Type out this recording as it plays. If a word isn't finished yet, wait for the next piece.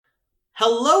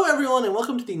Hello, everyone, and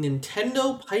welcome to the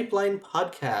Nintendo Pipeline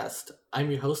Podcast. I'm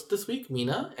your host this week,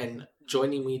 Mina, and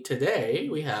joining me today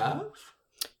we have.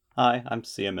 Hi, I'm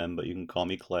CMM, but you can call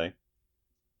me Clay.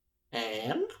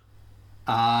 And.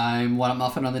 I'm One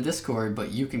Muffin on the Discord,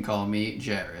 but you can call me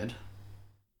Jared.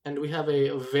 And we have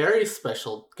a very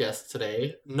special guest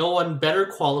today. No one better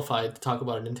qualified to talk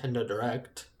about a Nintendo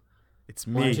Direct. It's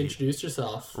me. Why don't you introduce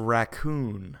yourself?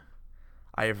 Raccoon.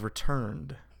 I have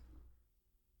returned.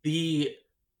 The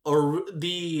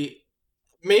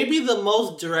maybe the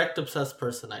most direct obsessed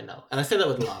person I know, and I say that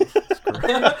with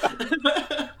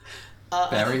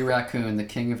love. Barry Raccoon, the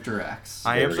king of directs.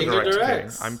 I am the King of direct king.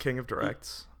 directs. I'm king of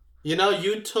directs. You know,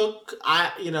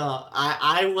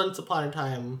 I once upon a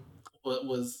time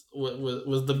was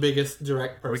the biggest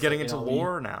direct person. We're getting into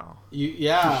lore now.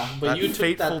 But you took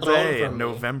fateful that throne day from in me.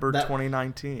 November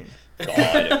 2019.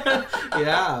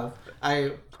 Yeah,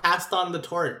 I passed on the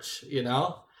torch.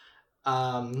 We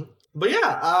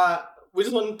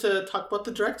just wanted to talk about the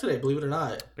Direct today, believe it or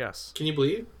not. Yes. Can you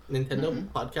believe Nintendo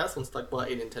podcast wants to talk about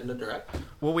a Nintendo Direct?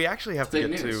 Well, we actually have to get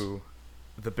news. to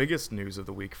the biggest news of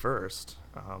the week first.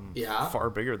 Far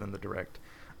bigger than the Direct.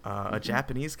 A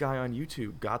Japanese guy on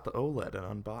YouTube got the OLED and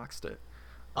unboxed it.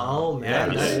 Oh,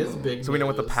 man, yes. That is big So we know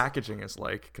what the news. packaging is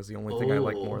like, because the only thing I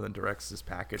like more than Directs is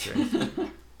packaging.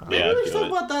 Maybe we should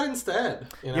talk about that instead.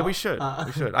 Yeah, we should.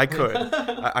 We should. I could.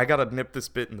 I gotta nip this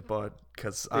bit in the bud,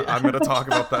 because I'm gonna talk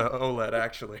about the OLED,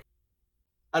 actually.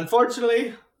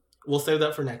 Unfortunately, we'll save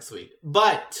that for next week.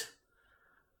 But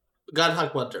we gotta talk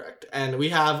about Direct, and we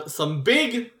have some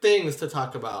big things to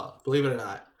talk about, believe it or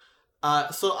not.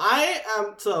 Let's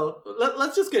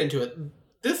just get into it.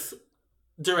 This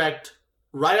Direct,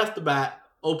 right off the bat,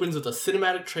 opens with a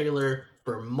cinematic trailer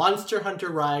for Monster Hunter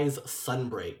Rise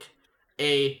Sunbreak.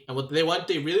 They really want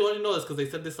to know this because they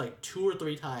said this like 2 or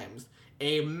 3 times.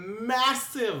 A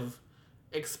massive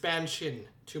expansion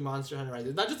to Monster Hunter Rise.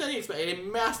 It's not just any expansion, a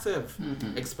massive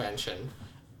expansion.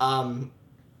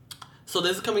 So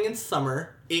this is coming in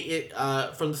summer. From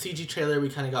the CG trailer, we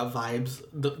kind of got vibes,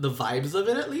 the vibes of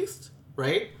it at least,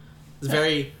 right? It's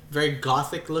very, very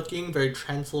gothic looking, very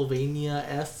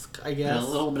Transylvania-esque, I guess. And a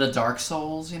little bit of Dark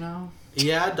Souls,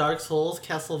 Yeah, Dark Souls,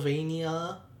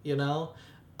 Castlevania,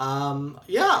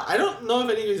 I don't know if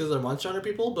any of these are Monster Hunter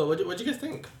people, but what'd you guys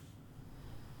think?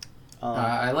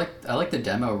 I like the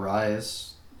demo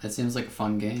Rise. It seems like a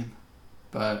fun game.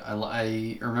 But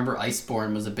I remember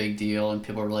Iceborne was a big deal and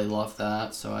people really loved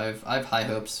that, so I've high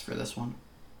hopes for this one.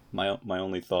 My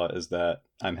only thought is that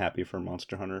I'm happy for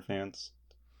Monster Hunter fans.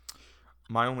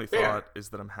 My only thought is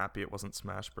that I'm happy it wasn't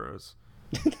Smash Bros.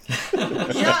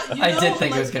 I did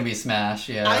think it was going to be Smash,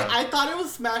 yeah. I thought it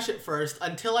was Smash at first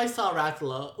until I saw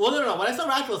Rathalos. Well, no. When I saw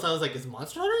Rathalos, I was like, is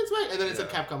Monster Hunter in Smash? And then it said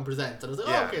Capcom Presents. And I was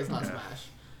like, okay, it's not Smash.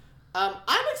 I'm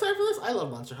excited for this. I love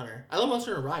Monster Hunter. I love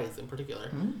Monster Hunter Rise in particular.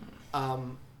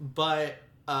 The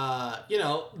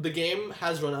game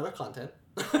has run out of content.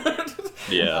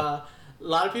 Yeah. A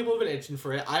lot of people have been itching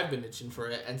for it. I've been itching for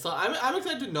it. And so I'm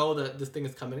excited to know that this thing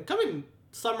is coming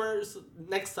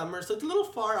next summer, so it's a little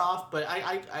far off, but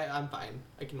I'm fine.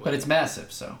 I can wait. But it's massive,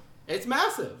 so. It's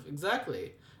massive,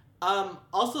 exactly.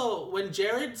 Also, when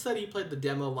Jared said he played the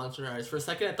demo of Monster Hunter Rise, for a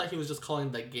second I thought he was just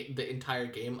calling the entire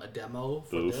game a demo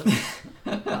for this.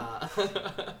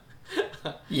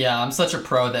 Yeah, I'm such a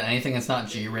pro that anything that's not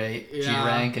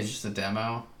G-rank is just a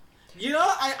demo.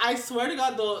 I swear to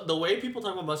God, the way people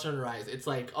talk about Monster Hunter Rise, it's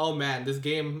like, oh man, this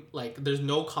game, like, there's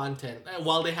no content.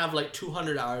 While they have like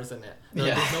 200 hours in it,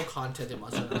 there's no content in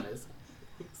Monster Hunter Rise.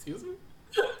 Excuse me.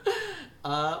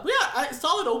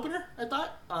 Solid opener. I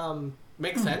thought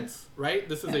makes sense, right?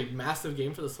 This is a massive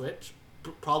game for the Switch.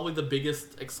 Probably the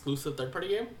biggest exclusive third-party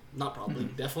game. Not probably,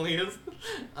 definitely is.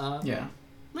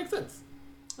 Makes sense.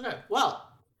 Okay, well,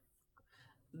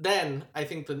 then I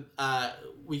think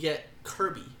we get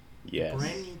Kirby. Yes.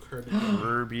 Brand new Kirby.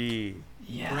 Kirby.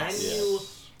 Yes. Brand new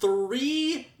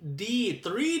 3D,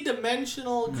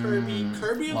 3-dimensional Kirby.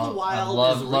 Kirby of the Wild.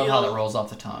 I is love real. how it rolls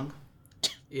off the tongue.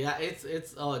 Yeah, it's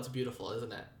beautiful,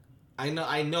 isn't it? I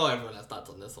know everyone has thoughts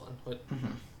on this one. But...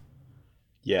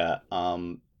 Yeah,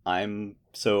 I'm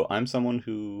someone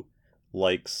who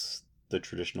likes the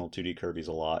traditional 2D Kirby's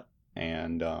a lot,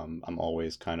 and I'm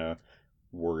always kind of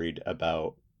worried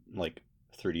about like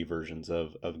 3D versions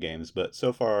of games, but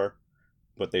so far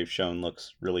what they've shown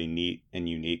looks really neat and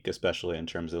unique, especially in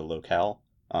terms of the locale.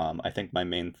 I think my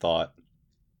main thought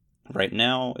right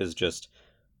now is just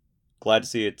glad to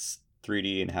see it's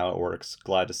 3D and how it works,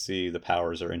 glad to see the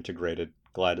powers are integrated,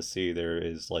 glad to see there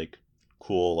is like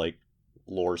cool like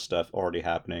lore stuff already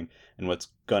happening, and what's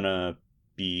gonna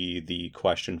be the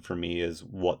question for me, is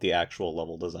what the actual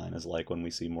level design is like when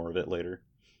we see more of it later.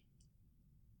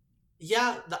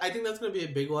 Yeah, I think that's going to be a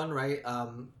big one, right?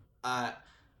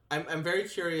 I'm very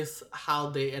curious how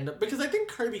they end up, because I think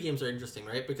Kirby games are interesting,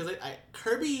 right? Because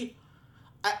Kirby,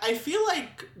 I feel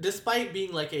like, despite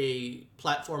being like a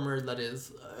platformer that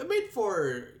is made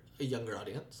for a younger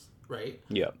audience, right?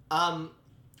 Yeah.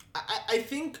 I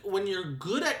think when you're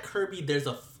good at Kirby,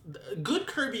 good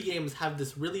Kirby games have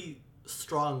this really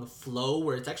strong flow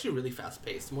where it's actually really fast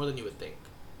paced, more than you would think,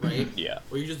 right? Yeah.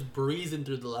 Where you're just breezing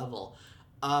through the level.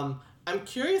 I'm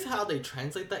curious how they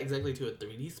translate that exactly to a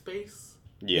 3D space.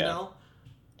 Yeah. You know?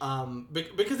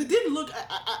 Because it did look,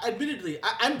 admittedly,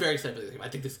 I'm very excited for this game. I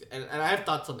think this, and I have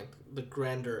thoughts on the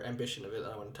grander ambition of it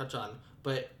that I want to touch on.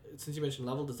 But since you mentioned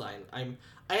level design, I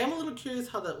am a little curious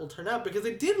how that will turn out, because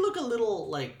it did look a little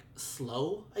like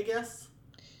slow, I guess.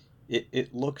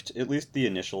 It looked, at least the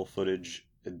initial footage,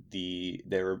 they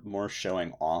were more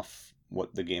showing off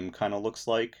what the game kind of looks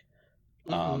like.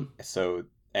 So,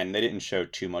 and they didn't show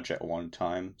too much at one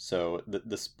time. So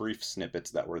the brief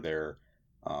snippets that were there,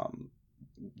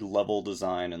 level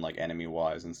design and like enemy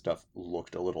wise and stuff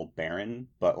looked a little barren,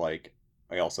 but like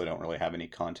I also don't really have any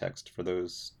context for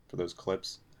those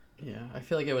clips. Yeah, I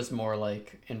feel like it was more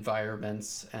like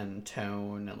environments and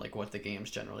tone and like what the game's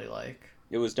generally like.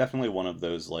 It was definitely one of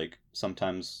those, like,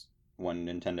 sometimes when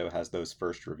Nintendo has those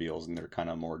first reveals and they're kind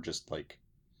of more just like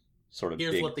sort of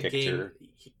here's big what the picture.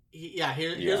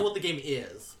 Here's what the game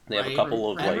is. They have a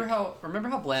couple of remember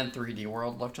how bland 3D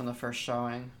World looked on the first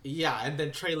showing? Yeah, and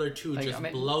then trailer 2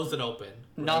 blows it open.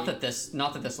 Right? Not that this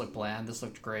looked bland. This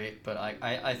looked great, but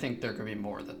I think there could be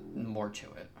more to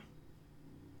it.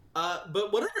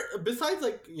 But what are, besides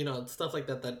like, you know, stuff like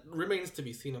that remains to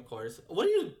be seen, of course. What are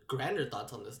your grander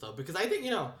thoughts on this though? Because I think,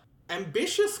 you know,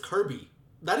 ambitious Kirby,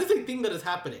 that is a thing that is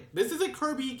happening. This is a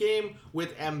Kirby game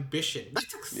with ambition.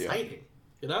 That's exciting,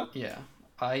 you know? Yeah.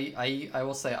 I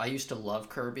will say I used to love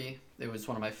Kirby. It was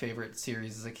one of my favorite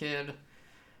series as a kid.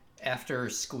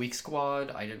 After Squeak Squad,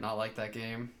 I did not like that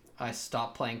game. I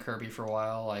stopped playing Kirby for a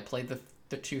while. I played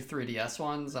the 2 3DS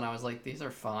ones, and I was like, these are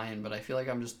fine, but I feel like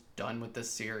I'm just done with this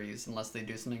series unless they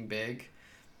do something big.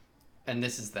 And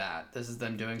this is that. This is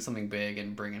them doing something big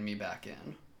and bringing me back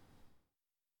in.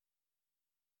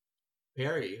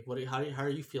 Barry, how are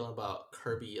you feeling about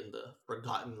Kirby in the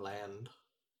Forgotten Land?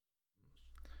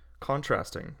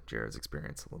 Contrasting Jared's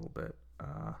experience a little bit.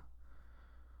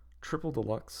 Triple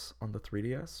Deluxe on the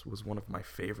 3DS was one of my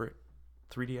favorite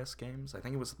 3DS games. I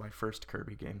think it was my first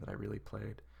Kirby game that I really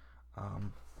played.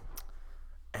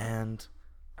 And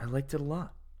I liked it a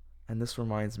lot. And this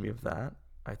reminds me of that.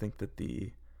 I think that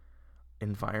the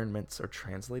environments are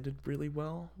translated really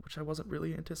well, which I wasn't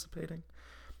really anticipating.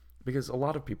 Because a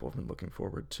lot of people have been looking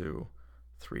forward to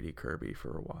 3D Kirby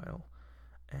for a while.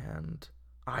 And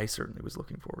I certainly was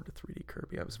looking forward to 3D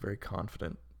Kirby. I was very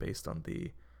confident based on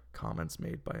the comments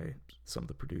made by some of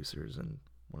the producers and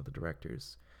one of the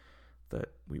directors that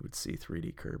we would see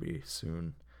 3D Kirby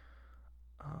soon.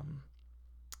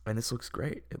 And this looks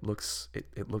great. It looks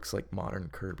like modern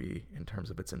Kirby in terms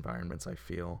of its environments, I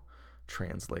feel,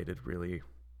 translated really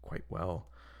quite well.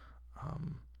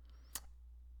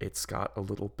 It's got a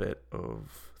little bit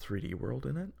of 3D World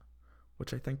in it,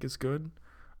 which I think is good.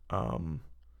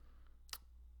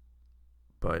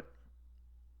 But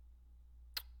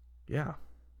yeah.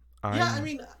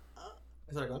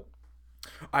 Sorry, go on.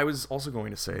 I was also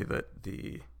going to say that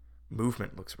the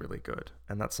movement looks really good,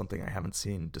 and that's something I haven't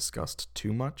seen discussed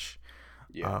too much.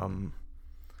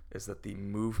 Is that the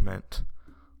movement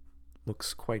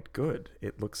looks quite good.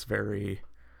 It looks very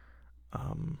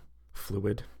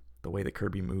fluid. The way that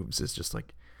Kirby moves is just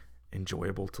like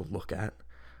enjoyable to look at,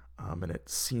 and it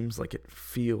seems like it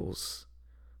feels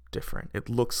different. It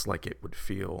looks like it would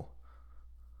feel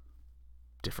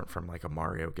different from like a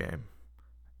Mario game.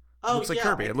 It looks like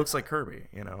Kirby. It looks like Kirby,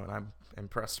 you know, and I'm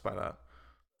impressed by that.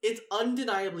 It's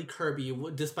undeniably Kirby,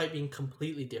 despite being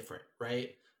completely different,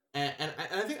 right? And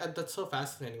I think that's so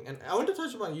fascinating. And I want to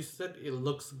touch upon, you said it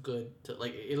looks good to,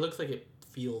 like, it looks like it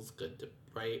feels good to,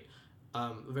 right?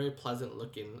 Very pleasant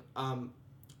looking.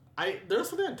 There was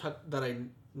something that I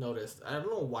noticed. I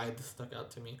don't know why this stuck out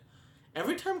to me.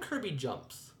 Every time Kirby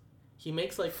jumps, he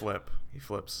makes like He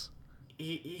flips.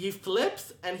 He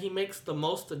flips and he makes the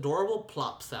most adorable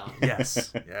plop sound.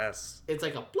 Yes. Yes. It's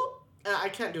like a plop. I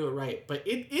can't do it right, but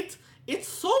it's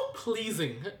so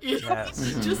pleasing. Yes.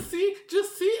 Just see every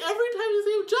time you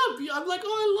see him jump, I'm like, oh,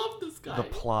 I love this guy. The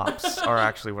plops are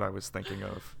actually what I was thinking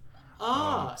of.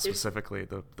 Specifically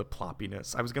the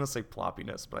ploppiness. I was gonna say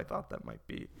ploppiness, but I thought that might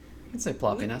be. You can say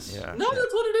ploppiness. Yeah. No,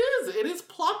 that's what it is. It is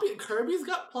ploppy. Kirby's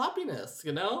got ploppiness,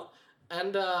 you know.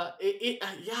 And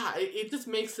it just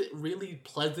makes it really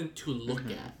pleasant to look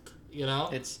at. You know,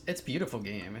 It's a beautiful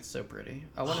game. It's so pretty.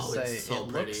 I want to say it's so it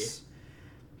pretty. looks,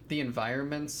 the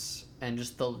environments and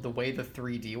just the way the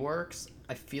 3D works.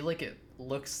 I feel like it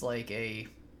looks like it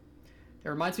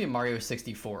reminds me of Mario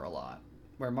 64 a lot,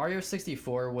 where Mario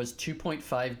 64 was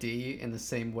 2.5D in the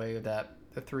same way that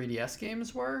the 3DS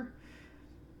games were,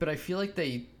 but I feel like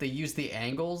they used the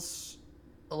angles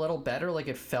a little better. Like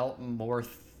it felt more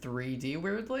 3D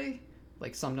weirdly.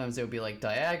 Like sometimes it would be like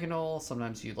diagonal,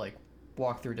 sometimes you'd like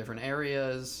walk through different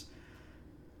areas.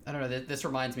 I don't know. This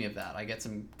reminds me of that. I get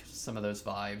some of those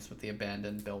vibes with the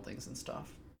abandoned buildings and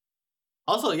stuff.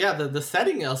 Also, yeah, the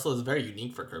setting also is very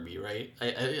unique for Kirby, right?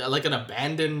 I like an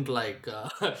abandoned like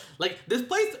like this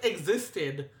place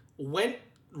existed, went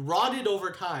rotted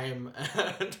over time,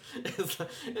 and I thought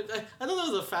that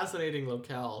was a fascinating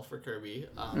locale for Kirby.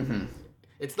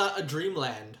 It's not a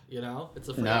dreamland, you know. It's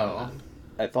a land.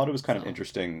 I thought it was kind of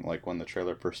interesting, like, when the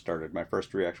trailer first started, my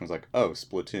first reaction was like, oh,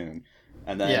 Splatoon.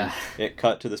 And then it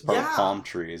cut to this part of palm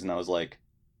trees, and I was like,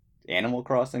 Animal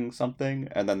Crossing something?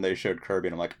 And then they showed Kirby,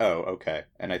 and I'm like, oh, okay.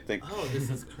 And I think... Oh, this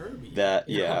is Kirby.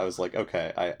 I was like,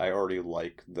 okay, I already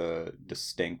like the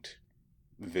distinct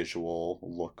visual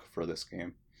look for this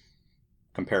game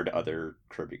compared to other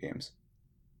Kirby games.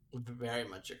 Very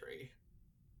much agree.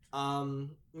 So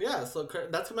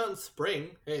that's coming out in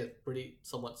spring. Hey, it's pretty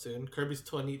somewhat soon. Kirby's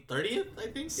 30th, I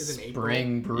think, is in April.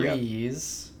 Spring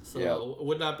breeze. So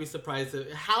would not be surprised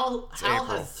if Hal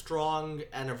has strong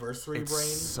anniversary brain.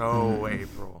 So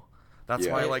April. That's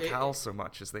why I like Hal so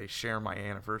much, is they share my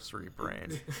anniversary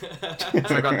brain.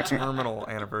 I got terminal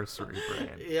anniversary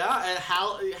brain. Yeah, and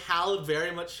Hal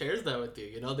very much shares that with you.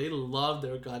 You know, they love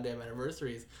their goddamn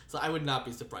anniversaries. So I would not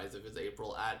be surprised if it's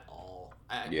April at all.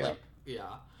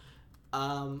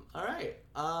 All right.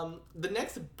 The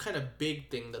next kind of big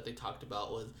thing that they talked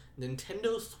about was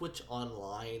Nintendo Switch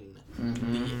Online,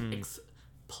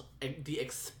 the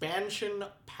expansion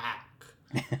pack.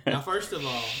 Now, first of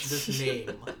all, this name.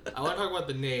 I want to talk about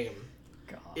the name.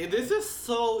 God. This is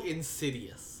so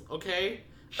insidious. Okay,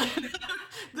 and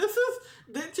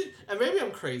maybe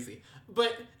I'm crazy,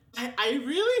 but I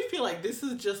really feel like this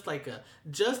is just like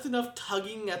just enough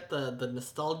tugging at the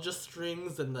nostalgia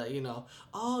strings and the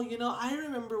I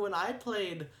remember when I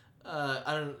played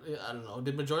I don't know,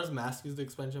 did Majora's Mask use the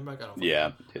expansion pack? I don't know.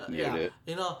 Yeah, it needed it.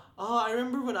 You know, I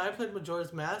remember when I played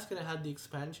Majora's Mask and it had the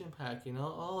expansion pack, you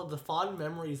know, the fond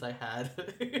memories I had,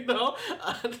 you know,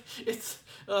 it's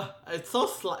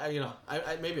so you know,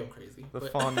 I maybe I'm crazy. The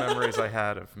fond memories I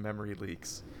had of memory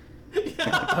leaks.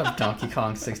 Of Donkey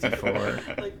Kong 64.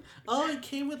 Like, it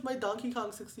came with my Donkey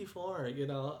Kong 64, you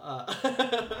know.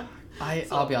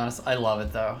 I'll be honest, I love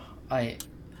it though.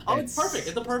 It's perfect.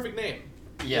 It's a perfect name.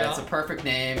 Yeah, it's a perfect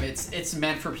name. It's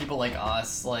meant for people like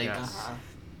us. Like,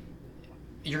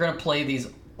 you're gonna play these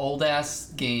old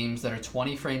ass games that are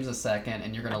 20 frames a second,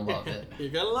 and you're gonna love it.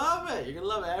 You're gonna love it. You're gonna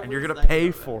love every. And you're gonna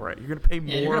pay for it. You're gonna pay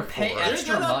more. You're gonna pay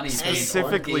extra money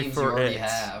specifically for it.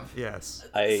 Have. Yes.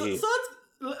 So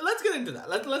let's get into that.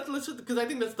 Let's because I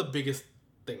think that's the biggest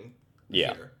thing.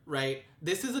 Yeah. Here, right.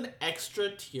 This is an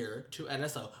extra tier to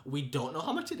NSO. We don't know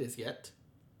how much it is yet.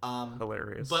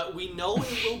 Hilarious. But we know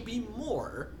it will be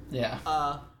more.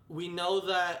 Yeah. We know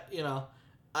that, you know,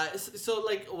 so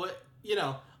like what, you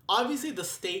know, obviously the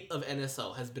state of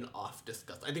NSO has been off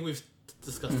discussed. I think we've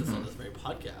discussed this on this very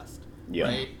podcast. Yeah.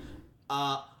 Right?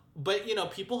 But, you know,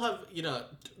 people have, you know,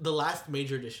 the last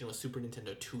major edition was Super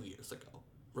Nintendo 2 years ago,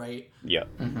 right? Yeah.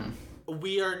 Mm-hmm.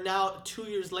 We are now 2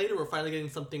 years later, we're finally getting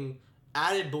something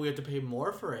added, but we have to pay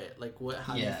more for it. Like,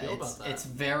 how do you feel about that?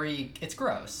 It's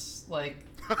gross. Like,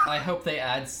 I hope they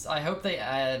add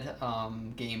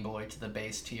Game Boy to the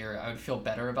base tier. I would feel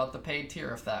better about the paid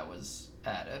tier if that was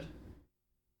added.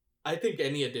 I think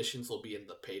any additions will be in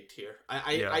the paid tier.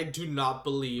 I do not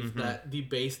believe that the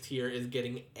base tier is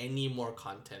getting any more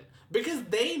content because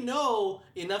they know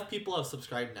enough people have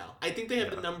subscribed now. I think they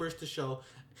have the numbers to show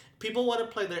people want to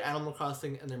play their Animal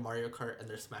Crossing and their Mario Kart and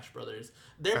their Smash Brothers.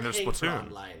 They're paying for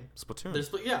online. Splatoon.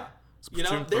 Splatoon you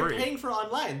know, they're paying for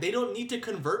online. They don't need to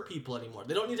convert people anymore.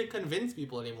 They don't need to convince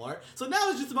people anymore. So now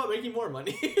it's just about making more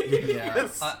money. Yeah.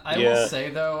 I will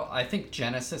say, though, I think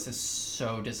Genesis is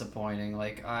so disappointing.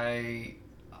 Like, I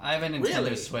have a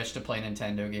Nintendo Switch to play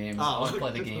Nintendo games. I want to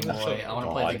play the Game Boy. I want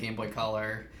to play the Game Boy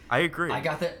Color. I agree.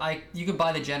 You could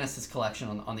buy the Genesis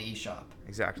collection on the eShop.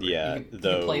 Exactly. Yeah, you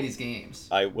can play these games.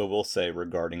 I will say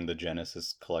regarding the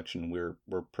Genesis collection,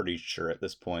 we're pretty sure at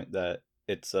this point that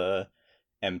it's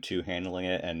M2 handling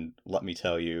it, and let me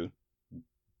tell you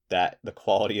that the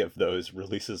quality of those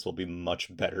releases will be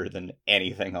much better than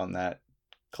anything on that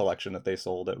collection that they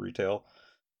sold at retail.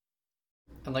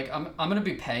 And like I'm gonna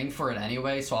be paying for it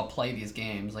anyway, so I'll play these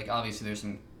games. Like obviously there's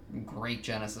some great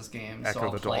Genesis games, so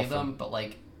I'll play them. But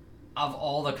like, of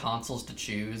all the consoles to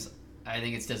choose, I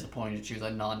think it's disappointing to choose a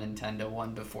non-Nintendo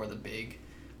one before the big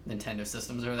Nintendo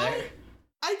systems are there.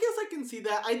 I guess I can see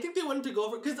that. I think they wanted to go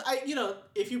for, because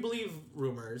if you believe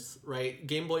rumors, right,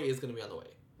 Game Boy is going to be on the way,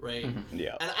 right? Mm-hmm.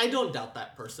 Yeah. And I don't doubt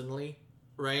that personally,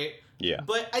 right? Yeah.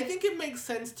 But I think it makes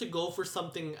sense to go for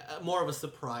something more of a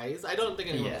surprise. I don't think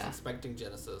anyone was expecting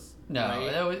Genesis. No,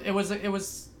 right? it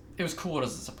was cool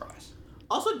as a surprise.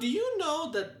 Also, do you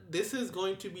know that this is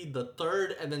going to be the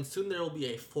third, and then soon there will be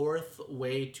a fourth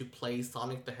way to play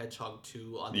Sonic the Hedgehog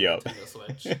 2 on the Nintendo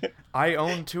Switch? I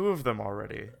own 2 of them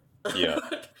already. Yeah.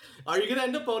 Are you gonna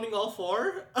end up owning all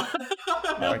 4?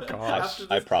 Oh my gosh,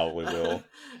 I probably will.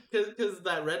 Because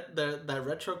that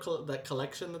retro that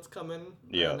collection that's coming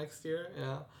next year,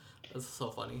 that's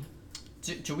so funny.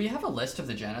 Do we have a list of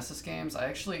the Genesis games? I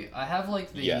have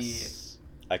like the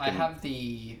I have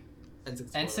the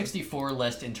N64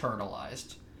 list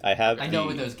internalized. I know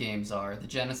what those games are. The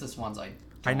Genesis ones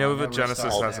I know that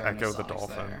Genesis has Echo the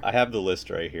Dolphin. I have the list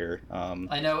right here.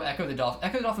 I know Echo the Dolphin.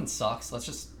 Echo the Dolphin sucks. Let's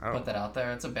just put that out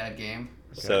there. It's a bad game.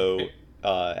 Okay. So,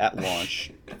 at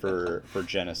launch for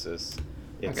Genesis,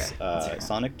 it's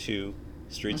Sonic 2,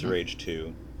 Streets of Rage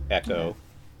 2, Echo,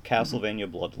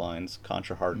 Castlevania Bloodlines,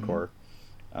 Contra Hardcore,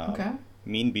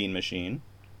 Mean Bean Machine,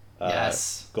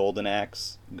 Golden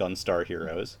Axe, Gunstar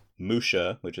Heroes,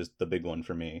 Musha, which is the big one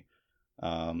for me,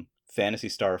 Phantasy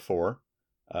Star 4,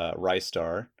 Rise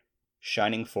Star,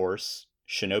 Shining Force,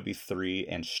 Shinobi 3,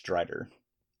 and Strider.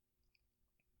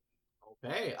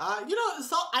 Okay,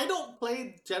 so I don't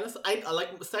play Genesis. I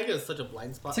like Sega is such a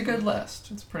blind spot. It's a good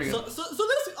list. It's pretty good. So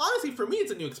this honestly for me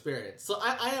it's a new experience. So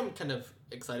I am kind of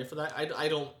excited for that. I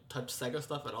don't touch Sega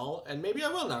stuff at all, and maybe I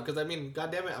will now because I mean,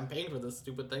 goddamn it, I'm paying for this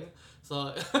stupid thing.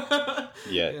 So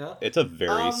it's a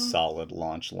very solid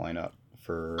launch lineup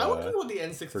for. I would go with the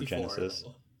N64 for Genesis.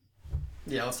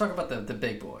 Yeah, let's talk about the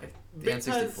big boy, the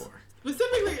N64.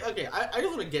 Specifically, okay, I just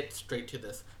want to get straight to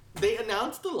this. They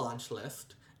announced the launch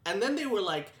list, and then they were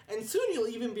like, and soon you'll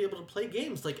even be able to play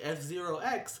games like F-Zero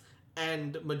X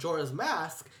and Majora's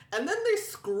Mask, and then they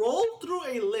scroll through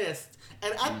a list,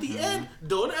 and at the end,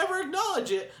 don't ever acknowledge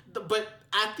it, but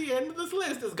at the end of this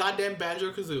list is goddamn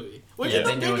Banjo-Kazooie. Which is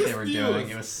they knew what they were doing.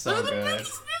 It was so good. They're the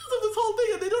biggest news of this whole thing,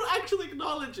 and they don't actually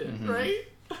acknowledge it, right?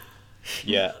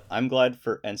 Yeah, I'm glad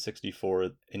for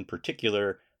N64 in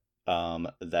particular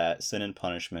that Sin and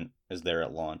Punishment is there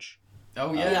at launch.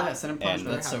 Oh yeah, Sin and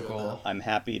Punishment, that's so cool. I'm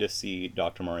happy to see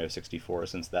Dr. Mario 64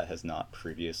 since that has not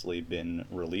previously been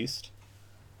released.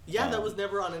 Yeah, that was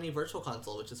never on any virtual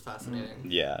console, which is fascinating.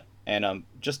 Yeah, and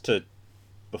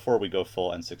before we go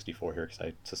full N64 here, because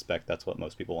I suspect that's what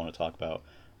most people want to talk about,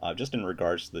 just in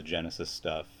regards to the Genesis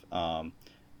stuff,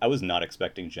 I was not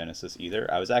expecting Genesis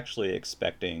either. I was actually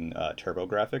expecting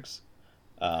TurboGrafx.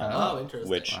 Interesting.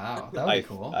 Which that would be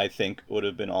cool. I think would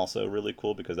have been also really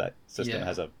cool because that system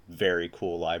has a very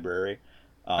cool library.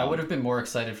 I would have been more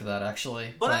excited for that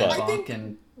actually. But I think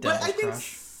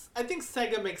Crush. I think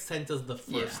Sega makes sense as the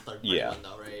first third-party one,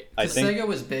 though, right? Because Sega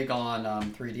was big on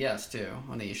 3DS too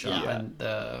on the eShop and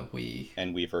the Wii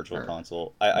and Wii Virtual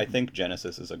Console. I think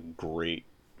Genesis is a great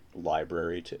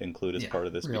library to include as part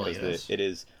of this really because it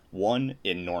is one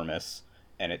enormous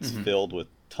and it's filled with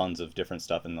tons of different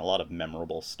stuff and a lot of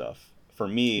memorable stuff. For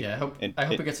me, I hope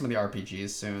we get some of the RPGs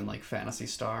soon, like Phantasy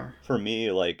Star. For me,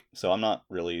 so I'm not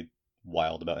really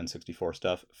wild about N64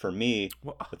 stuff. For me,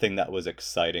 the thing that was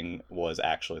exciting was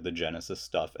actually the Genesis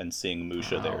stuff, and seeing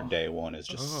Musha there day one is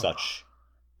just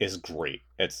is great.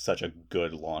 It's such a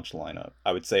good launch lineup.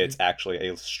 I would say it's actually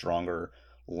a stronger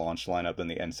launch lineup than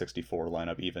the N64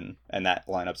 lineup even, and that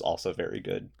lineup's also very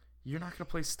good. You're not gonna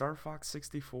play Star Fox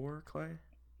 64, Clay?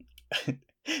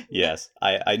 Yes,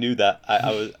 I knew that.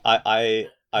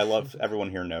 I love, everyone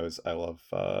here knows I love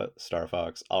Star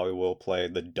Fox. I will play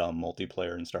the dumb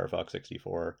multiplayer in Star Fox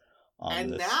 64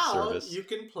 on this service. And now you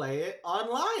can play it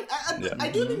online. I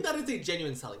do think that is a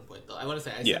genuine selling point, though. I want to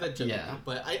say, I say that genuinely,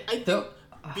 but I think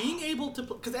being able to,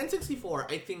 because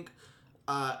N64, I think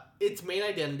its main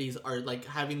identities are like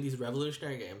having these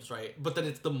revolutionary games, right? But then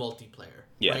it's the multiplayer.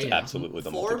 Yeah, right? It's absolutely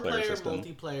the multiplayer system.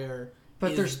 Multiplayer.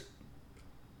 But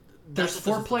there's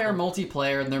 4-player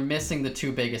multiplayer, and they're missing the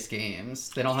 2 biggest games.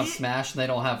 They don't have Smash, and they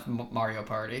don't have Mario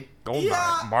Party.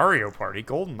 GoldenEye. Mario Party.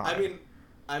 GoldenEye.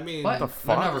 I mean, what? The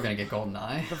fuck? We're never gonna get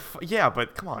GoldenEye. Yeah,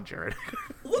 but come on, Jared.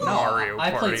 No, Mario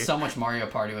Party. I played so much Mario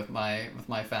Party with my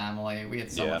family. We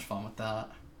had so much fun with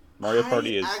that. Mario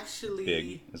Party is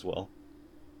big as well.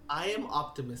 I am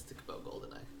optimistic about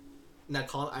GoldenEye. now,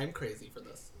 Colin, I'm crazy for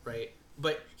this, right?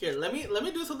 But here, let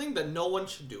me do something that no one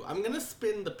should do. I'm gonna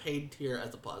spin the paid tier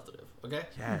as a positive. Okay?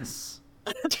 Yes.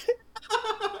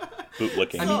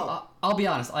 Bootlicking. I mean, I'll be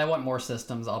honest. I want more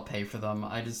systems. I'll pay for them.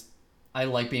 I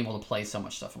like being able to play so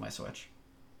much stuff on my Switch.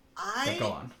 But go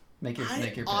on. Make your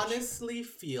pitch. Honestly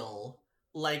feel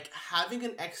like having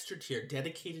an extra tier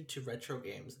dedicated to retro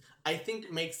games, I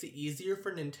think makes it easier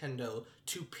for Nintendo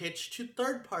to pitch to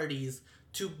third parties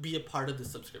to be a part of the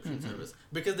subscription service,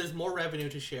 because there's more revenue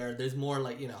to share. There's more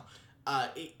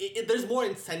there's more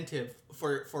incentive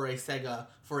for a Sega,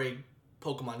 for a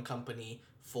Pokemon company,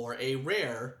 for a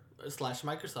Rare /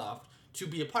 Microsoft to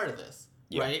be a part of this,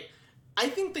 right? I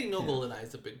think they know GoldenEye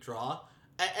is a big draw.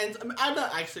 And I'm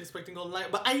not actually expecting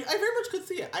GoldenEye, but I very much could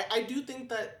see it. I do think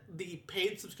that the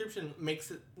paid subscription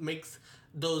makes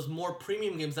those more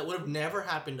premium games that would have never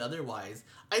happened otherwise.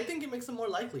 I think it makes them more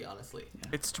likely, honestly.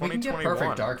 Yeah. It's We can 2021. get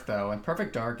Perfect Dark though, and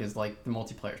Perfect Dark is like the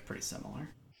multiplayer is pretty similar.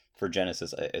 For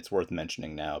Genesis, it's worth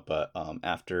mentioning now, but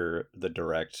after the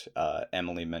Direct,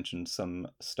 Emily mentioned some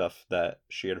stuff that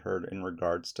she had heard in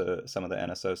regards to some of the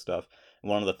NSO stuff.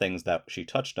 And one of the things that she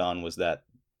touched on was that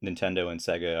Nintendo and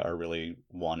Sega are really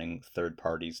wanting third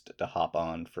parties to hop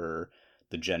on for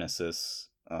the Genesis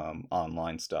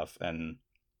online stuff. And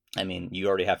I mean, you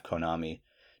already have Konami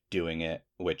doing it,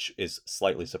 which is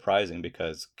slightly surprising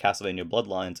because Castlevania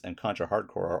Bloodlines and Contra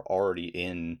Hardcore are already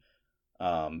in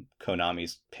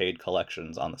Konami's paid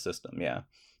collections on the system. Yeah.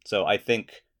 So I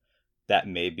think that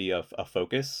may be a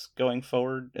focus going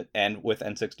forward, and with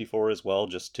N64 as well,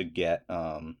 just to get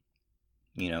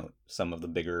some of the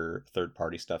bigger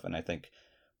third-party stuff. And I think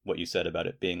what you said about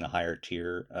it being a higher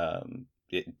tier,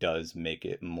 it does make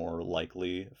it more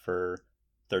likely for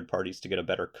third parties to get a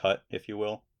better cut, if you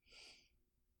will.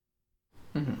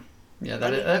 Mm-hmm. Yeah,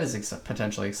 that is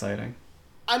potentially exciting.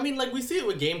 I mean, like, we see it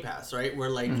with Game Pass, right? Where,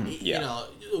 like,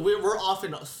 we're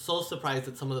often so surprised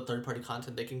at some of the third-party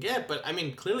content they can get. But, I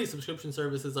mean, clearly subscription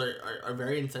services are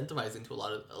very incentivizing to a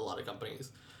lot of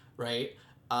companies, right?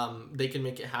 They can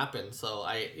make it happen. So,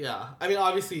 I mean,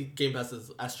 obviously, Game Pass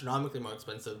is astronomically more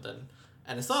expensive than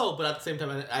NSO, but at the same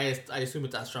time, I assume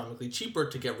it's astronomically cheaper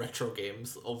to get retro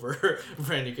games over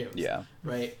brand new games. Yeah.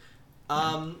 Right?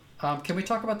 Can we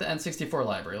talk about the N64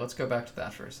 library? Let's go back to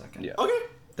that for a second. Yeah. Okay.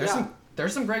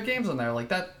 There's some great games on there like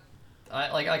that.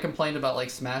 I complained about like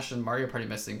Smash and Mario Party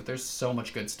missing, but there's so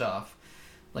much good stuff.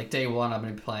 Like day one, I'm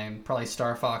gonna be playing probably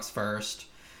Star Fox first.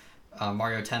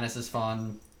 Mario Tennis is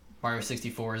fun. Mario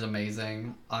 64 is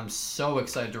amazing. I'm so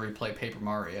excited to replay Paper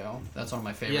Mario. That's one of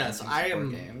my favorite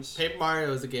N64 games. Paper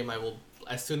Mario is a game I will,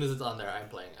 as soon as it's on there, I'm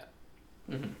playing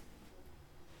it. Mm-hmm.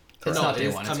 It's not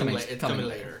day one. It's coming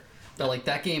later. But like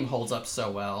that game holds up so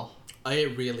well.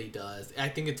 It really does. I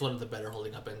think it's one of the better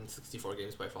holding up N64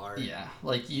 games by far. Yeah,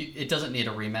 like it doesn't need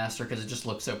a remaster because it just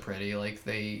looks so pretty. Like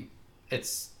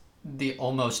it's the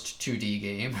almost 2D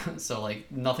game, so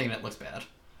like nothing that looks bad.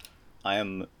 I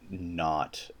am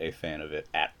not a fan of it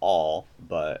at all,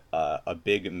 but a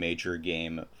big major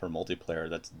game for multiplayer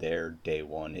that's there day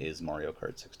one is Mario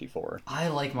Kart 64. I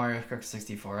like Mario Kart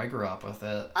 64. I grew up with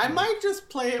it. I might just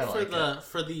play it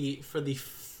for the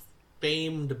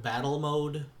famed battle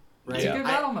mode. Right? It's a good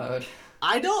battle mode.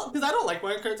 I don't like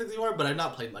Mario Kart 64, but I've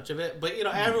not played much of it. But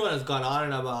everyone has gone on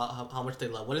and about how much they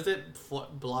love. What is it?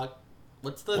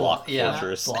 What's the Block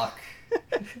Fortress? Block.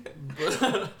 I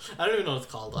don't even know what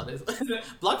it's called on it.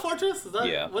 Block Fortress? Is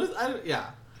that what is? I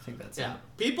think that's it.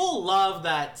 People love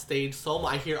that stage so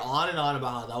much. I hear on and on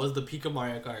about how that was the peak of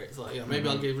Mario Kart. So maybe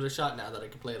I'll give it a shot now that I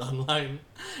can play it online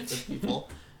with people.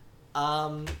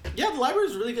 The library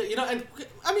is really good. And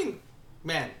I mean,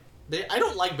 man. I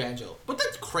don't like Banjo, but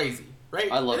that's crazy,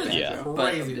 right? I love Banjo.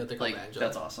 Crazy that they call like, Banjo.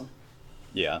 That's awesome.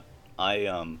 Yeah,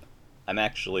 I'm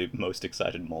actually most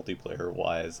excited multiplayer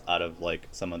wise out of like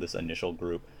some of this initial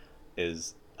group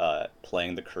is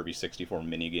playing the Kirby 64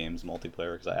 mini games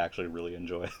multiplayer because I actually really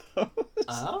enjoy those.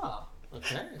 Oh,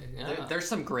 okay. Yeah. There's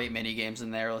some great mini games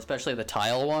in there, especially the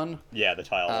tile one. Yeah, the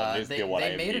tile one is the one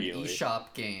I made an immediately...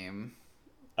 eShop game.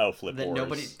 Oh, Flip that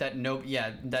Wars.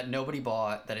 nobody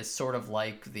bought. That is sort of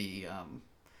like the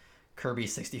Kirby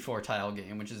 64 tile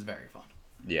game, which is very fun.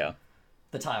 Yeah.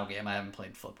 The tile game. I haven't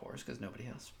played Flip Wars because nobody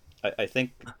has. I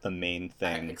think the main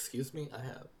thing. Excuse me, I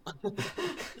have.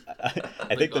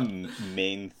 I think the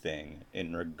main thing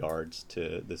in regards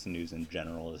to this news in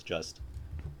general is just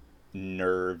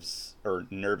nervous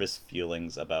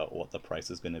feelings about what the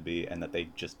price is going to be, and that they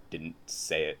just didn't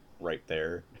say it right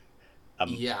there.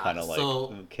 I'm kind of like,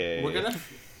 okay.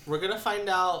 We're gonna find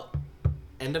out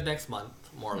end of next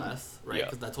month, more or less, right?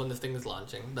 Because that's when this thing is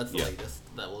launching. That's the latest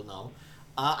that we'll know.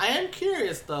 I am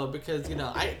curious though because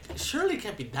I surely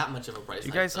can't be that much of a price. Do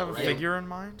you guys hike, have a though, right? figure in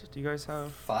mind? Do you guys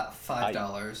have?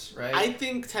 $5, right? I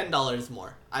think $10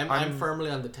 more. I'm firmly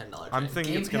on the $10. I'm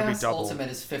thinking Game it's gonna be Pass double. Ultimate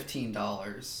is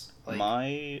 $15. Like,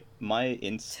 my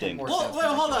instinct. more Well, sense wait,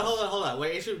 hold ridiculous. on.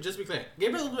 Wait, it should just be clear.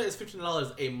 Game Pass Ultimate is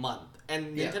 $15 a month,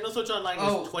 and Yeah. Nintendo Switch Online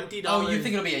Oh, is $20. oh, you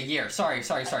think it'll be a year? Sorry.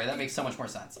 That makes so much more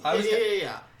sense. I was.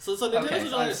 Yeah. So Nintendo Okay,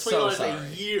 Switch Online I'm is so $20 a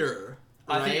sorry. year.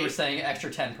 I think you right? were saying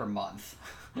extra 10 per month.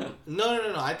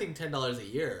 No. I think $10 a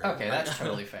year. Okay, that's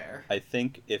totally fair. I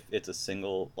think if it's a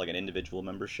single, like an individual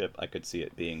membership, I could see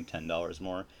it being $10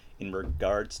 more. In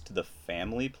regards to the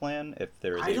family plan, if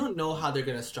there is, I don't know how they're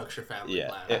gonna structure family Yeah,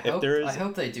 plan. if I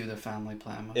hope they do the family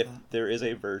plan with if that. there is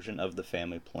a version of the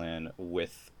family plan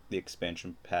with the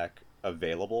expansion pack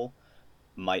available,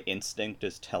 my instinct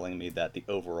is telling me that the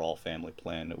overall family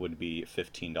plan would be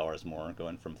 $15 more,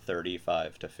 going from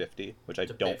 35 to 50, which I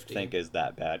To don't 50. think is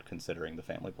that bad considering the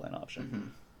family plan option. Mm-hmm.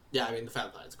 Yeah, I mean the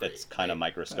family plan is great. It's kind of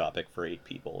microscopic for 8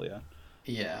 people, yeah.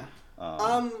 Yeah.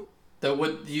 Um,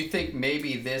 Do you think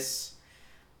maybe this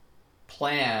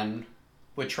plan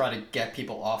would try to get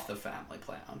people off the family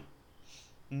plan?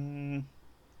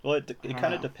 Well, it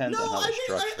kind of know. depends no, on how I they think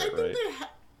structure I it, think right?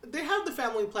 they have the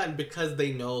family plan because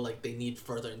they know like they need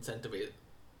further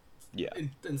Yeah.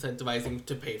 incentivizing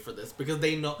to pay for this because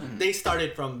they know they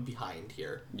started from behind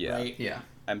here. Yeah. Right? Yeah.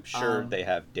 I'm sure they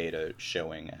have data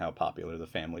showing how popular the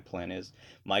family plan is.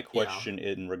 My question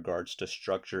in regards to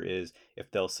structure is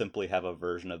if they'll simply have a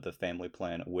version of the family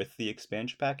plan with the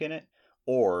expansion pack in it,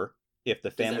 or if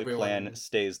the family plan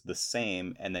stays the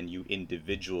same and then you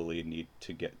individually need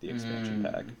to get the expansion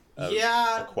pack.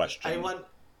 Yeah, a question. I want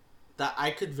that.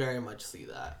 I could very much see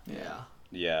that. Yeah.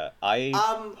 Yeah, I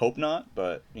hope not,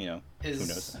 but who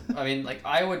knows? I mean, like,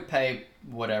 I would pay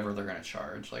whatever they're gonna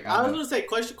charge. Like, I was gonna say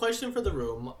question for the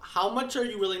room. How much are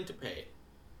you willing to pay?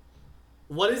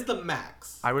 What is the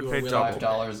max? I would you are pay willing to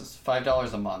double.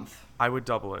 $5 a month. I would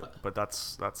double it, but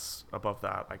that's above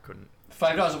that. I couldn't.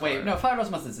 $5. Wait, no, $5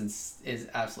 a month is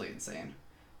absolutely insane.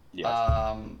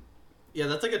 Yeah. Yeah,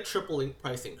 that's like a triple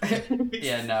price increase.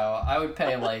 Yeah, no, I would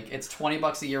pay like it's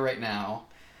 $20 a year right now.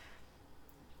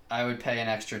 I would pay an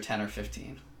extra 10 or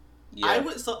 15. Yeah.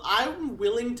 I'm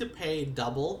willing to pay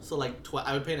double. So like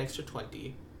I would pay an extra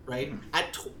 20, right?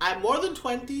 At more than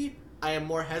 20, I am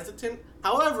more hesitant.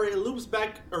 However, it loops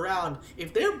back around.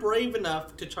 If they're brave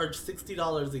enough to charge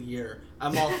 $60 a year,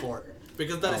 I'm all for it.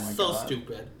 Because that is so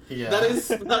stupid. Yeah.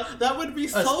 That would be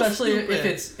so Especially stupid.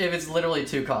 if it's literally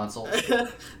 2 consoles.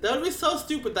 That would be so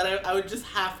stupid that I would just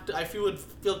have to. Would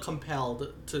feel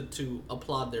compelled to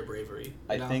applaud their bravery.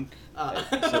 I think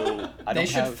so. They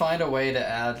should find a way to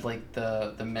add like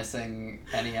the missing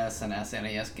NES and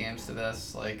SNES games to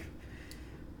this. Like,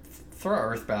 throw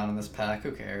Earthbound in this pack.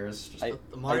 Who cares? Just,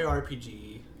 the Mario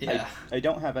RPG. yeah. I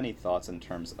don't have any thoughts in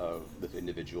terms of the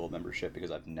individual membership because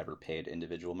I've never paid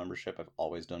individual membership. I've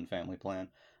always done family plan.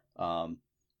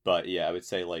 But yeah, I would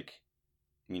say like,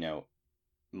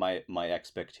 my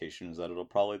expectation is that it'll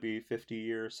probably be 50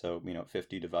 years. So,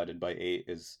 50 divided by 8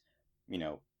 is,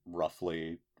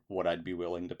 roughly what I'd be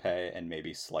willing to pay, and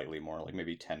maybe slightly more, like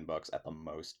maybe $10 at the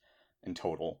most in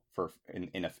total for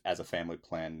as a family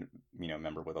plan,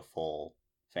 member with a full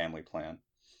family plan.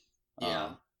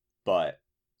 Yeah. But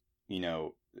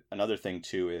another thing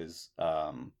too is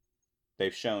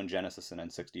they've shown Genesis and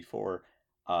N64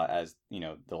 as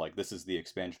this is the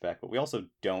expansion pack, but we also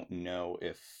don't know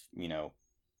if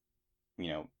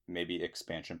maybe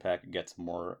expansion pack gets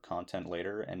more content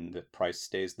later and the price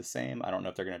stays the same. I don't know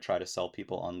if they're going to try to sell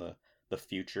people on the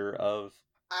future of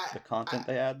the content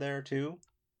they add there too.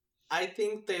 I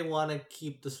think they want to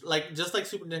keep this, just like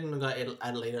Super Nintendo got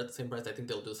added later at the same price. I think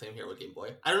they'll do the same here with Game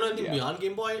Boy. I don't know anything beyond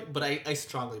Game Boy, but I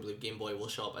strongly believe Game Boy will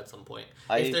show up at some point.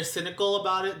 If they're cynical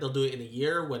about it, they'll do it in a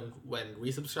year when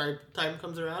resubscribe time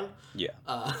comes around. Yeah.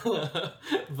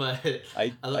 But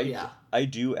I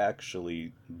do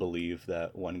actually believe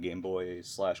that when Game Boy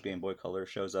 / Game Boy Color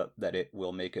shows up, that it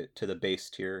will make it to the base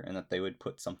tier, and that they would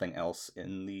put something else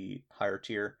in the higher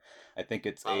tier. I think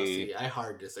it's I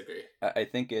hard disagree. I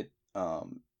think it.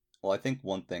 I think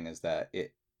one thing is that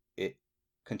it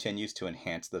continues to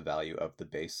enhance the value of the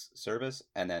base service,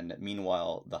 and then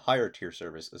meanwhile the higher tier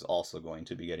service is also going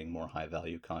to be getting more high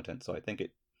value content. So I think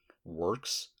it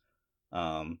works.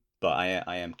 But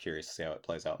I am curious to see how it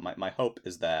plays out. My hope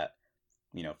is that,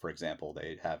 for example,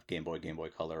 they have Game Boy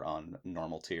Color on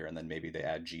normal tier, and then maybe they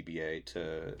add GBA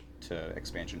to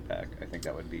expansion pack. I think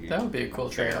that would be a cool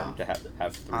trade-off. To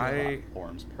have 3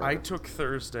 forms per. I took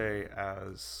Thursday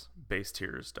as base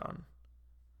tier is done.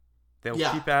 They'll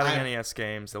keep adding NES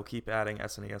games, they'll keep adding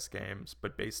SNES games,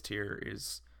 but base tier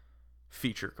is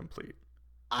feature complete.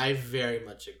 I very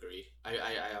much agree. I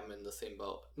am in the same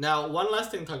boat. Now, one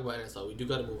last thing to talk about NSO. We do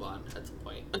got to move on at some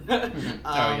point.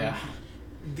 Yeah.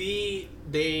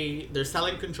 They're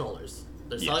selling controllers.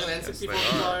 They're selling an N64 they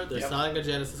controller. They're Yep. selling a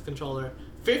Genesis controller.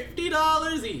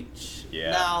 $50 each.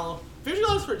 Yeah. Now,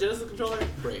 $50 for a Genesis controller,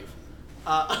 brave.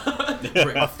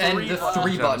 Brave. And the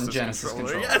three-button Genesis Genesis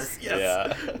controller. Yes.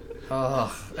 Yeah.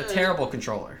 Ugh, a terrible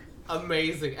controller.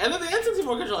 Amazing. And then the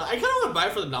N64 controller. I kind of want to buy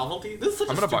it for the novelty. This is such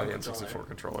I'm a gonna buy the stupid N64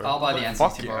 controller. I'll buy the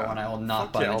Fuck N64 yeah. one. I will not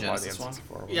Fuck buy yeah, the I'll Genesis one.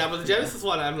 N64 Yeah, but the Genesis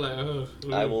one, I'm like, ugh.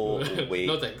 I will wait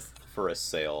No thanks. for a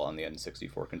sale on the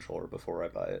N64 controller before I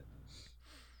buy it.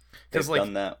 'Cause, They've like-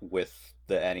 done that with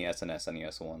the NES and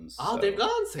SNES ones. Oh, so they've gone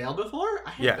on sale before?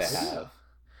 I Yes. They no idea. have.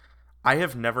 I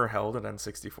have never held an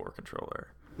N64 controller.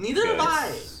 Neither Good. have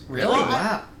I. Really? Well,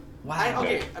 Wow. Wow.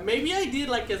 Okay, maybe I did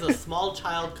like as a small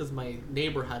child because my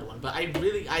neighbor had one, but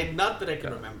not that I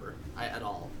can remember at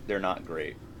all. They're not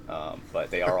great, but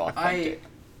they are authentic.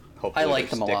 Hopefully like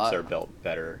their them a sticks lot. are built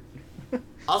better.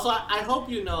 Also, I hope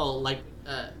you know, like,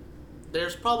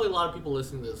 there's probably a lot of people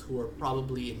listening to this who are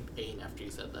probably in pain after you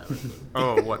said that. Raccoon.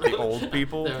 Oh, what, the old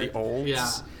people? They're- The olds? Yeah.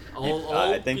 Old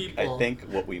I people. think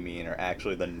what we mean are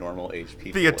actually the normal age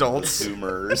people. The and adults. The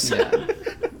Zoomers.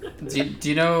 Yeah. Do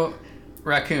you know,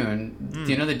 Raccoon,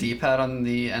 do you know the D-pad on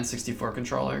the N64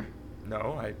 controller?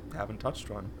 No, I haven't touched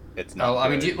one. It's not. Oh, I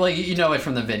mean, good. you know it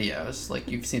from the videos. Like,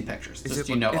 you've seen pictures. Is Just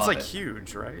it, you know it's of like it.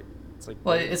 huge, right? It's like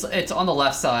Well, it's on the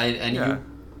left side, and Yeah. you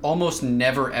almost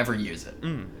never ever use it.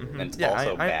 mm-hmm. And it's Yeah,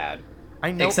 also I bad.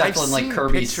 I know. Except I've in, like, seen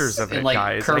Kirby's- pictures of in, it, like,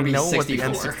 guys. Kirby's I know what the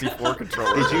 64. N64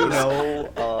 controller Did you is.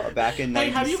 know back in Hey,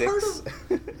 have you heard '96?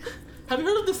 Have you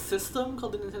heard of this system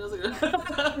called the Nintendo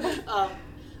 64?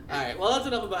 Alright, well, that's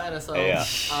enough about NSO.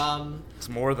 Yeah. It's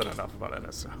more than enough about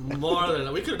NSO. More than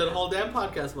enough. We could have done a whole damn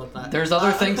podcast about that. There's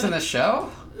other things in the show?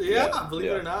 Yeah, Yeah, believe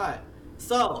it yeah. or not.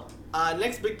 So,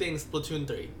 next big thing, Splatoon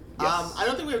 3. Yes. I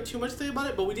don't think we have too much to say about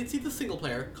it, but we did see the single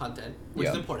player content, which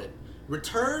is Yeah. important.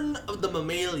 Return of the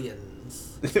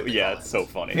Mammalians. Yeah, it's so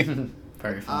funny.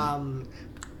 Very funny.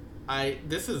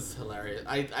 This is hilarious.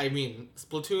 I mean,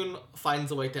 Splatoon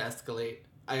finds a way to escalate.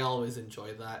 I always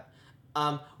enjoy that.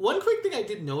 One quick thing I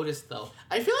did notice though,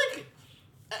 I feel like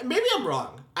maybe I'm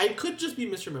wrong. I could just be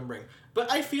misremembering, but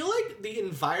I feel like the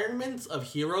environments of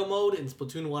Hero Mode in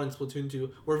Splatoon 1 and Splatoon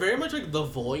 2 were very much like the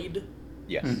Void,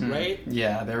 Yes. right?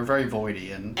 Yeah, they're very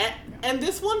voidy and And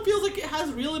this one feels like it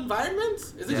has real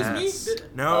environments. Is it just me?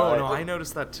 No, I I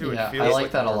noticed that too. Yeah, it feels I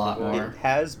like that a lot more. more. It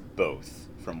has both,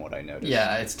 from what I noticed.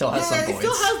 yeah, it still has Yeah, some it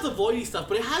still voids. has the voidy stuff,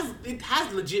 but it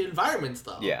has legit environments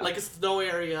though. Yeah. Like a snow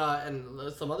area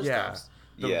and some other Yeah, stuff.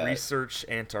 the Yeah. research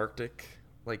Antarctic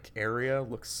area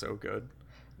looks so good.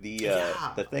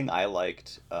 The thing I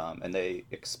liked, and they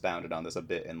expounded on this a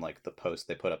bit in like the post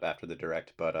they put up after the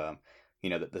direct, but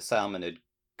the salmonid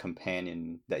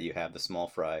companion that you have, the small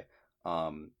fry,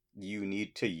 you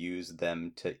need to use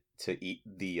them to eat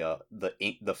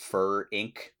the fur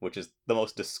ink, which is the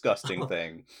most disgusting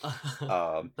thing.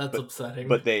 That's upsetting.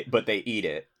 But they eat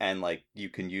it, and like you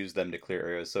can use them to clear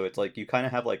areas. So it's like you kind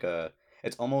of have like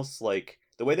it's almost like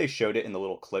the way they showed it in the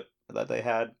little clip that they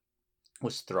had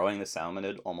was throwing the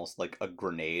salmonid almost like a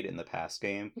grenade in the past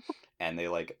game, and they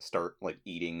like start like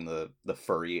eating the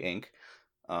furry ink.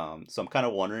 So I'm kind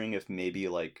of wondering if maybe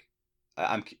like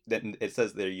then it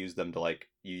says they use them to like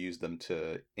you use them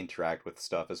to interact with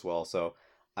stuff as well. So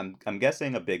I'm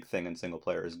guessing a big thing in single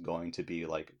player is going to be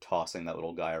like tossing that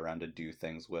little guy around to do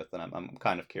things with, and I'm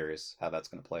kind of curious how that's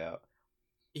going to play out.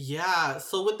 Yeah,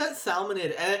 so with that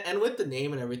salmonid and with the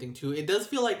name and everything too, it does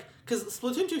feel like because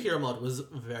Splatoon 2 Hero Mode was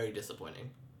very disappointing,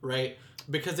 right?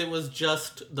 Because it was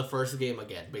just the first game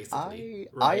again, basically.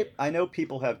 Right? I know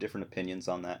people have different opinions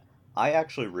on that. I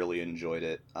actually really enjoyed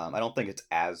it. I don't think it's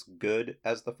as good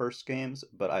as the first games,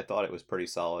 but I thought it was pretty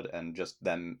solid, and just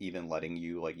them even letting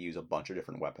you like use a bunch of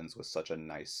different weapons was such a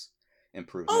nice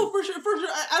improvement. Oh, for sure.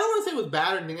 I don't want to say it was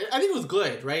bad or anything. I think it was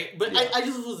good, right? But Yeah. I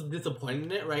just was disappointed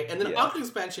in it, right? And then Yeah. Octo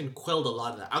Expansion quelled a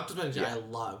lot of that. Octo Expansion Yeah. I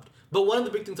loved. But one of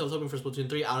the big things I was hoping for Splatoon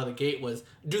 3 out of the gate was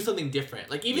do something different.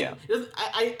 Like, even, Yeah.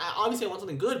 I obviously I want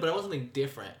something good, but I want something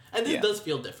different. And this Yeah. does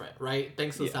feel different, right?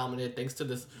 Thanks to the Yeah. Salmonid, thanks to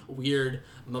this weird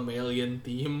mammalian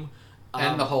theme.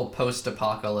 And the whole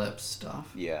post-apocalypse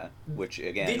stuff. Yeah, which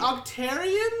again, The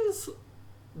Octarians,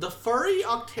 the furry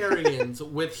Octarians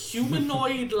with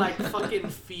humanoid like fucking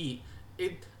feet,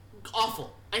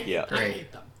 awful. I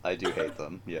hate them. I do hate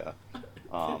them. Yeah.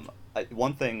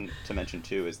 One thing to mention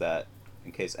too is that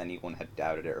in case anyone had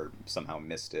doubted it or somehow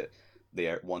missed it,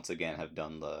 they once again have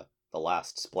done the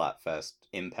last Splatfest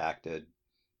impacted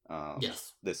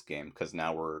Yes. this game, because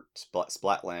now we're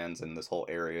Splatlands, and this whole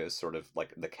area is sort of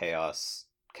like the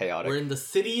chaotic. We're in the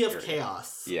city of area.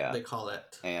 chaos. Yeah, they call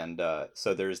it. And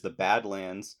so there's the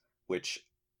Badlands, which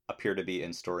appear to be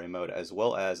in story mode, as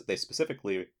well as they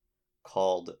specifically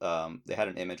called. They had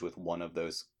an image with one of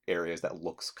those areas that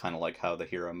looks kind of like how the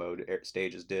hero mode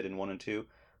stages did in 1 and 2,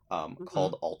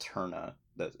 called Alterna.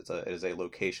 That it is a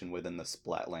location within the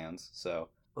Splatlands. So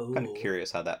I'm kind of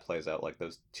curious how that plays out, like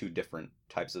those two different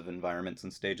types of environments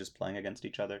and stages playing against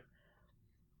each other.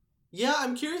 Yeah,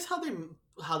 I'm curious how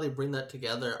they bring that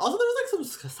together. Also, there was like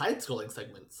some side-scrolling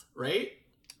segments, right?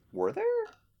 Were there?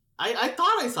 I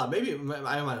thought I saw. Maybe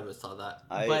I might have saw that.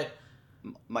 But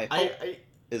my hope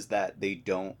is that they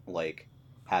don't like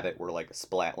have it where like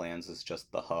Splatlands is just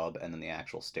the hub and then the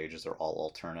actual stages are all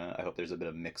Alterna. I hope there's a bit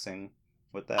of mixing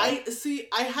with that. I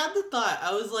had the thought.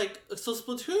 I was like, so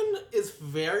Splatoon is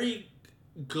very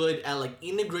good at like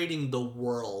integrating the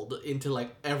world into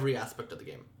like every aspect of the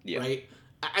game, right?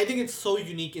 I think it's so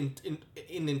unique in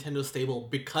Nintendo's stable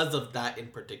because of that in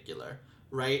particular,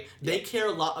 right? They care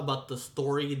a lot about the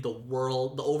story, the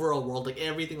world, the overall world, like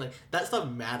everything, like that stuff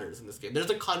matters in this game. There's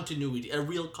a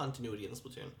real continuity in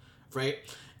Splatoon, right?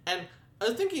 And I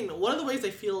was thinking, one of the ways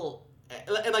I feel,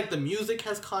 and like the music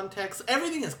has context,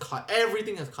 everything has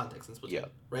context in Splatoon,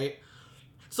 right?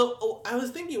 So I was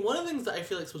thinking, one of the things that I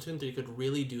feel like Splatoon 3 could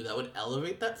really do that would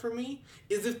elevate that for me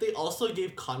is if they also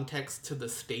gave context to the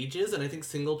stages, and I think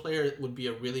single player would be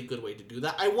a really good way to do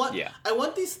that. I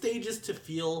want these stages to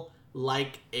feel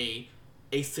like a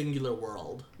singular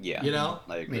world. Yeah. You know?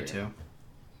 I agree. Me too.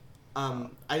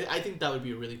 I think that would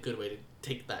be a really good way to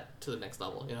take that to the next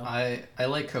level, you know? I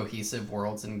like cohesive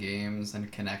worlds in games and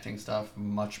connecting stuff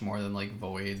much more than like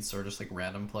voids or just like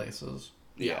random places.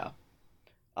 Yeah.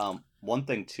 One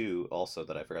thing too, also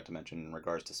that I forgot to mention in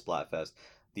regards to Splatfest,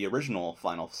 the original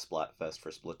final Splatfest for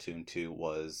Splatoon 2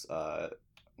 was what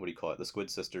do you call it? The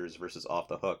Squid Sisters versus Off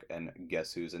the Hook, and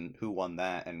who won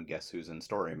that, and guess who's in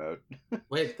story mode?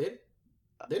 Wait, they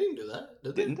didn't do that,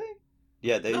 did they? Didn't they?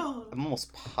 Yeah, they. No. I'm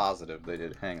almost positive they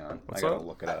did. Hang on, I gotta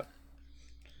look it up.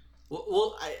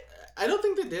 Well, I don't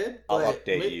think they did. I'll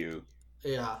update you.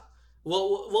 Yeah.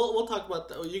 Well, we'll talk about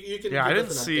that. You can. Yeah, I give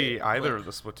didn't us an see update, either of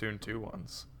the Splatoon 2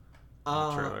 ones.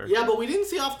 Trailer. Yeah, but we didn't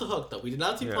see Off the Hook though. We did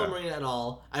not see Yeah. Pearl Marina at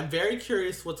all. I'm very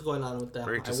curious what's going on with them.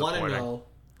 Very I want to know.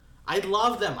 I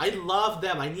love them.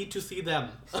 I need to see them.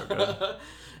 So good. But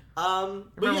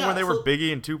Remember yeah, when they were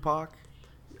Biggie and Tupac?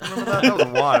 Remember that? That was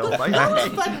wild. That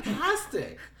was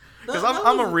fantastic. Because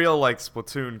I'm a real like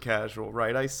Splatoon casual,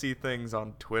 right? I see things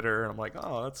on Twitter and I'm like,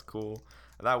 oh, that's cool.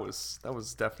 That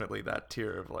was definitely that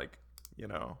tier of like, you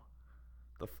know,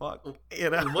 the fuck, you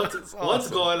know,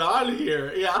 what's going on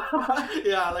here? Yeah,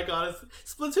 yeah. Like honestly,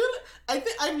 Splatoon. I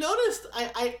think I've noticed.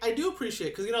 I do appreciate,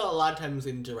 because you know a lot of times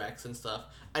in directs and stuff,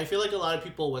 I feel like a lot of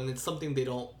people, when it's something they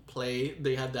don't play,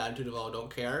 they have the attitude of, oh,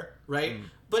 don't care, right?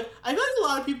 But I feel like a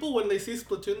lot of people, when they see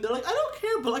Splatoon, they're like, I don't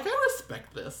care, but like I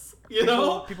respect this. You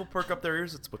know, people perk up their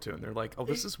ears at Splatoon. They're like, oh,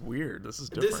 this is weird. This is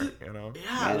different. You know.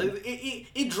 Yeah, like,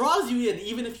 it draws you in,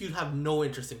 even if you have no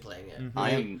interest in playing it.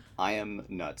 Mm-hmm. I am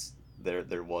nuts.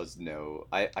 There was no.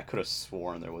 I could have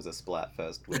sworn there was a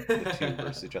Splatfest with the two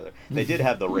versus each other. They did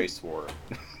have the race war.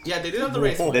 Yeah, they did have the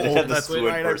race war. They did have the That's Squid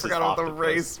right. I versus forgot about the Octopus.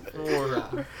 race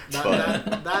war.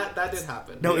 Yeah, that did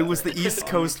happen. No, it was the East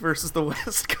Coast versus the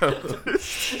West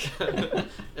Coast. it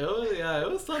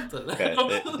was something.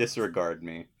 Okay, disregard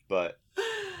me, but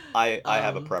I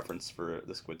have a preference for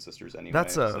the Squid Sisters anyway.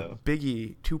 That's a so.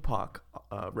 Biggie Tupac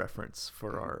reference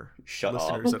for our Shut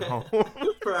listeners up. at home.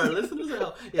 For our listeners at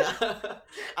home, yeah.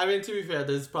 I mean, to be fair,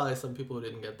 there's probably some people who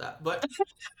didn't get that, but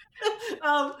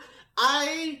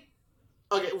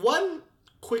one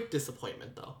quick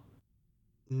disappointment though.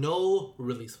 No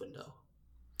release window.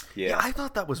 Yeah, I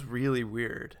thought that was really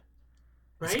weird.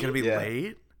 Right? Is it gonna be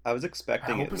late? I was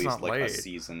expecting hope at it's least not like a late.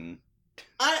 season.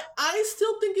 I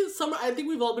still think it's summer. I think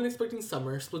we've all been expecting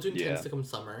summer. Splatoon tends to come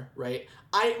summer, right?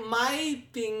 My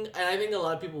thing, and I think a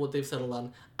lot of people, what they've settled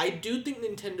on, I do think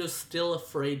Nintendo's still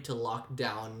afraid to lock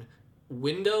down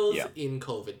Windows in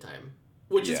COVID time,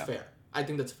 which is fair. I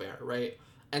think that's fair, right?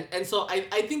 And so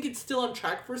I think it's still on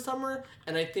track for summer,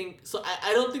 and I think so.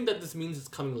 I don't think that this means it's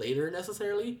coming later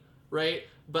necessarily, right?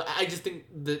 But I just think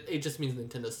that it just means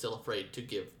Nintendo's still afraid to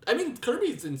give. I mean,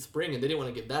 Kirby's in spring, and they didn't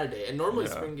want to give that a day. And normally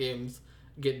spring games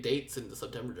get dates in the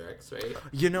September directs, right?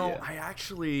 You know, I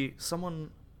actually,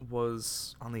 someone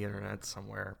was on the internet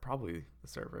somewhere, probably the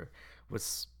server,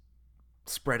 was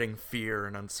spreading fear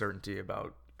and uncertainty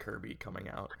about Kirby coming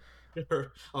out.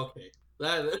 Okay.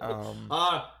 That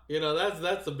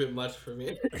that's a bit much for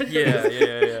me.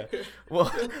 Yeah.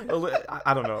 Well,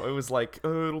 I don't know. It was like,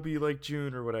 oh, it'll be like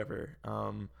June or whatever.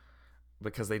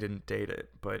 Because they didn't date it,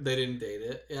 but They didn't date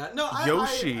it. Yeah. No,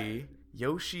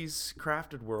 Yoshi's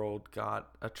Crafted World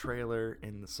got a trailer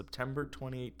in the September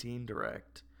 2018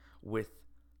 Direct with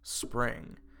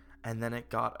Spring, and then it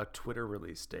got a Twitter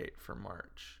release date for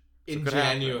March. So in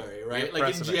January, right?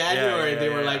 Like in January, they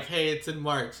were like, "Hey, it's in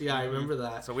March." Yeah, I remember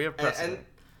that. So we have precedent. And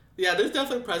yeah, there's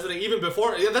definitely precedent even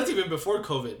before. Yeah, that's even before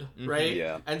COVID, right?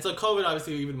 Yeah. And so COVID,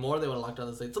 obviously, even more they want to lock down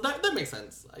the state. So that makes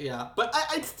sense. Yeah, but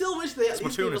I still wish they at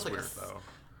least gave us like weird, though.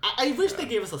 I wish they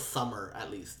gave us a summer at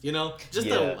least. Just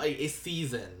a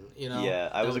season. Yeah,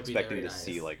 I was expecting to nice.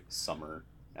 see like summer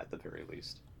at the very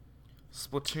least.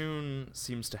 Splatoon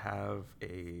seems to have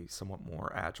a somewhat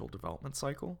more agile development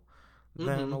cycle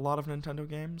than a lot of Nintendo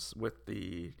games with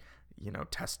the,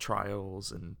 test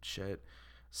trials and shit.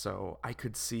 So I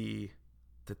could see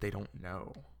that they don't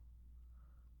know.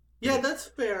 Yeah, that's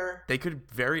fair. They could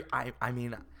I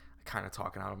mean, kind of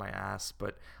talking out of my ass,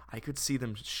 but I could see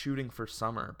them shooting for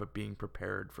summer, but being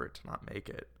prepared for it to not make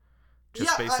it.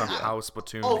 Just based on how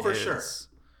Splatoon is. Oh, for sure.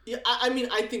 Yeah, I mean,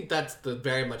 I think that's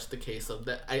very much the case of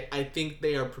that. I think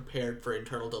they are prepared for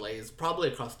internal delays, probably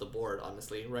across the board,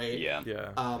 honestly, right? Yeah.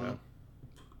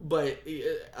 But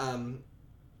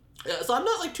so I'm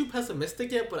not like too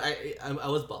pessimistic yet, but I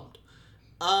was bummed.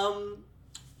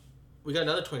 We got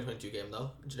another 2022 game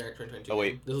though, generic 2022. Oh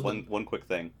wait, game. one quick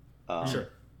thing. Sure.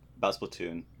 About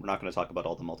Splatoon, we're not going to talk about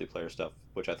all the multiplayer stuff,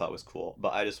 which I thought was cool,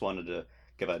 but I just wanted to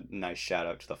give a nice shout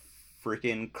out to the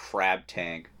freaking crab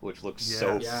tank, which looks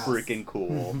so freaking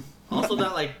cool. Also,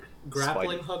 that like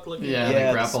grappling hook looking. Yeah,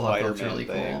 the grapple hook looks really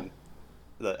cool.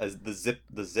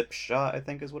 The zip shot, I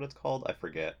think, is what it's called. I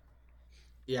forget.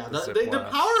 Yeah, the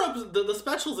power ups, the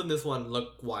specials in this one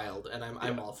look wild, and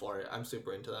I'm all for it. I'm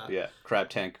super into that. Yeah, crab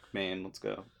tank main, let's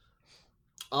go.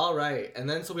 All right, and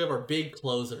then so we have our big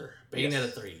closer,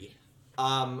 Bayonetta 3.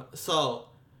 So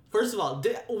first of all,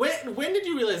 when did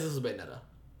you realize this was Bayonetta?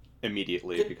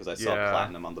 Immediately, because I saw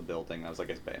platinum on the building. I was like,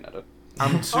 it's Bayonetta.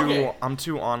 I'm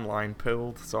too online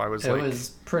pilled, so I was like, was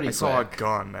pretty I saw a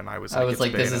gun and I was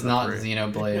like, this is not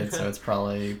Xenoblade, so it's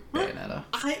probably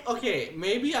Bayonetta.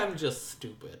 Maybe I'm just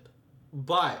stupid,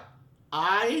 but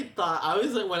I thought I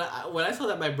was like when I saw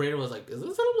that, my brain was like, is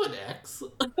this Xenoblade X?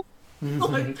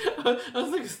 Like, I was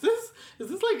like, is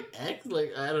this like X?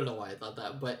 Like, I don't know why I thought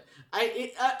that, but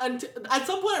at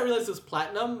some point I realized it was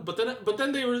platinum, but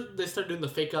then they started doing the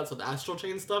fake outs with Astral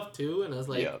Chain stuff too, and I was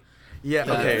like, yeah,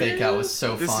 okay. Fake out was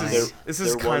so funny. This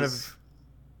is kind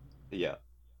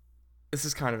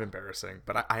of embarrassing,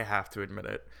 but I have to admit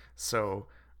it. So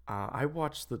I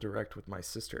watched the Direct with my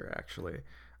sister actually,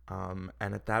 and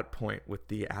at that point with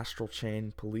the Astral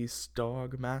Chain police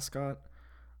dog mascot,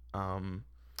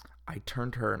 I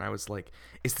turned to her and I was like,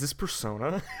 "Is this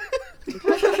Persona?"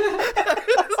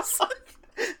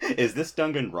 Is this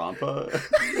Danganronpa?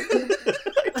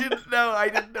 I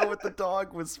didn't know what the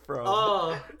dog was from.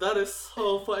 Oh, that is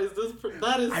so funny.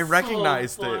 I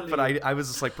recognized so it, but I was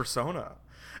just like, Persona.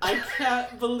 I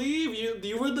can't believe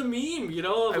you were the meme,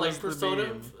 of like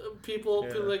Persona people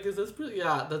like, is this?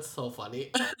 Yeah, that's so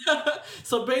funny.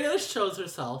 So Bayonetta shows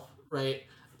herself, right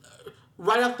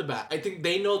off the bat. I think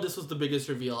they know this was the biggest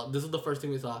reveal. This is the first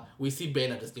thing we saw. We see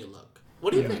Bayonetta's new look.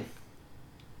 What do you think?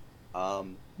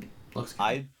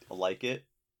 I like it.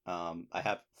 I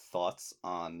have thoughts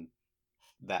on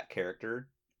that character,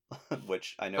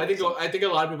 which I know. I think a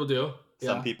lot of people do.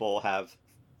 Some people have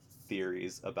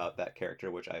theories about that character,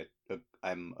 which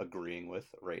I'm agreeing with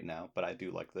right now. But I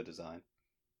do like the design.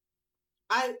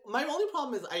 My only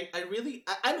problem is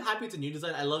I'm happy it's a new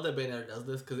design. I love that Bayonetta does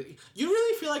this because you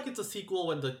really feel like it's a sequel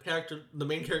when the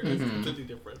main character is completely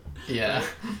different. Yeah.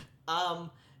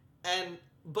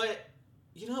 But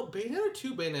Bayonetta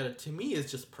 2 Bayonetta to me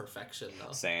is just perfection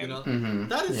though. Same.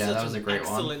 That is such was an a great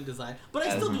excellent design. But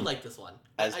I still do like this one.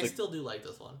 I still do like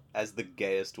this one. As the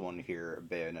gayest one here,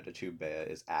 Bayonetta 2 Bea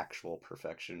is actual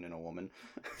perfection in a woman.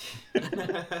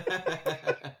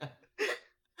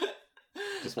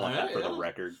 Just want that for the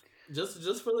record.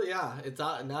 Just for the it's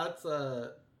out now. It's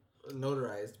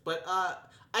notarized, but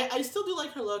I still do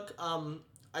like her look.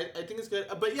 I think it's good.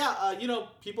 But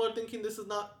people are thinking this is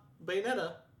not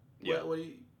Bayonetta. Yeah. What do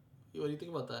you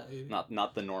think about that?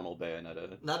 Not the normal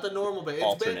Bayonetta. Not the normal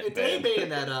Bayonetta. It's a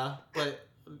Bayonetta, but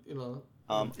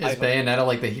is Bayonetta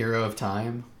like the hero of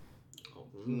time?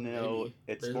 No, maybe.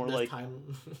 It's more like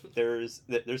there's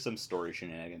some story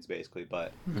shenanigans basically,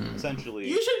 but essentially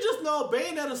you should just know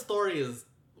Bayonetta's story is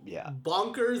yeah,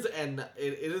 bonkers, and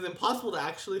it is impossible to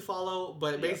actually follow.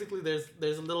 But basically,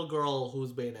 there's a little girl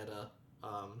who's Bayonetta,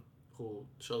 who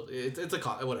shows it's a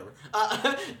con whatever.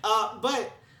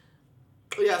 But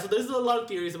yeah, so there's a lot of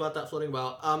theories about that floating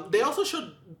about. They also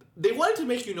showed they wanted to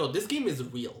make you know this game is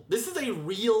real. This is a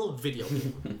real video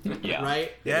game. Yeah.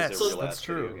 Right. Yes, It is a real that's ass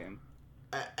video true. game.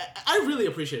 I really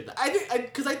appreciated that.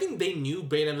 Because I think they knew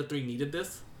Bayonetta 3 needed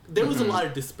this. There was a lot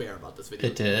of despair about this video.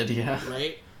 It did, yeah.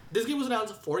 Right? This game was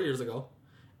announced 4 years ago,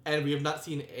 and we have not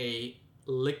seen a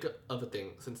lick of a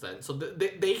thing since then. So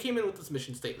they came in with this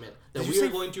mission statement that Did you we are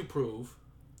say going to prove.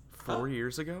 4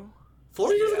 years ago?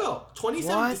 4 years Yeah. ago, What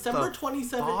December the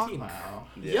 2017. Wow.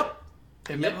 Yeah. Yep.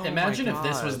 Oh my Imagine if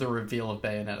this was God. the reveal of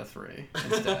Bayonetta 3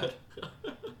 instead.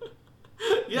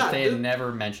 Yeah. If they had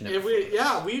never mentioned it.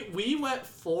 We went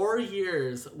 4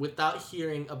 years without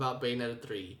hearing about Bayonetta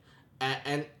 3.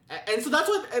 And so that's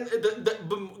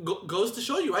what goes to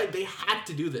show you, right? They had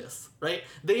to do this, right?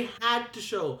 They had to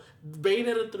show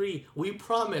Bayonetta 3, we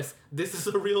promise this is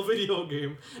a real video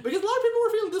game. Because a lot of people were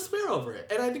feeling despair over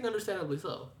it. And I think understandably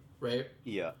so, right?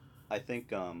 Yeah, I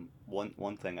think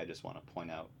one thing I just want to point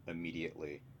out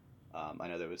immediately. I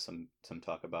know there was some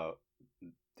talk about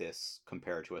this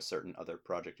compared to a certain other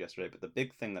project yesterday, but the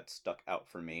big thing that stuck out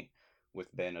for me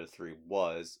with Bayonetta 3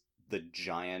 was the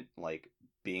giant, like,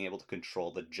 being able to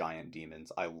control the giant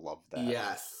demons. I love that.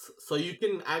 Yes. So you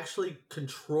can actually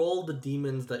control the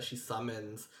demons that she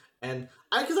summons. And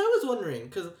because I was wondering,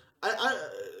 because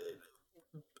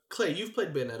Clay, you've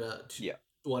played Bayonetta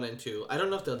 1 and 2. I don't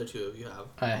know if the other two of you have.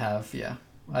 I have, yeah.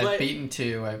 But- I've beaten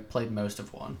 2, I've played most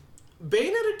of 1.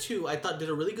 Bayonetta 2, I thought, did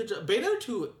a really good job. Bayonetta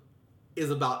 2 is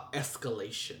about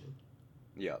escalation,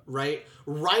 Yeah. right?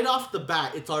 Right off the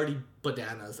bat, it's already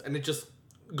bananas, and it just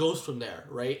goes from there,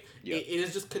 right? Yeah. It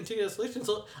is just continuous escalation.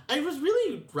 So I was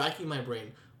really racking my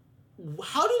brain.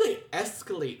 How do they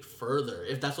escalate further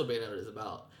if that's what Bayonetta is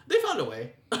about? They found a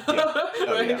way,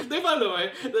 right? yeah. They found a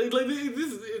way.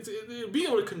 Like being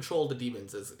able to control the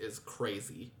demons is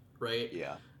crazy, right?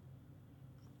 Yeah.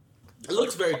 It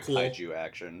looks very cool. Kaiju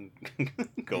action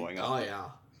going on. Oh yeah.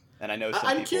 And I know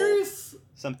I'm curious.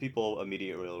 Some people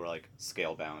immediately were like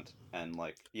Scalebound, and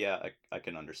like, yeah, I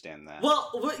can understand that.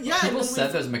 Well, yeah. People when said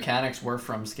we- those mechanics were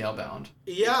from Scalebound.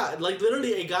 Yeah, like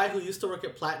literally a guy who used to work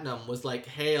at Platinum was like,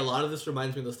 hey, a lot of this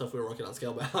reminds me of the stuff we were working on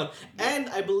Scalebound. And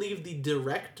I believe the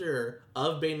director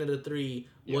of Bayonetta 3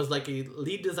 was like a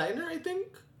lead designer, I think,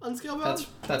 on Scalebound.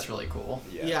 That's really cool.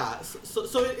 Yeah, so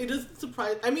it doesn't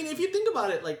surprise... I mean, if you think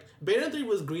about it, like, Bayonetta 3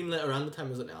 was greenlit around the time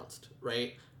it was announced,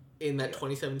 right? In that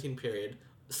 2017 period.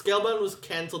 Scalebound was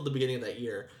canceled the beginning of that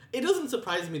year. It doesn't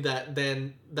surprise me that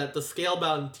the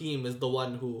Scalebound team is the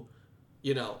one who,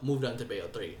 you know, moved on to Bayo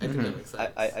 3. I think that makes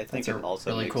sense. I think That's it a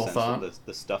also really makes cool sense thought. that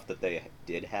the stuff that they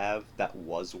did have that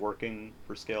was working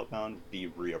for Scalebound be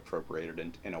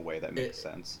reappropriated in a way that makes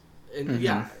sense. And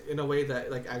yeah, in a way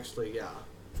that, like, actually, yeah,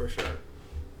 for sure.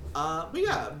 But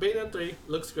yeah, Bayonetta 3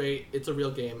 looks great. It's a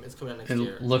real game. It's coming out next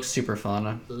year. It looks super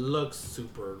fun. Looks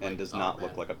super. And does not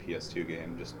look like a PS2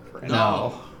 game, just for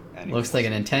No. any Looks like a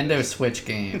Nintendo Switch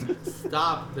game.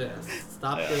 Stop this.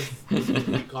 Stop Yeah.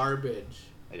 this garbage.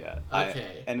 Yeah.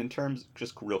 Okay. And in terms,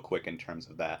 just real quick, in terms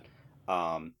of that,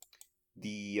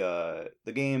 the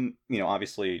game, you know,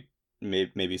 obviously,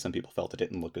 maybe some people felt it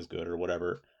didn't look as good or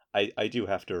whatever. I do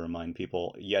have to remind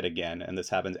people yet again, and this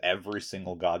happens every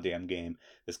single goddamn game.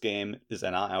 This game is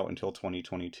not out until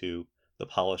 2022. The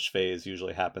polish phase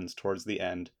usually happens towards the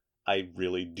end. I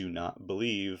really do not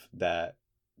believe that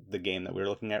the game that we're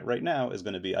looking at right now is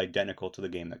going to be identical to the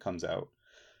game that comes out.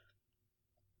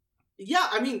 Yeah,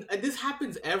 I mean, this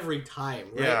happens every time,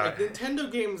 right? Yeah. Like,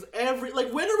 Nintendo games,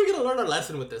 like, when are we gonna learn our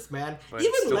lesson with this, man? But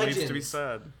Even it still Legends. needs to be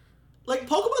said. Like,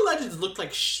 Pokemon Legends looked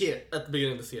like shit at the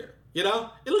beginning of this year. You know?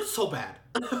 It looked so bad.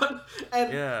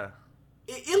 And Yeah.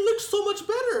 it looks so much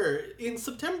better in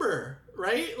September,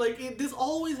 right? Like, this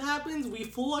always happens. We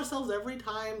fool ourselves every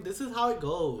time. This is how it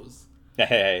goes.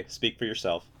 Hey, speak for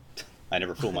yourself. I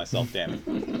never fool myself, damn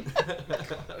it.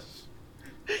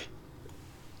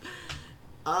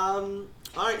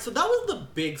 Alright, so that was the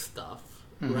big stuff,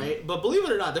 right? But believe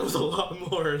it or not, there was a lot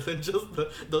more than just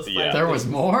those Yeah. five There was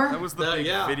things. more? That was the big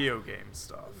yeah. video game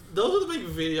stuff. Those are the big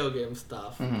video game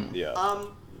stuff. Yeah.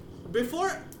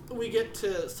 Before we get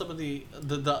to some of the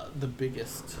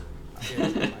biggest, in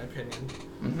my opinion,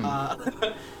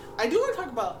 I do want to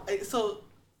talk about so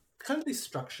kind of the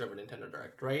structure of a Nintendo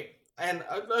Direct, right? And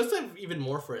I'll say even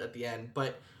more for it at the end,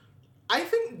 but I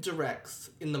think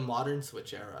Directs in the modern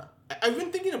Switch era, I've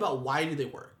been thinking about why do they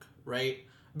work, right?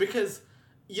 Because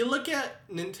you look at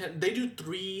Nintendo, they do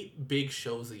 3 big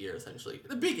shows a year, essentially.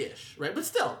 The big-ish, right? But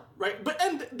still, right?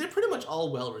 And they're pretty much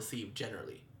all well-received,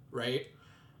 generally, right?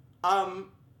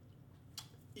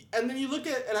 and then you look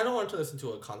at, and I don't want to turn this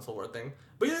into a console war thing,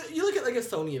 but you look at like a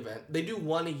Sony event. They do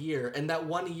one a year, and that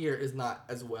one a year is not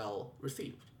as well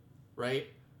received, right?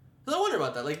 So I wonder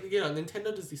about that. Like,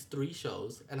 Nintendo does these 3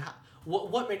 shows, and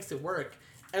what makes it work?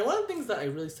 And one of the things that I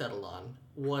really settled on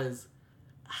was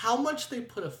how much they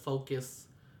put a focus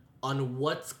on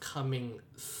what's coming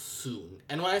soon.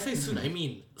 And when I say soon, I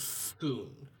mean soon,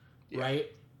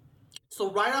 right? So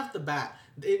right off the bat,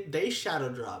 they shadow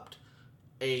dropped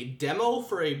a demo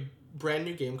for a brand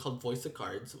new game called Voice of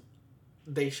Cards.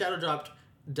 They shadow dropped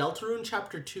Deltarune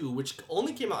Chapter 2, which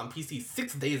only came out on PC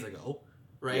 6 days ago,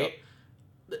 right?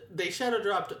 Yep. They shadow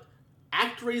dropped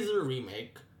ActRaiser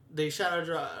Remake. They shadow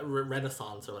dropped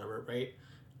Renaissance or whatever, right?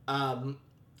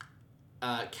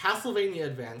 Castlevania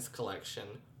Advanced Collection.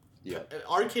 Yeah.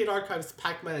 Arcade Archives,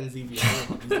 Pac-Man, and ZV. I don't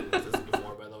know if these existed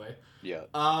before, by the way. Yeah.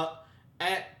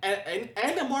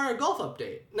 And a Mario Golf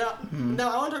update. Now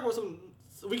I want to talk about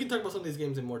we can talk about some of these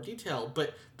games in more detail,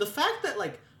 but the fact that,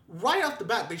 like, right off the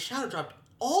bat, they shadow dropped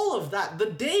all of that the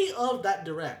day of that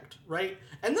direct, right?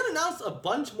 And then announced a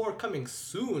bunch more coming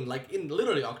soon, like in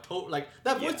literally October. Like,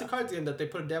 that Voice of Cards game that they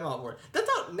put a demo out for, that's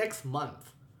out next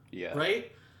month. Yeah.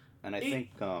 Right? And I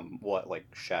think,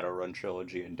 Shadowrun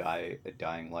Trilogy and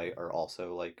Dying Light are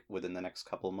also, like, within the next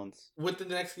couple of months? Within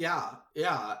the next, yeah.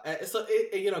 So,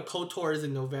 KOTOR is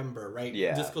in November, right?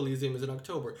 Yeah. Disco Elysium is in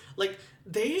October. Like,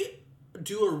 they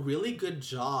do a really good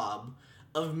job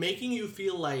of making you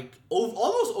feel, like,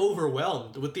 almost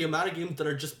overwhelmed with the amount of games that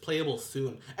are just playable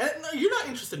soon. And you're not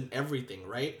interested in everything,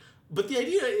 right? But the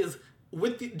idea is,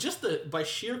 by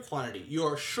sheer quantity, you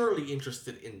are surely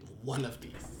interested in one of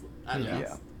these.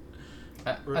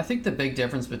 I think the big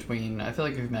difference between, I feel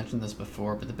like we've mentioned this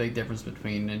before, but the big difference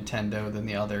between Nintendo than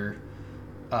the other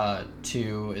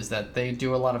 2 is that they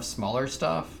do a lot of smaller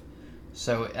stuff.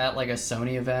 So at, like, a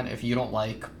Sony event, if you don't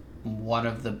like one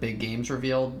of the big games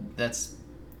revealed, that's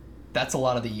a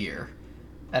lot of the year.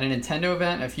 At a Nintendo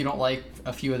event, if you don't like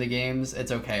a few of the games,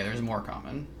 it's okay. There's more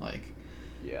coming. Like,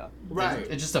 yeah, right.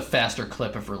 It's just a faster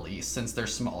clip of release since they're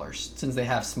smaller. Since they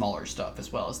have smaller stuff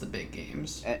as well as the big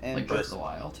games, and like Breath of the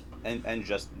Wild. And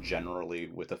just generally,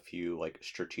 with a few, like,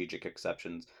 strategic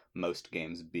exceptions, most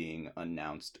games being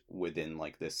announced within,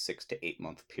 like, this 6 to 8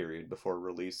 month period before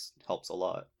release helps a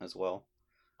lot as well.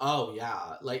 Oh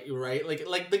yeah, like, right,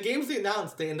 like the games they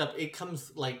announced, it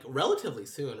comes, like, relatively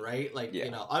soon, right? Like,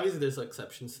 obviously there's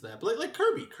exceptions to that, but like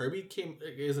Kirby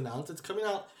is announced. It's coming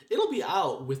out. It'll be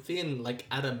out within, like,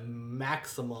 at a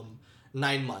maximum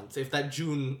 9 months, if that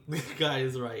June guy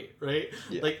is right?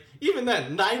 Yeah. Like, even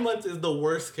then, 9 months is the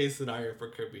worst case scenario for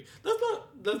Kirby.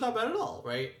 That's not bad at all,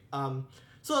 right?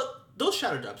 So those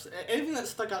shadow drops, anything that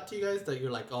stuck out to you guys that you're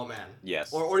like, oh man,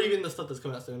 yes, or even the stuff that's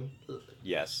coming out soon,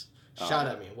 yes. Shout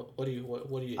at me. What do you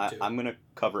do? I'm gonna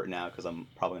cover it now because I'm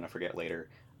probably gonna forget later.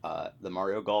 The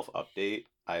Mario Golf update.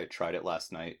 I tried it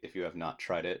last night. If you have not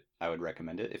tried it, I would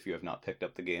recommend it. If you have not picked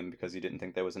up the game because you didn't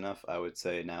think there was enough, I would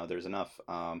say now there's enough.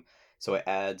 So it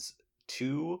adds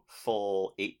 2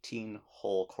 full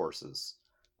 18-hole courses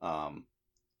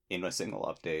in a single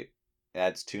update. It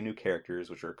adds 2 new characters,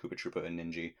 which are Koopa Troopa and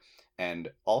Ninja,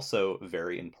 and also,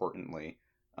 very importantly,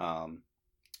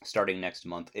 starting next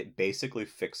month, it basically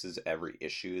fixes every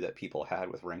issue that people had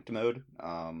with ranked mode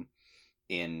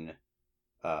in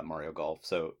Mario Golf.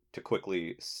 So to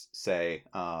quickly say,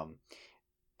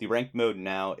 the ranked mode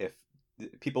now, if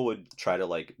people would try to,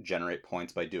 like, generate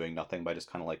points by doing nothing, by just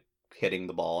kind of, like, hitting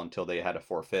the ball until they had a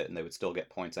forfeit, and they would still get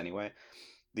points anyway.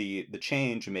 The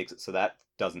change makes it so that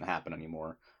doesn't happen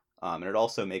anymore. And it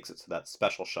also makes it so that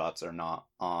special shots are not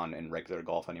on in regular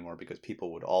golf anymore, because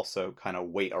people would also kind of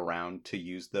wait around to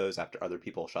use those after other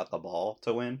people shot the ball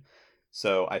to win.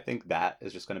 So I think that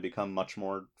is just going to become much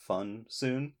more fun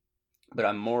soon. But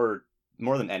I'm more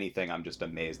than anything, I'm just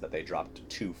amazed that they dropped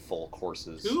 2 full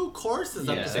courses. 2 courses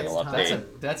at the same time.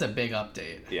 That's a big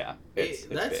update. Yeah, it's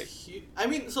that's big. Huge. I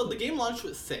mean, so the game launched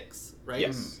with 6, right?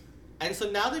 Yes. And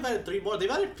so now they've added 3 more. They've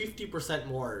added 50%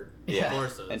 more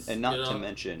courses. And not to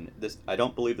mention, this, I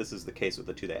don't believe this is the case with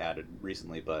the 2 they added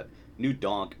recently, but New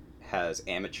Donk has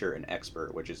Amateur and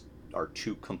Expert, which are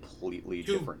 2 completely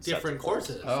different sets of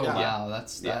courses. Oh, wow.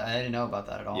 I didn't know about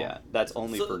that at all. Yeah, that's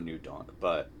only for New Donk,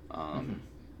 but...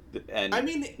 And, I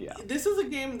mean, this is a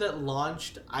game that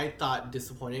launched, I thought,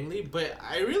 disappointingly, but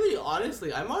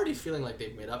honestly, I'm already feeling like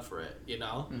they've made up for it, you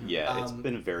know? Yeah, it's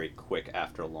been very quick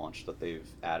after launch that they've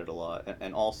added a lot.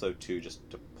 And also, too, just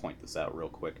to point this out real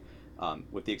quick,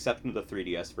 with the exception of the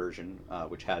 3DS version,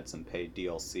 which had some paid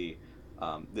DLC,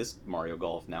 this Mario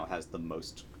Golf now has the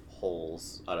most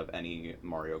holes out of any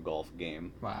Mario Golf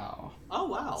game. Wow. Oh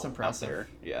wow, That's Out impressive. there,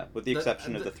 yeah, with the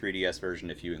exception of the 3DS version,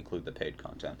 if you include the paid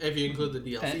content. if you include the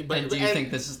DLC. And do you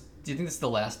think this is the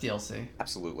last DLC?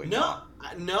 Absolutely No,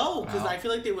 not. no, because Wow. I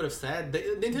feel like they would have said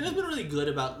Nintendo's been really good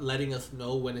about letting us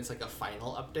know when it's like a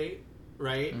final update,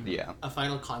 right? Yeah, A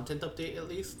final content update at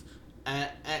least.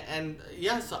 And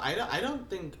yeah, so I don't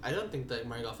think that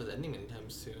Mario Golf is ending anytime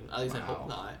soon. At least I hope Wow.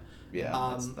 not.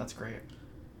 yeah. That's great.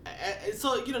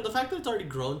 So the fact that it's already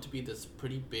grown to be this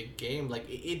pretty big game, like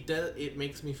it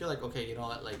makes me feel like, okay, you know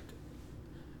what, like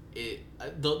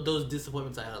those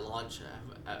disappointments I had at launch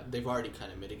they've already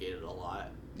kind of mitigated a lot.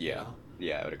 Yeah, you know?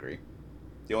 yeah, I would agree.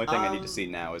 The only thing I need to see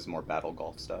now is more battle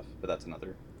golf stuff, but that's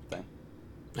another thing.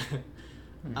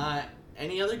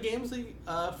 Any other games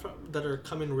that are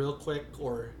coming real quick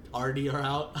or already are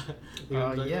out?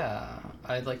 Yeah,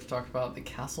 I'd like to talk about the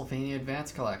Castlevania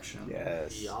Advance Collection.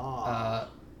 Yes. Yeah.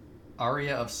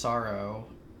 Aria of Sorrow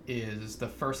is the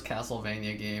first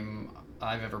Castlevania game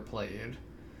I've ever played.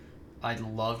 I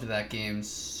loved that game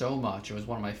so much. It was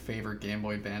one of my favorite Game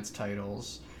Boy Advance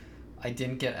titles. I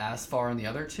didn't get as far in the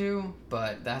other two,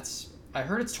 but I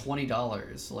heard it's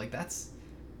 $20. Like that's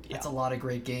a lot of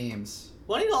great games.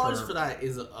 $20 for that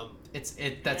is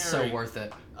That's so worth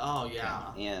it. Oh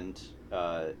yeah. And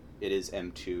it is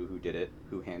M2 who did it,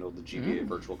 who handled the GBA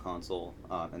Virtual Console,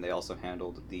 and they also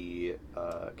handled the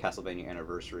Castlevania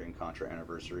Anniversary and Contra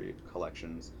Anniversary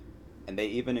collections. And they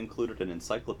even included an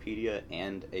encyclopedia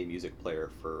and a music player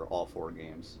for all 4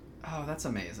 games. Oh, that's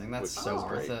amazing. That's Which so is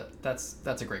worth great. it.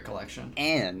 That's a great collection.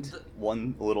 And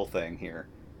one little thing here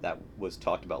that was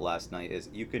talked about last night is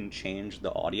you can change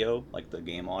the audio, like the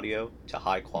game audio, to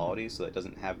high quality so it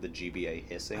doesn't have the GBA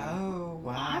hissing. Oh,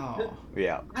 wow.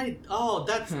 Yeah.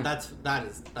 That's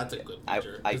a good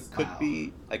feature.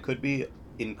 I could be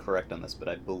incorrect on this, but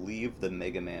I believe the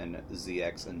Mega Man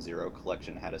ZX and Zero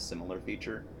collection had a similar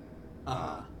feature.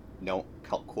 Don't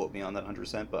quote me on that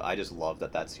 100%, but I just love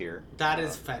that that's here. That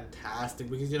is fantastic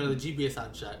because the GBA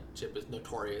sound chip is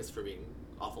notorious for being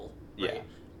awful. Right?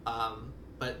 Yeah.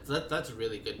 But that's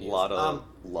really good news. A lot of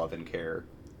love and care.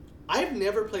 I've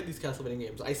never played these Castlevania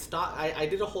games. I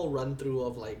did a whole run through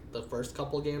of like the first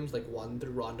couple games, like 1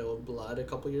 through Rondo of Blood a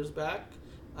couple years back,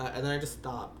 and then I just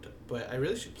stopped. But I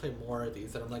really should play more of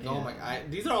these. And I'm like, oh my,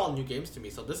 these are all new games to me.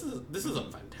 So this is a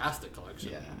fantastic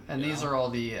collection. Yeah, and these are all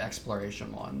the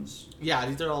exploration ones. Yeah,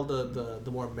 these are all the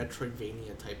more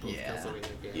Metroidvania type of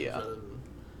Castlevania games. Yeah. Rather than,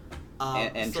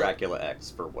 and Dracula X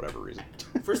for whatever reason.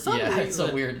 For some reason, it's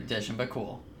a weird addition, but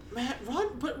cool. Man,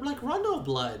 but like Rondo of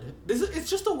Blood, it's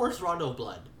just a worse Rondo of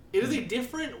Blood. It is a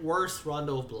different, worse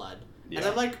Rondo of Blood. Yeah. And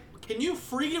I'm like, can you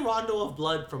free Rondo of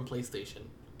Blood from PlayStation,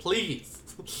 please?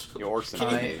 Your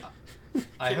Symphony.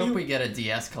 I hope we get a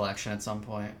DS collection at some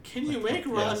point. Can you make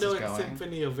Rondo and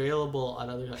Symphony available on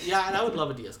other? Yeah, and I would love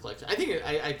a DS collection. I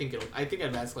think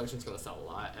Advanced Collection is gonna sell a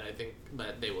lot, and I think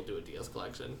that they will do a DS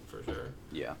collection for sure.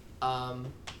 Yeah.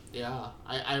 Yeah,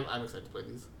 I'm excited to play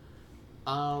these.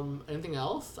 Anything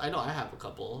else? I know I have a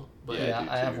couple, but yeah,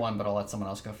 I have one, but I'll let someone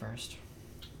else go first.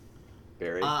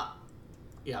 Barry?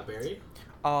 Yeah, Barry?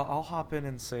 I'll hop in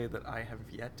and say that I have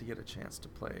yet to get a chance to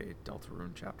play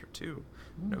Deltarune Chapter 2.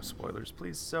 No spoilers,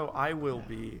 please. So I will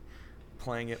be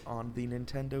playing it on the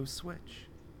Nintendo Switch.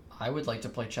 I would like to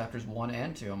play Chapters 1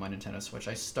 and 2 on my Nintendo Switch.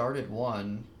 I started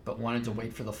 1, but wanted to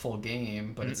wait for the full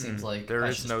game, but it seems like there I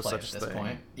is should no just play such it at this thing.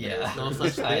 point. There is Yeah, no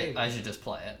such thing. I should just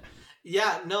play it.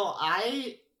 Yeah, no,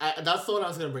 I that's the one I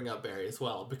was gonna bring up, Barry, as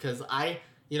well, because I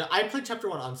played Chapter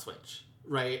 1 on Switch,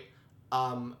 right?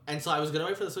 And so I was gonna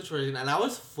wait for the Switch version, and I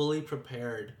was fully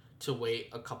prepared to wait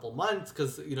a couple months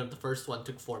because the first one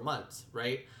took 4 months,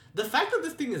 right? The fact that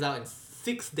this thing is out in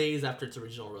 6 days after its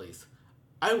original release,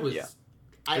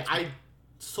 I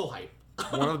so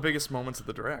hyped. One of the biggest moments of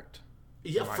the Direct.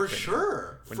 Yeah, for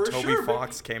sure. When for Toby sure,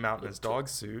 Fox came out in his dog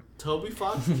suit. Toby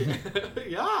Fox,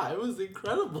 yeah, it was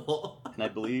incredible. And I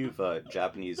believe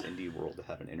Japanese Indie World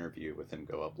had an interview with him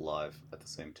go up live at the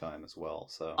same time as well.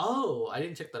 So. Oh, I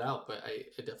didn't check that out, but I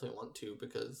definitely want to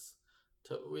because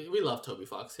we love Toby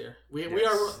Fox here. We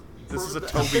are. This is a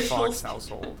Toby Fox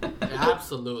household.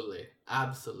 Absolutely.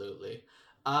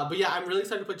 But yeah, I'm really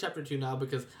excited to play Chapter 2 now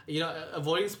because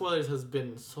avoiding spoilers has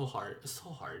been so hard.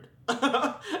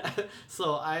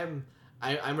 So I'm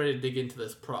ready to dig into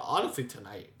this honestly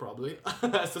tonight, probably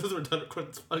as soon as we're done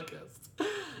recording this podcast.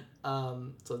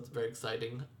 So it's very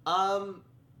exciting.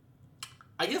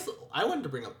 I guess I wanted to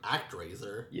bring up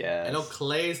ActRaiser. Yes. I know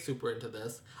Clay's super into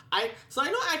this. I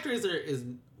know ActRaiser is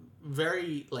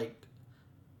very like.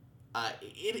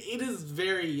 It is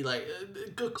very like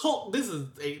cult. This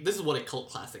is what a cult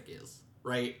classic is,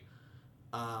 right?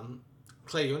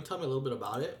 Clay, you want to tell me a little bit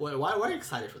about it? Why are you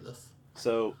excited for this?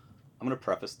 So I'm gonna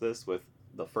preface this with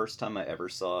the first time I ever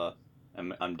saw.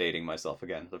 I'm dating myself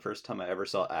again. The first time I ever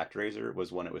saw ActRaiser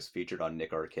was when it was featured on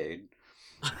Nick Arcade.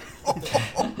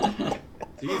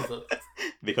 Jesus.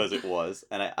 Because it was,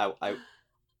 and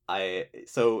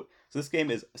so this game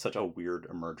is such a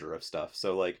weird merger of stuff.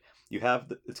 So like you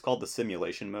have it's called the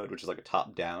simulation mode, which is like a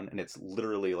top down, and it's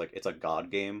literally like it's a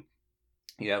god game.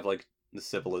 You have like the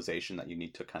civilization that you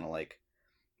need to kind of like,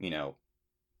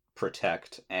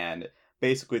 protect, and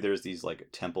basically there's these like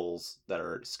temples that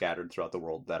are scattered throughout the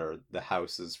world that are the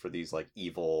houses for these like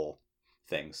evil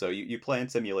things. So you play in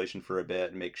simulation for a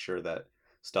bit and make sure that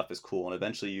stuff is cool, and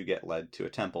eventually you get led to a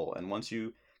temple, and once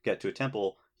you get to a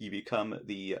temple you become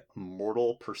the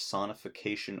mortal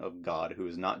personification of God, who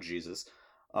is not Jesus,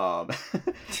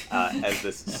 as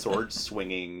this sword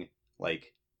swinging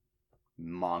like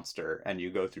monster, and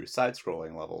you go through side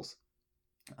scrolling levels.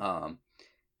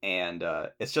 And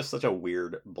it's just such a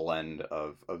weird blend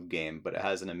of game, but it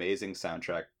has an amazing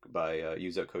soundtrack by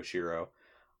Yuzo Koshiro.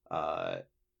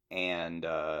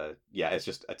 Yeah,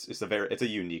 it's a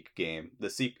unique game.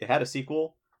 It had a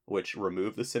sequel which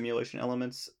removed the simulation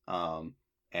elements, and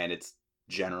it's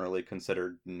generally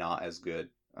considered not as good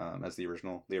as the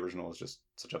original. The original is just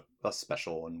such a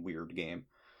special and weird game.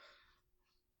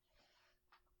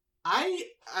 I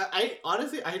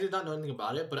honestly I did not know anything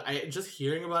about it, but I just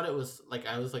hearing about it was like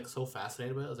I was like so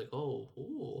fascinated by it. I was like, oh,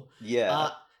 ooh. Yeah.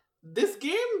 This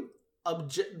game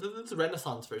this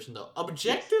Renaissance version though,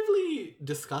 objectively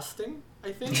disgusting,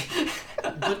 I think.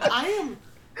 But I am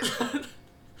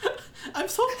I'm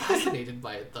so fascinated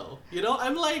by it though.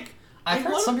 I'm like I've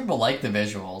heard some people like the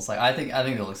visuals. Like I think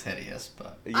it looks hideous,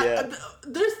 but yeah,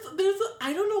 there's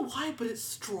I don't know why, but it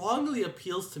strongly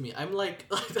appeals to me. I'm like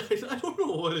I don't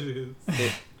know what it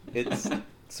is. It's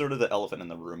sort of the elephant in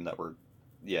the room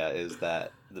is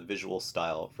that the visual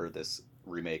style for this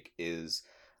remake is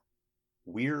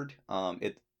weird.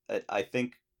 I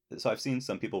think so. I've seen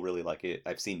some people really like it.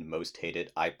 I've seen most hate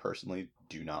it. I personally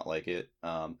do not like it.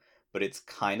 But it's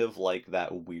kind of like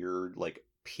that weird like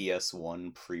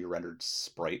PS1 pre-rendered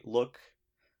sprite look.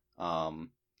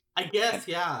 I guess,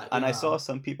 yeah. And I saw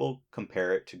some people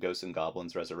compare it to Ghosts and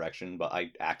Goblins Resurrection, but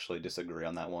I actually disagree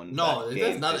on that one. No,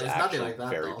 it's nothing like that.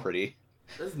 Very pretty.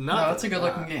 No, it's a good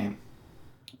looking game.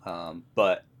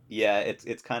 But yeah,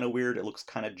 it's kind of weird. It looks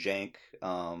kind of jank.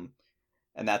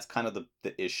 And that's kind of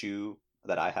the issue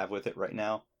that I have with it right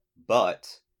now.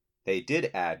 But they did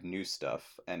add new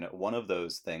stuff, and one of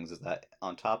those things is that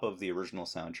on top of the original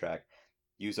soundtrack,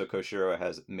 Yuzo Koshiro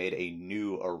has made a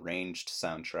new arranged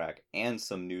soundtrack and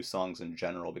some new songs in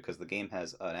general, because the game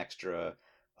has an extra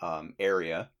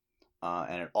area,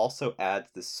 and it also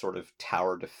adds this sort of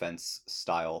tower defense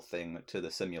style thing to the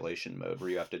simulation mode,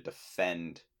 where you have to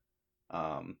defend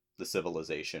the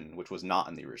civilization, which was not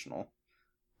in the original.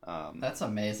 That's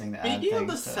amazing to add speaking of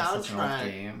things the to such an old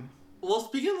soundtrack, game. well,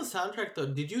 speaking of the soundtrack though,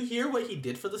 did you hear what he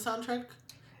did for the soundtrack?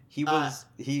 He was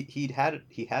he had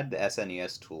the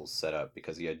SNES tools set up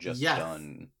because he had just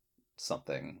done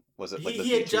something. Was it like the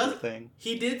VTuber thing?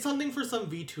 He did something for some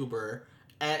VTuber,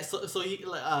 and so he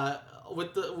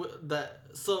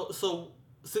so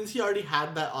since he already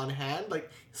had that on hand,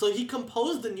 like so he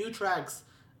composed the new tracks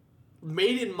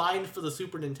made in mind for the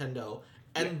Super Nintendo,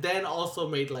 and then also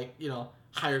made like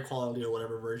higher quality or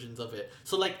whatever versions of it.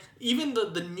 So like even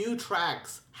the new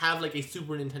tracks have like a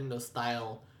Super Nintendo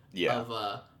style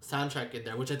of soundtrack in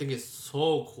there, which I think is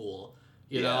so cool.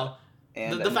 You know,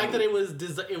 and the fact that it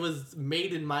was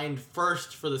made in mind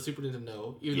first for the Super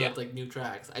Nintendo, even though it's like new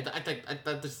tracks. I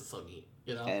thought this is so neat.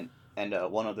 And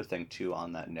one other thing too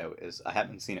on that note is I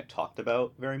haven't seen it talked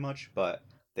about very much, but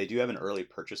they do have an early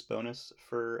purchase bonus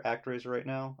for ActRaiser right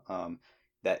now.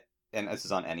 And this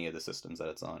is on any of the systems that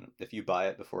it's on. If you buy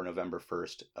it before November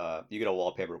 1st, you get a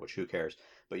wallpaper, which who cares?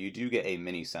 But you do get a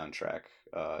mini soundtrack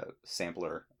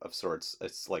sampler of sorts.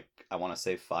 It's like, I want to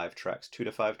say 5 tracks, 2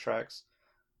 to 5 tracks.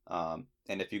 And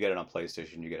if you get it on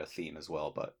PlayStation, you get a theme as well.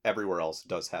 But everywhere else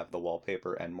does have the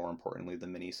wallpaper and, more importantly, the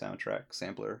mini soundtrack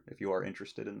sampler, if you are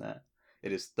interested in that.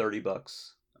 It is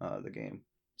 $30, the game.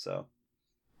 So...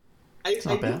 I do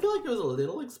feel like it was a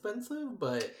little expensive,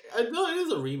 but no, it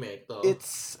is a remake though.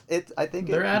 I think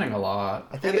they're adding a lot.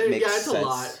 I think it makes it's sense. A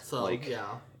lot. So like,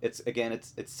 it's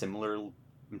similar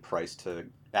in price to.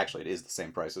 Actually, it is the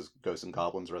same price as Ghosts and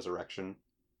Goblins Resurrection.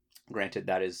 Granted,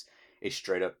 that is a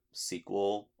straight up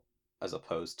sequel as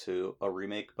opposed to a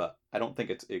remake, but I don't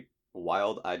think it's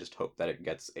wild. I just hope that it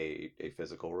gets a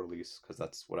physical release, because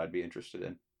that's what I'd be interested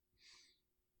in.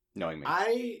 Knowing me.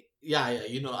 I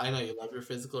know you love your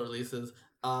physical releases.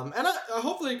 And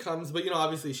hopefully it comes, but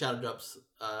obviously shadow drops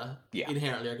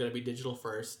inherently are going to be digital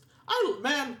first. I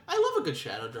love a good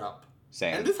shadow drop.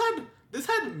 Same. And this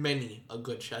had many a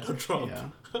good shadow drop.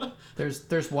 Yeah.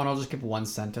 There's one I'll just give one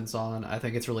sentence on. I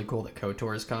think it's really cool that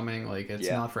KOTOR is coming. Like, it's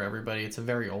not for everybody. It's a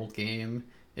very old game.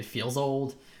 It feels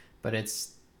old, but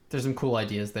there's some cool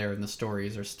ideas there, and the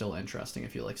stories are still interesting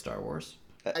if you like Star Wars.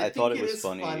 I thought it was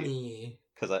funny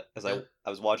because I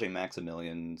was watching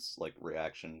Maximilian's like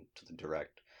reaction to the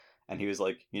direct, and he was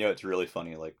like, it's really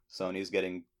funny. Like, Sony's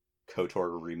getting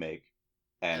KOTOR remake,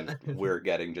 and we're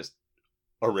getting just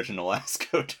original ass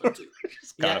KOTOR.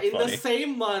 In the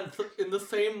same month,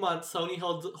 Sony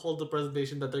holds a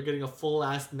presentation that they're getting a full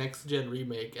ass next gen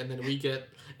remake, and then we get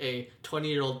a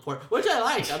 20-year-old port, which I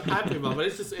like. I'm happy about, but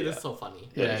it is so funny.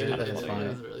 Yeah, it funny.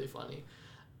 is really funny.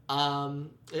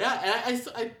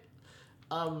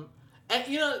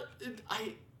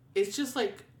 It's just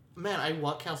like, man, I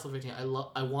want Castlevania.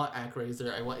 I want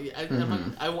Actraiser.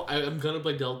 I'm gonna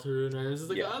play Deltarune, and it's just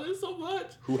like, there's so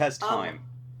much. Who has time?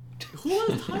 Who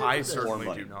has time? I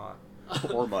certainly do not.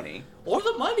 Or money. Or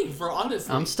the money, for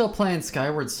honestly. I'm still playing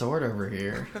Skyward Sword over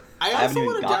here. I also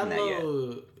want to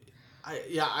download.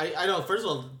 I know. First of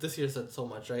all, this year said so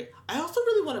much, right? I also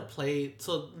really want to play.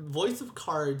 So, Voice of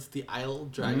Cards, the Isle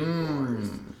Dragon Wars.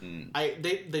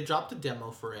 They dropped a demo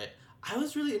for it. I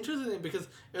was really interested in it because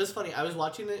it was funny. I was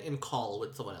watching it in call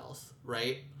with someone else,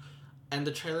 right? And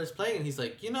the trailer's playing, and he's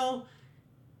like,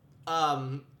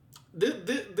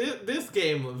 this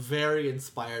game very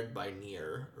inspired by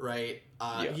Nier, right?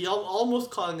 He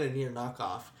almost calling it a Nier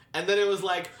knockoff. And then it was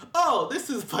like, oh, this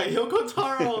is by Yoko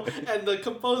Taro, and the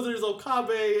composer's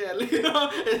Okabe, and and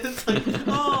it's like,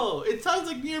 oh, it sounds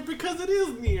like Nier because it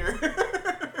is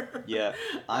Nier. Yeah,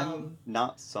 I'm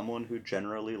not someone who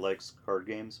generally likes card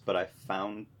games, but I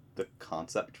found the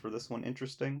concept for this one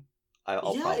interesting.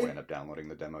 I'll probably end up downloading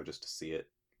the demo just to see it.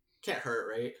 Can't hurt,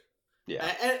 right? Yeah,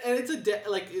 and it's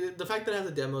the fact that it has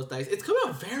a demo is nice. It's coming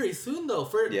out very soon though.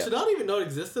 To not even know it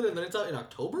existed, and then it's out in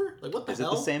October. Like, what the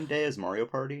hell? Is it the same day as Mario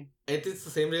Party? It's the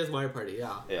same day as Mario Party.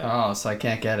 Yeah. Oh, so I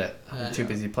can't get it. I'm too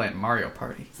busy playing Mario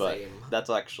Party. But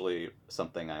that's actually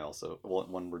something I also. Well,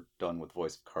 when we're done with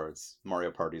Voice of Cards,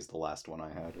 Mario Party is the last one I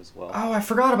had as well. Oh, I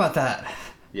forgot about that.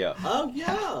 Yeah. Oh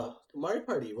yeah, Mario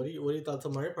Party. What are your thoughts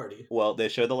on Mario Party? Well, they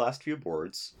showed the last few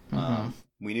boards.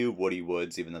 We knew Woody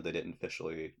Woods, even though they didn't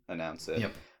officially announce it.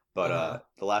 Yep. But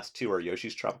the last two are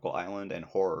Yoshi's Tropical Island and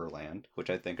Horrorland, which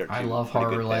I think are two I love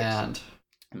pretty Horrorland. good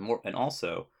picks. And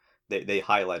also, they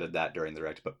highlighted that during the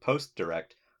Direct, but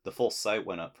post-Direct, the full site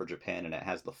went up for Japan, and it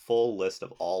has the full list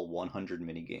of all 100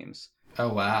 minigames.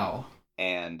 Oh, wow.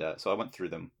 And so I went through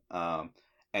them.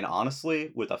 And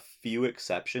honestly, with a few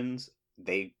exceptions,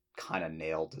 they kind of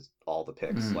nailed all the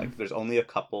picks. Like, there's only a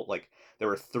couple, like, there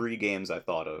were 3 games I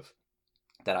thought of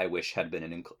that I wish had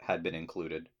been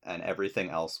included, and everything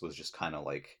else was just kind of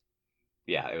like,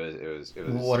 it was.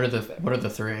 What are the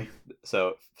 3?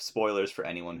 So, spoilers for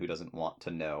anyone who doesn't want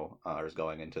to know or is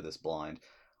going into this blind.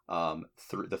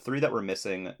 The 3 that were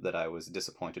missing that I was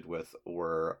disappointed with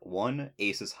were 1,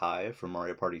 Aces High from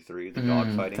Mario Party 3, the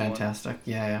dogfighting one. Fantastic.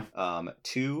 Yeah.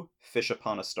 2, Fish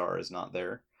Upon a Star is not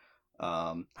there.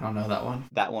 I don't know that one.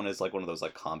 That one is like one of those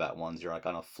like combat ones. You're like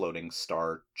on a floating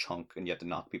star chunk and you have to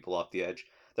knock people off the edge.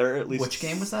 There are at least. Which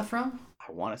game was that from?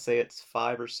 I want to say it's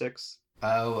 5 or 6.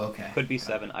 Oh, okay. Could be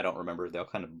 7. I don't remember. They'll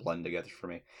kind of blend together for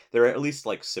me. There are at least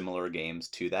like similar games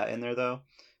to that in there though.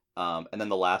 And then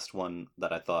the last one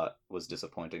that I thought was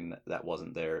disappointing that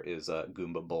wasn't there is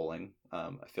Goomba Bowling.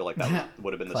 I feel like that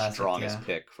would have been the Classic, strongest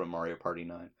pick from Mario Party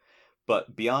 9.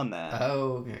 But beyond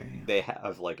that, they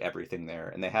have like everything there,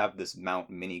 and they have this Mount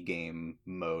mini game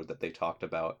mode that they talked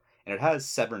about, and it has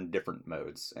 7 different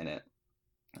modes in it.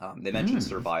 They mentioned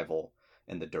survival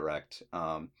in the Direct,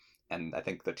 and I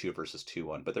think the 2 versus 2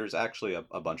 one, but there's actually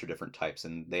a bunch of different types,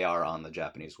 and they are on the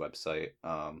Japanese website.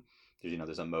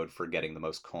 There's a mode for getting the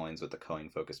most coins with the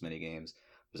coin-focused mini games.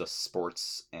 There's a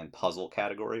sports and puzzle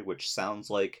category, which sounds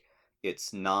like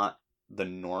it's not the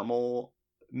normal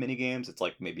mini games. It's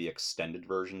like maybe extended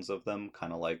versions of them,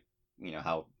 kind of like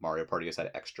how Mario Party has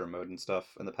had extra mode and stuff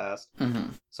in the past.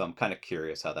 So I'm kind of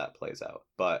curious how that plays out.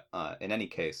 But in any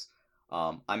case,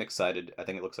 I'm excited. I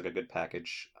think it looks like a good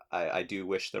package. I do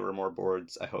wish there were more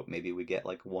boards. I hope maybe we get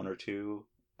like 1 or 2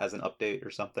 as an update or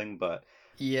something. But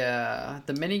yeah,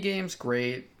 the mini games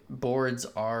great. Boards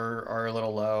are a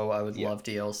little low. I would love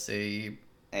DLC.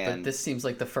 But this seems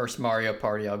like the first Mario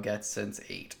Party I'll get since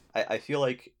 8. I feel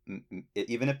like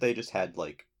even if they just had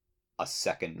like a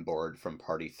second board from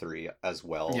Party 3 as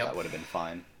well, that would have been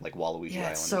fine. Like Waluigi Island. Yeah,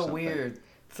 it's so weird.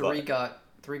 3 got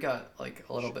like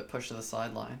a little bit pushed to the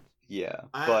sideline. Yeah,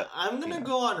 but I'm gonna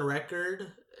go on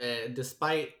record,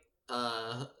 despite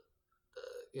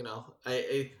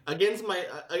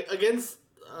against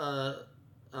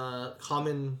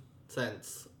common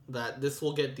sense that this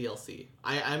will get DLC.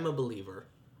 I'm a believer.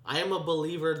 I am a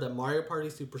believer that Mario Party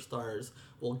Superstars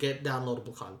will get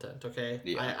downloadable content. Okay,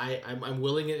 Yeah. I'm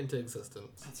willing it into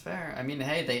existence. That's fair. I mean,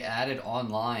 hey, they added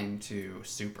online to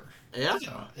Super. Yeah,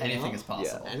 So anything is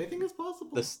possible. Yeah, anything is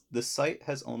possible. The site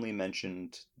has only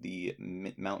mentioned the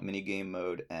Mount minigame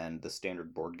mode and the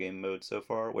standard board game mode so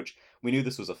far, which we knew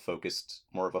this was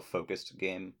more of a focused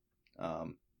game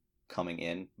coming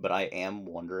in, but I am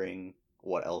wondering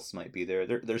what else might be there.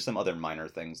 There's some other minor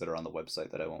things that are on the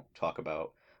website that I won't talk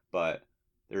about, but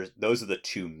those are the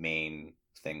two main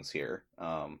things here.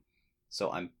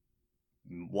 So I'm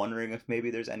wondering if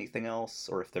maybe there's anything else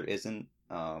or if there isn't.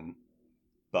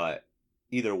 But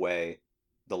either way,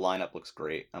 the lineup looks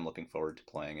great. I'm looking forward to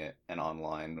playing it, and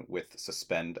online with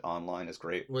Suspend Online is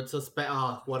great. With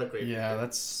Suspend, what a great Yeah, game.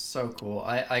 that's so cool.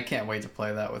 I can't wait to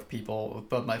play that with people, with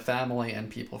both my family and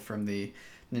people from the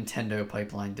Nintendo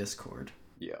Pipeline Discord.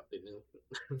 Yeah.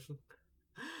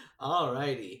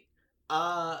 Alrighty.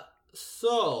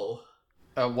 So.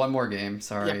 One more game,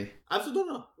 sorry. Yeah,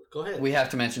 absolutely. No. Go ahead. We have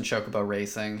to mention Chocobo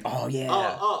Racing. Oh, yeah.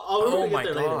 We're my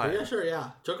get there God. later. Yeah, sure,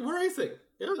 yeah. Chocobo Racing.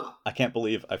 Yeah. I can't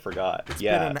believe I forgot. It's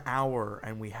yeah. been an hour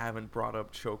and we haven't brought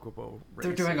up Chocobo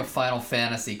Racing. They're doing a Final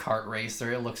Fantasy kart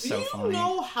racer. It looks so funny. Do you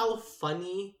know how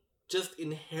funny, just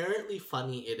inherently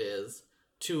funny it is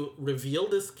to reveal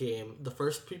this game? The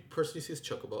first person you see is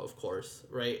Chocobo, of course,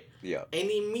 right? Yeah. And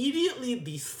immediately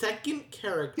the second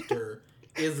character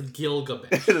is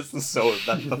Gilgamesh. That's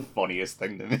the funniest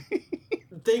thing to me.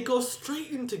 They go straight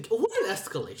into... What an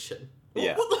escalation.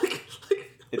 Yeah. Like,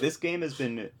 this game has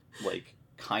been, like,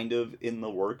 kind of in the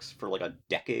works for, like, a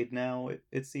decade now,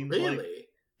 it seems really?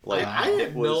 like. I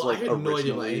it was, like, I had no idea what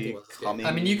originally anything was this game. coming...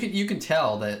 I mean, you can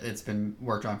tell that it's been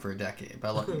worked on for a decade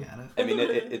by looking at it. I mean,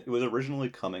 it was originally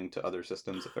coming to other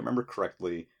systems. If I remember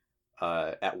correctly,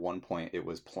 at one point it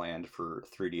was planned for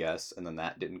 3DS, and then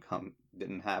that didn't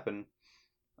happen.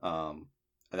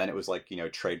 And then it was like,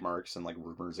 trademarks and like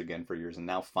rumors again for years, and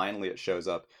now finally it shows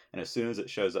up. And as soon as it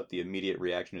shows up, the immediate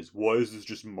reaction is, "Why is this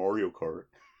just Mario Kart?"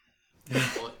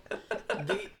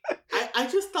 I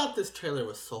just thought this trailer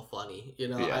was so funny.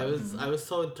 Yeah. I was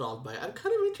so enthralled by it. I'm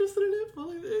kind of interested in it.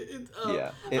 But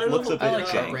Yeah, I it don't looks know a if bit I like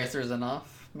jank. kart racers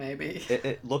enough, maybe.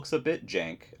 It looks a bit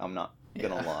jank. I'm not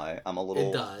gonna Yeah. lie. I'm a It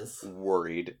little does.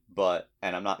 worried,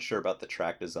 and I'm not sure about the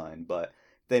track design, but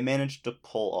they managed to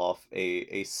pull off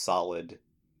a solid,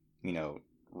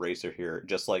 racer here,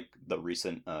 just like the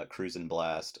recent Cruise and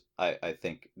Blast. I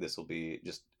think this will be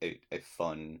just a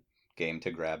fun game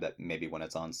to grab that maybe when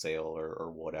it's on sale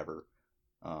or whatever.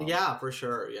 Yeah, for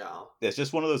sure. Yeah. It's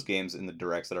just one of those games in the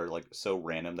directs that are like so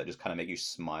random that just kind of make you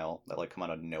smile, that like come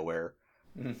out of nowhere.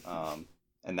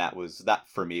 And that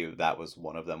for me, that was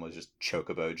one of them, was just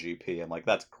Chocobo GP. I'm like,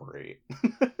 that's great.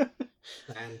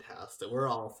 Fantastic. We're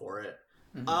all for it.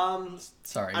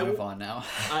 Sorry, I move w- on now.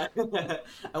 I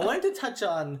wanted to touch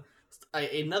on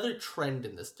another trend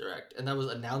in this direct, and that was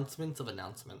announcements of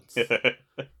announcements.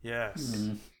 Yes.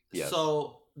 Yes.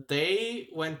 So they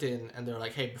went in and they were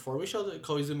like, "Hey, before we show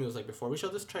Koizumi was like, before we show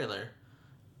this trailer,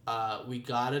 we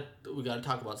gotta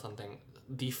talk about something.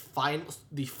 The final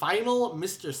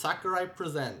Mr. Sakurai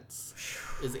Presents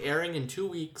is airing in 2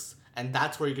 weeks, and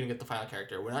that's where you're gonna get the final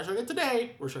character. We're not showing it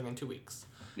today. We're showing it in 2 weeks."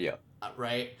 Yeah.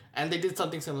 Right, and they did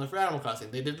something similar for Animal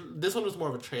Crossing. This one was more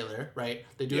of a trailer, right?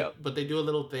 They do a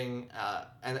little thing,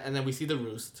 and then we see the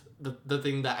roost, the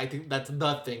thing that I think that's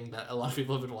the thing that a lot of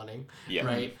people have been wanting,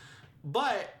 right?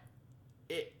 But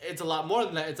it's a lot more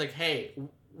than that. It's like, hey,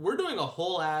 we're doing a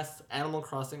whole ass Animal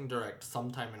Crossing direct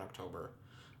sometime in October.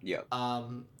 Yeah.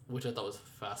 Which I thought was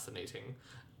fascinating.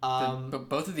 But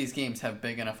both of these games have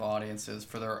big enough audiences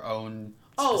for their own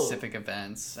specific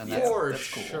events, and that's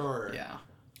cool. Sure. Yeah.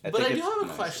 But I do have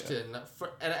a question,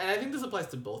 and I think this applies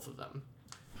to both of them.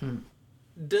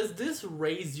 Does this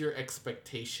raise your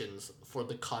expectations for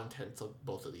the contents of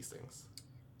both of these things?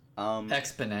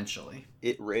 Exponentially.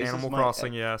 It raises Animal my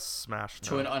Crossing, yes. Smash, no.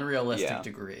 To an unrealistic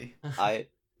degree.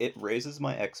 It raises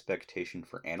my expectation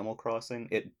for Animal Crossing.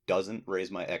 It doesn't raise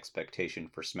my expectation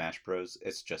for Smash Bros.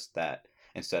 It's just that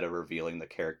instead of revealing the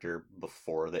character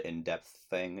before the in-depth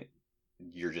thing,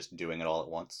 you're just doing it all at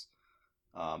once.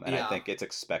 I think it's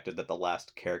expected that the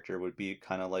last character would be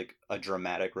kind of like a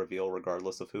dramatic reveal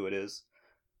regardless of who it is.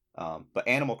 But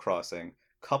Animal Crossing,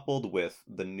 coupled with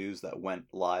the news that went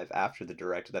live after the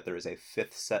direct that there is a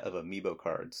 5th set of amiibo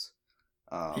cards.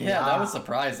 That was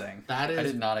surprising. That is I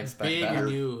did not expect big that.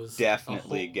 news.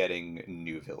 Definitely getting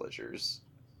new villagers.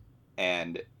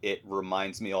 and it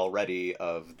reminds me already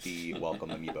of the Welcome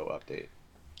Amiibo update.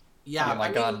 Yeah, Oh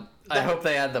my god. I hope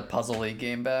they add the Puzzle League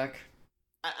game back.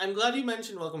 I'm glad you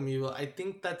mentioned Welcome Amiibo. I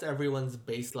think that's everyone's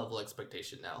base level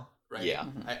expectation now, right? Yeah.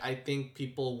 I think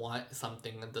people want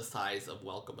something the size of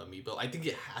Welcome Amiibo. I think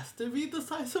it has to be the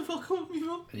size of Welcome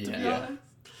Amiibo, to be Yeah. honest.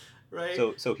 Right?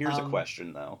 So here's a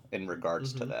question though, in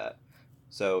regards to that.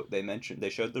 So they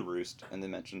showed the Roost, and they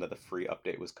mentioned that a free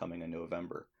update was coming in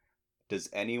November. Does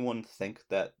anyone think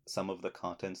that some of the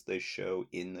contents they show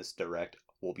in this direct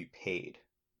will be paid?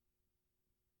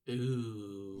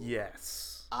 Ooh.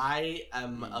 Yes. I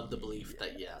am of the belief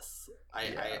that yes.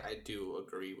 I do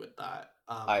agree with that.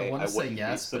 I want to say wouldn't be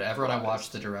yes, but everyone I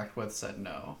watched the surprised. direct with said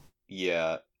no.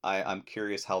 Yeah, I'm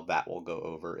curious how that will go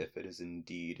over if it is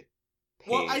indeed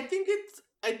paid. Well, I think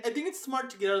it's smart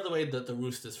to get out of the way that the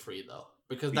Roost is free though,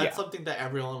 because that's something that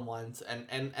everyone wants,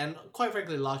 and quite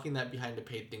frankly, locking that behind a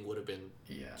paid thing would have been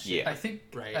Yeah. I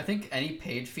think any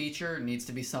paid feature needs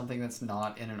to be something that's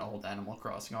not in an old Animal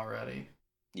Crossing already.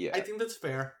 Yeah. I think that's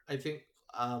fair. I think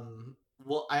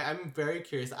well, I'm very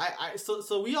curious.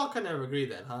 So we all kind of agree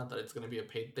then, huh? That it's going to be a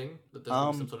paid thing. That there's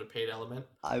going to be some sort of paid element.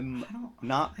 I'm I don't-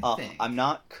 not. I think. I'm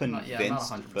not I'm not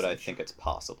convinced, 100% but I sure. think it's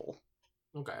possible.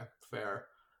 Okay, fair.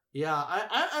 Yeah,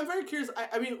 I'm very curious.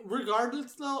 I mean,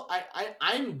 regardless though,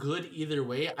 I'm good either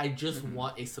way. I just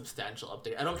want a substantial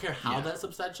update. I don't care how that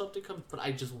substantial update comes, but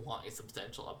I just want a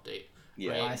substantial update.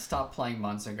 Yeah. Right? I stopped playing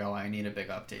months ago. I need a big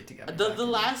update to get me The back the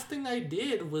in. last thing I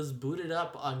did was boot it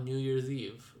up on New Year's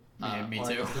Eve. Yeah, me or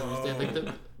too. Thursday.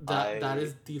 Like that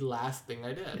is the last thing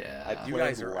I did. Yeah. I You played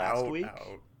guys are last out. week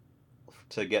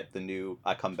to get the new.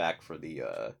 I come back for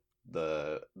the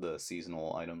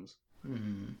seasonal items,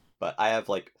 but I have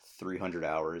like 300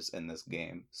 hours in this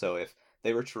game. So if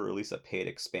they were to release a paid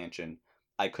expansion,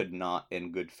 I could not,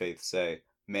 in good faith, say,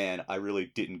 "Man, I really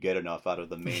didn't get enough out of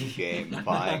the main game.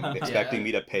 Expecting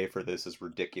me to pay for this is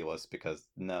ridiculous." Because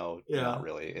no, not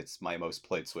really. It's my most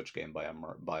played Switch game by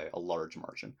a large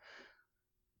margin.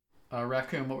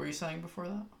 Raccoon, what were you saying before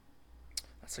that?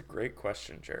 That's a great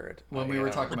question, Jared. When we were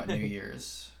talking about New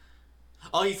Year's.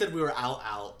 Oh, he said we were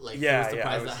out. Like, Yeah, he was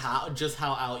surprised yeah, at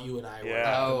how out you and I were.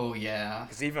 Yeah. Oh, yeah.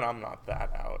 Because even I'm not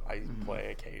that out. I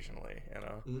play occasionally, you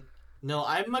know? No,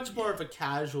 I'm much more of a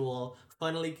casual.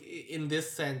 Funnily, in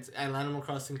this sense, and Animal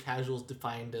Crossing casual is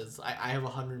defined as I have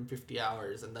 150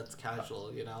 hours, and that's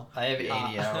casual, you know? I have 80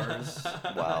 hours.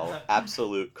 Wow,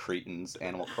 absolute cretins,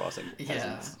 Animal Crossing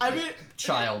peasants. I mean,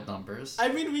 child numbers. I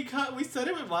mean, we said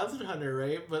it with Monster Hunter,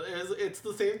 right? But it's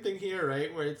the same thing here,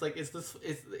 right? Where it's like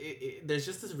there's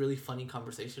just this really funny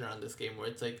conversation around this game where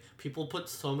it's like people put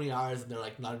so many hours and they're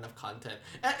like not enough content.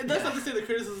 And that's not to say the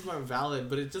criticisms aren't valid,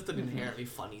 but it's just an inherently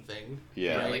funny thing.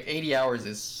 Yeah, right? Like 80 hours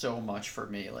is so much for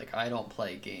me. Like I don't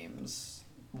play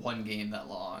one game that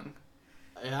long.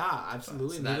 Yeah,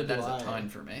 absolutely. So Neither that's do I. a ton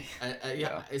for me.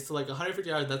 Yeah, it's like 150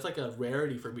 hours. That's like a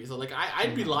rarity for me. So like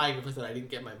I'd be lying if I said I didn't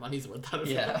get my money's worth out of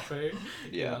it, right?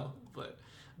 Yeah. You know?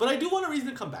 But I do want a reason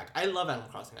to come back. I love Animal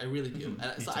Crossing. I really do.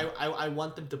 And so I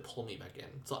want them to pull me back in.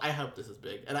 So I hope this is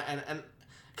big. And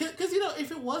because you know,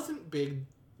 if it wasn't big,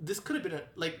 this could have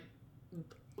been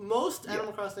most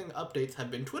Animal Crossing updates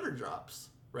have been Twitter drops,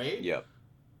 right? Yep.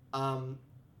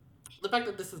 The fact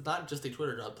that this is not just a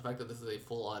Twitter drop, the fact that this is a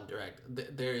full-on direct,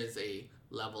 there is a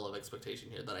level of expectation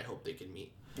here that I hope they can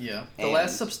meet. Yeah. The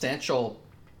last substantial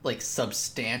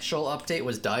update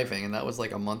was Diving, and that was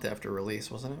like a month after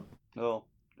release, wasn't it? Well,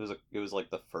 it was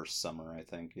like the first summer, I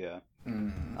think. Yeah.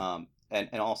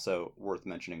 And also worth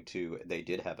mentioning too, they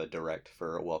did have a direct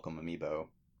for Welcome Amiibo,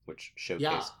 which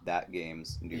showcased that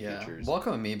game's new features.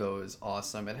 Welcome Amiibo is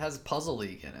awesome. It has Puzzle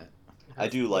League in it. I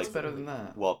do like What's better than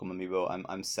that? Welcome Amiibo.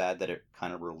 I'm sad that it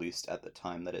kind of released at the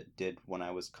time that it did when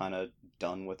I was kind of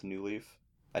done with New Leaf.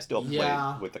 I still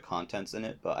played with the contents in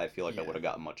it, but I feel like I would have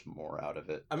gotten much more out of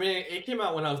it. I mean, it came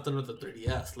out when I was done with the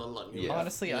 3DS, let alone New Leaf.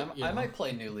 Honestly, I might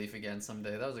play New Leaf again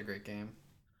someday. That was a great game.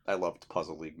 I loved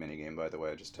Puzzle League minigame, by the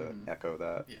way, just to echo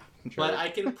that. Yeah. But I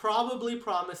can probably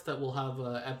promise that we'll have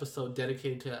an episode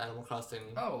dedicated to Animal Crossing.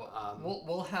 Oh,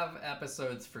 we'll have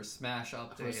episodes for Smash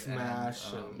update. For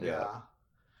Smash, and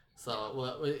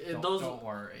So don't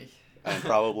worry. And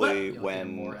probably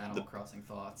when more Animal Crossing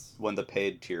thoughts. When the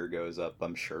paid tier goes up,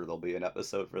 I'm sure there'll be an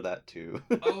episode for that too.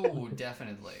 Oh,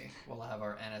 definitely. We'll have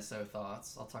our NSO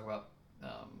thoughts. I'll talk about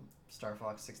Star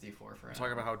Fox 64 for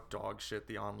talk about how dog shit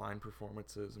the online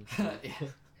performance is.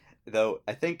 Though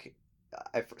I think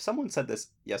someone said this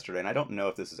yesterday, and I don't know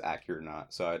if this is accurate or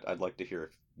not. So I'd like to hear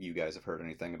if you guys have heard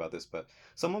anything about this. But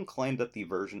someone claimed that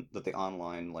the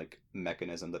online like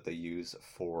mechanism that they use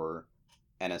for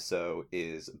NSO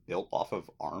is built off of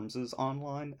ARMS'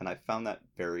 online, and I found that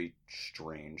very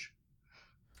strange.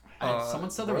 Someone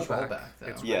said there was rollback, though.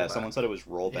 It's Yeah, rollback. someone said it was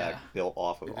rollback Yeah. built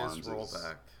off of It is ARMS'.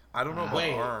 rollback. I don't know about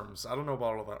Wait. ARMS. I don't know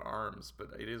about all that ARMS, but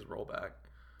it is rollback.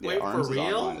 Yeah, Wait, for ARMS' real?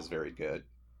 online is very good.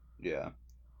 Yeah.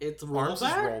 It's ARMS is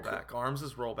rollback? rollback. ARMS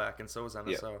is rollback, and so is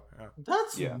NSO. Yeah.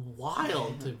 That's Yeah.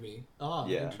 wild to me. Oh,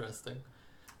 Yeah. interesting.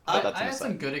 But that's I an had some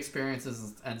aside. good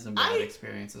experiences and some bad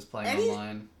experiences playing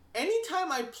online.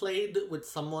 Anytime I played with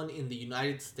someone in the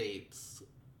United States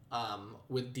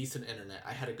with decent internet,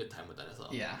 I had a good time with NSO.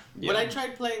 Yeah. When I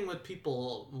tried playing with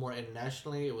people more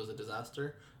internationally, it was a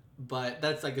disaster. But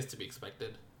that's, I guess, to be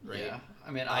expected, right? Yeah. I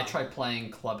mean, I tried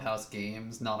playing Clubhouse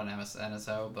games, not on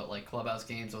NSO, but like Clubhouse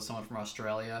games with someone from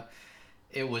Australia.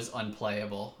 It was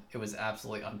unplayable. It was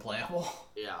absolutely unplayable.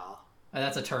 Yeah. And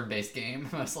that's a turn-based game,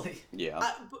 mostly. Yeah.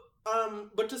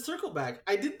 But to circle back,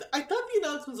 I thought the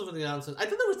announcements over the announcements, I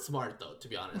thought they were smart, though, to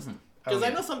be honest. Mhm. Because Oh, I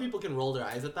yeah. know some people can roll their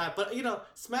eyes at that, but,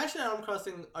 Smash and Animal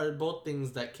Crossing are both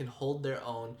things that can hold their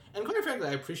own. And quite frankly,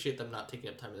 I appreciate them not taking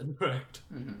up time in the direct,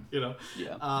 Mhm. Yeah.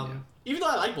 Yeah. Even though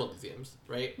I like both these games,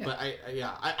 right? Yeah. But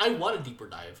I want a deeper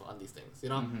dive on these things,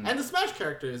 Mhm. And the Smash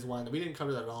character is one, we didn't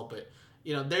cover that at all, but,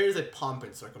 there is a pomp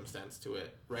and circumstance to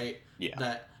it, right? Yeah.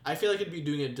 That I feel like it'd be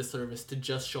doing a disservice to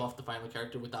just show off the final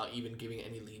character without even giving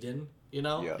any lead-in,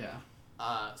 Yeah.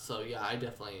 Yeah. So yeah, I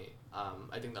definitely, I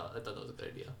thought that was a good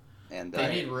idea. And They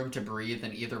need room to breathe,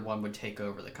 and either one would take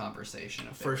over the conversation.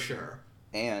 If they For were sure.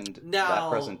 And Now- that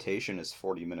presentation is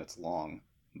 40 minutes long,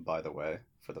 by the way,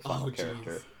 for the final Oh, jeez.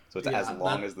 character. So it's Yeah, as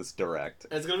long as this direct.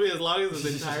 It's gonna be as long as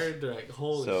this entire direct.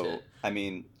 Holy So shit. I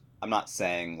mean, I'm not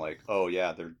saying like, oh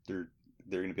yeah, they're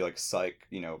gonna be like psych,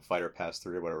 fighter pass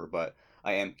through or whatever, but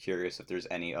I am curious if there's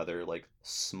any other like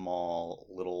small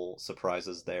little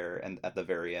surprises there and at the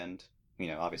very end.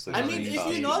 Obviously. I there's mean, the if you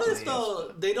obvious notice stuff, though,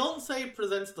 but- they don't say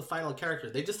presents the final character.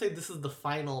 They just say this is the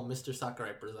final Mr.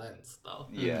 Sakurai presents, though.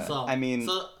 Yeah. So I mean,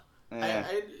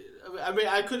 I mean,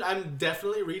 I'm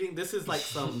definitely reading. This is like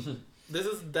some. This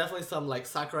is definitely some like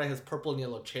Sakurai has purple and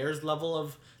yellow chairs level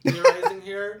of theorizing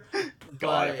here.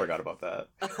 God, I but- forgot about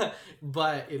that.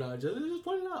 But just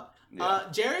point it out. Yeah.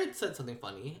 Jared said something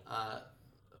funny.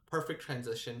 Perfect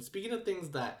transition. Speaking of things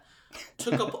that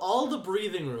took up all the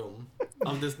breathing room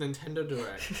of this Nintendo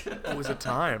Direct. Oh, is it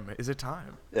time? Is it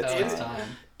time? It's time.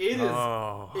 It is.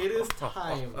 Oh. It is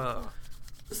time.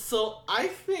 So I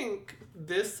think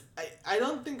this. I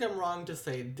don't think I'm wrong to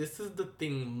say this is the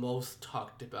thing most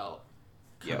talked about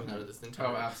coming out of this Nintendo.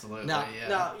 Oh, absolutely. Now,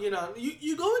 yeah.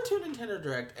 you go into a Nintendo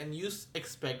Direct and you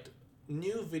expect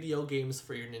new video games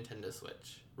for your Nintendo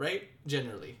Switch, right?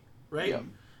 Generally, right? Yeah.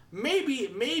 Maybe,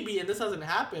 and this hasn't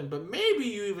happened, but maybe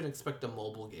you even expect a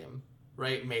mobile game,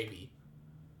 right? Maybe,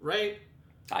 right?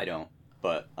 I don't,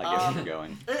 but I get where you're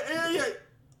going. Yeah,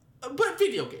 but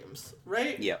video games,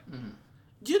 right? Yeah.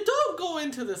 You don't go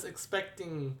into this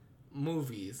expecting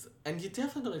movies, and you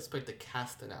definitely don't expect a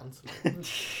cast announcement.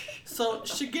 So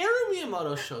Shigeru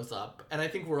Miyamoto shows up, and I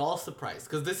think we're all surprised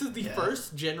because this is the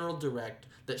first general direct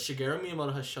that Shigeru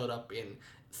Miyamoto has showed up in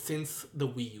since the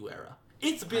Wii U era.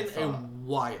 It's been a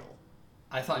while.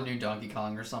 I thought new Donkey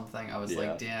Kong or something. I was Yeah.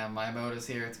 like, damn, Miyamoto's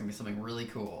here. It's going to be something really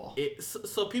cool.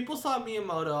 So people saw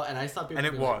Miyamoto, and I saw people. And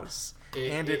it be like, was.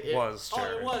 It was, Oh,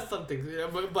 Jared. it was something.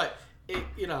 But it,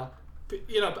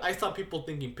 I saw people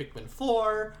thinking Pikmin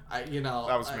 4. That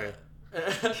was me.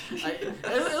 It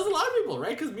was a lot of people,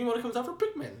 right? Because Miyamoto comes out for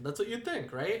Pikmin. That's what you'd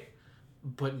think, right?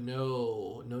 But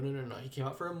no. He came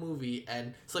out for a movie,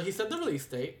 and so he set the release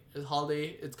date. It's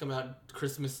holiday. It's coming out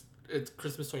Christmas. It's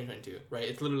Christmas 2022, right?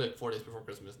 It's literally like 4 days before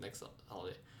Christmas next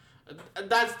holiday. And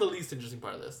that's the least interesting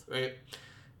part of this, right?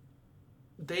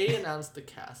 They announced the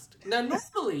cast. Now,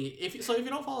 normally, if you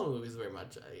don't follow movies very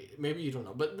much, maybe you don't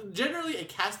know, but generally a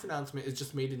cast announcement is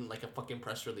just made in like a fucking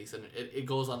press release, and it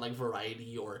goes on like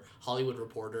Variety or Hollywood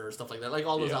Reporter or stuff like that. Like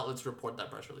all those outlets report that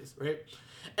press release, right?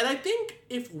 And I think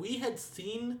if we had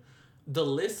seen the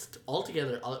list all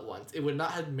together all at once, it would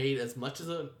not have made as much of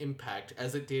an impact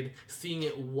as it did seeing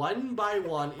it one by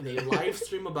one in a live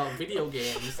stream about video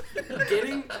games,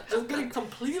 getting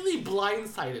completely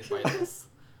blindsided by this.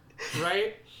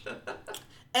 Right?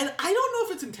 And I don't know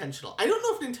if it's intentional. I don't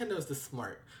know if Nintendo is this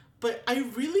smart. But I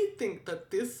really think that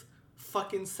this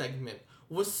fucking segment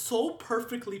was so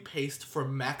perfectly paced for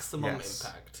maximum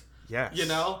impact. Yes.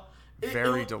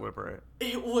 Very deliberate.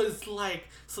 It was like,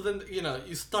 so then,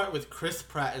 you start with Chris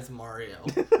Pratt as Mario,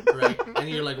 right? And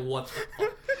you're like, what the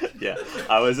fuck? Yeah.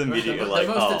 I was immediately like,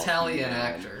 the most oh, Italian man.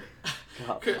 actor.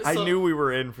 I So knew we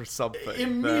were in for something.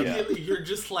 immediately, you're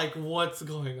just like, what's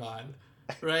going on?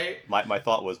 Right? My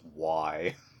thought was,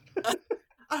 why?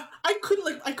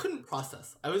 I couldn't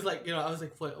process. I was like,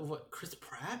 what, Chris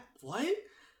Pratt? What?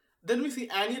 Then we see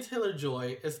Anya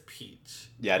Taylor-Joy as Peach.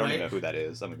 Yeah, I don't right? even know who that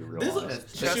is. I'm gonna be real This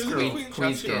honest. she was in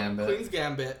Queen's Gambit. Queen's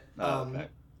Gambit. Okay.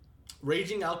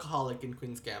 Raging alcoholic in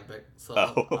Queen's Gambit. So,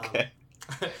 Oh, okay.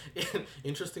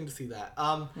 Interesting to see that.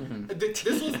 This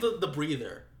was the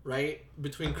breather, right?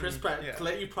 Between Chris Pratt, to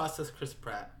let you process Chris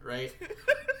Pratt, right?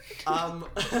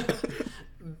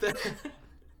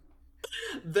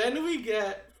 Then we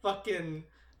get fucking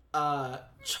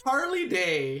Charlie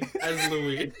Day as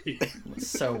Louis. It's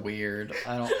so weird.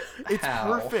 I don't. It's how?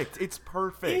 perfect. It's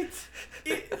perfect.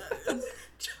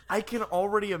 I can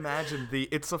already imagine the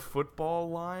 "It's a football"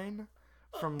 line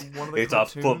from one of the It's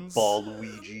cartoons. a football,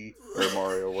 Luigi or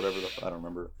Mario, whatever I don't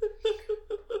remember.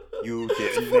 You It's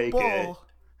a didn't make it. football.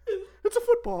 It's a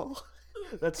football.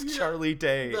 That's Charlie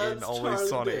Day That's in Always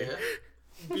Charlie Sunny. Day.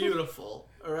 Beautiful,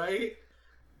 all right?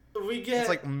 We get... It's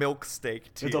like milk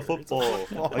steak tier. It's a football.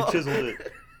 I chiseled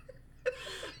it.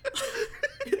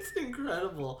 It's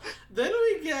incredible. Then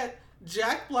we get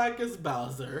Jack Black as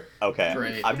Bowser. Okay,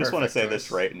 Great, I just want to perfect say choice.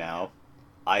 this right now.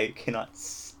 I cannot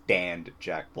stand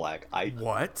Jack Black. I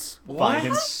What? find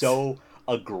him What? so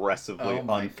aggressively Oh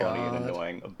my unfunny and God.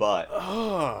 annoying, but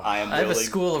Ugh. I am I have a willing.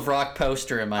 School of Rock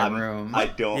poster in my room. I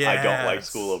don't like Yes.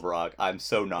 School of Rock. I'm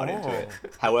so not into it. Oh.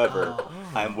 However, Oh.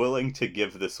 I'm willing to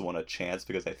give this one a chance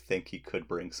because I think he could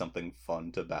bring something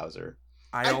fun to Bowser.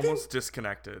 I think- almost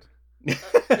disconnected.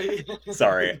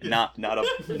 Sorry, not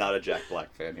a Jack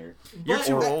Black fan here. You're But-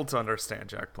 too old to understand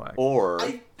Jack Black. Or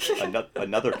I-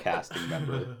 another casting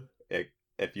member,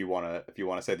 if you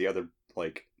wanna say the other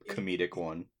like comedic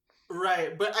one.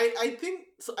 Right, but I think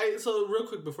so. Real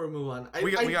quick before we move on,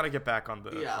 We got to get back on the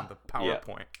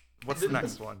PowerPoint. What's the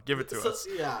next one? Give it to us.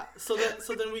 Yeah, so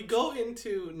then we go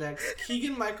into next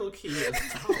Keegan Michael Key as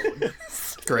Toad.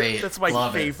 Great. That's my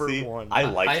Love it. favorite See, one. I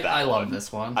like that. I love one.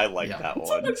 this one. I like Yeah. that Toad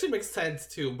one. actually makes sense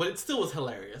too, but it still was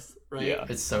hilarious, right? Yeah.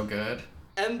 It's so good.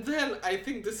 And then I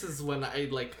think this is when I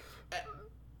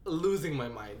losing my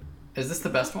mind. Is this the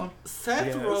best one? Seth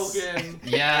Yes. Rogen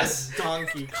Yes. as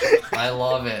Donkey Kong. I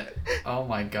love it. Oh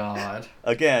my god.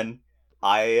 Again,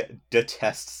 I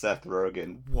detest Seth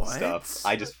Rogen What? stuff.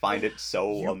 I just find it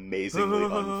so amazingly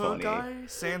unfunny. Guy,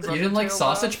 Sans You didn't like Undertale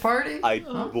Sausage laugh? Party? I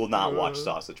will not watch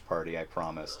Sausage Party, I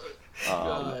promise.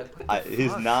 God.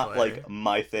 He's fuck, not Clay? like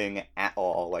my thing at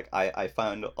all. Like I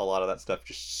find a lot of that stuff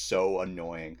just so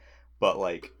annoying. But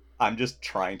like I'm just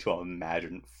trying to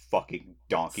imagine fucking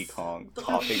Donkey Kong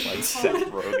talking like Seth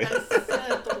Rogen. As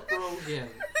Seth Rogen.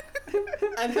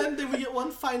 And then we get one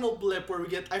final blip where we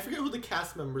get, I forget who the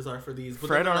cast members are for these. But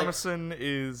Fred then they're like, Armisen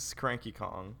is Cranky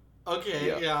Kong.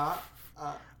 okay, yeah.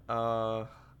 I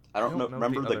don't know, know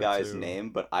remember the the other guy's two. name,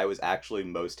 but I was actually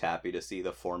most happy to see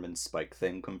the Foreman Spike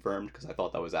thing confirmed because I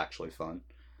thought that was actually fun.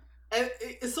 And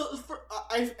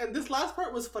and this last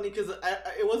part was funny because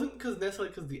it wasn't necessarily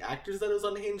because the actors that it was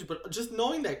unhinged, but just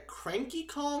knowing that Cranky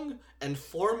Kong and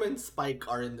Foreman Spike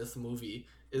are in this movie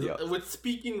is Yeah. with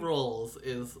speaking roles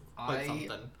is quite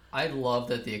something. I love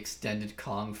that the extended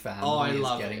Kong family Oh, I is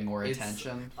love getting it. more It's-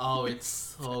 attention. Oh, it's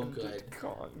so good.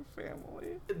 Kong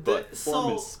family. But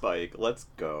Foreman So Spike, let's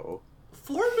go.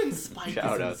 Foreman Spike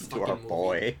Shout is in out this to fucking our movie.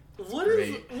 boy. What is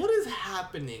Great.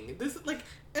 happening? This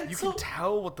and You so can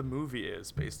tell what the movie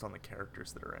is based on the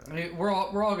characters that are in I it. mean, we're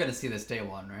all gonna see this day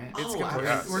one, right? It's Oh, gonna We're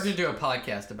yes. gonna do a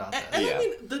podcast about And, that. and Yeah. I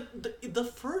mean, the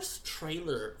first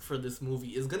trailer for this movie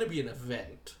is gonna be an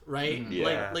event, right?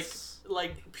 Yeah.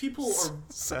 Like people are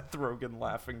Seth Rogen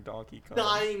laughing Donkey Kong.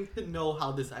 dying to know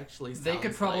how this actually sounds. They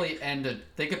could probably like. end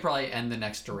it. They could probably end the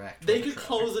next direct. They with could the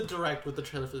trailer. close a direct with the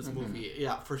trailer for this movie.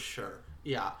 Yeah, for sure.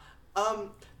 Yeah.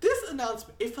 This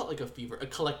announcement, it felt like a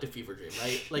collective fever dream,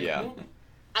 right? Like, Yeah.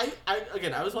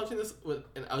 I was watching this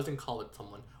and I was in call with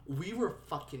someone. We were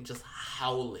fucking just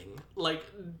howling, like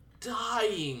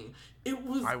dying. It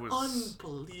was, I was-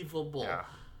 unbelievable. Yeah.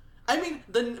 I mean,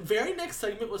 the very next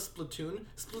segment was Splatoon.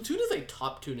 Splatoon is a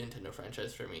top 2 Nintendo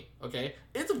franchise for me, okay?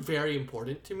 It's very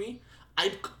important to me.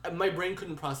 My brain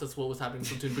couldn't process what was happening in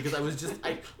Splatoon because I was just,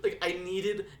 I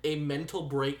needed a mental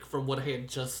break from what I had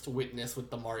just witnessed with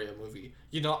the Mario movie.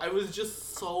 You know, I was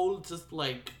just so,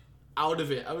 out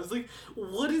of it. I was like,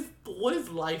 what is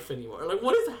life anymore? Like,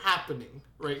 what is happening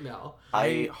right now?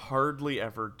 I hardly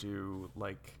ever do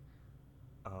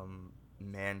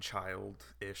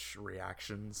man-child-ish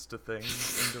reactions to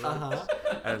things in direct.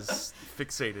 As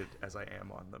fixated as I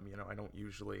am on them, I don't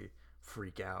usually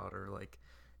freak out or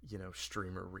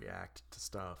stream or react to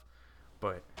stuff.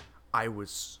 But I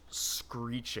was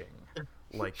screeching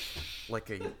like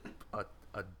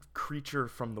a creature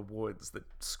from the woods that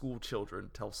school children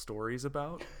tell stories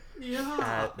about Yeah.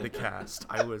 at the cast.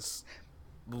 I was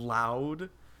loud.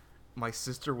 My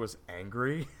sister was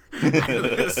angry.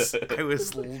 I was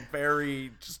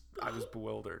I was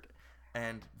bewildered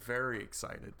and very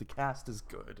excited. The cast is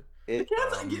good. The It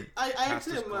cast, I cast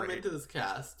actually is am great. into this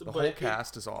cast. The but whole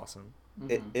cast is awesome.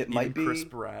 it Even might be Chris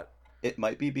Pratt. it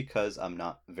might be because I'm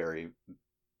not very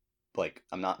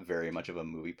much of a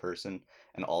movie person,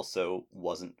 and also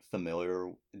wasn't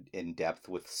familiar in depth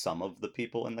with some of the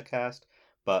people in the cast.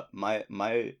 But my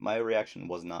reaction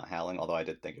was not howling, although I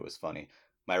did think it was funny.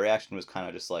 My reaction was kind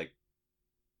of just like,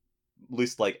 at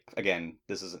least like, again,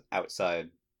 this is outside,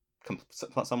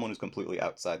 someone who's completely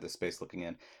outside the space looking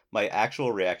in. My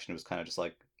actual reaction was kind of just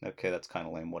like, okay, that's kind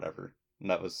of lame, whatever. And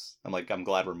that was, I'm like, I'm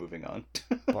glad we're moving on.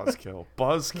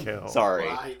 Buzzkill. Sorry,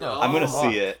 I know. I'm gonna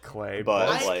see it, Clay, but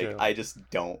buzzkill. like, I just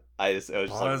don't. It was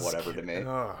just like whatever to me.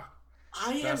 Ugh.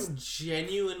 I That's- am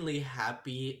genuinely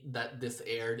happy that this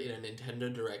aired in a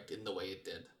Nintendo Direct in the way it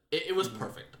did. It was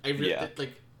perfect. I really Yeah.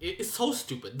 it's so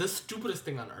stupid. The stupidest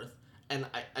thing on earth. And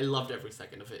I loved every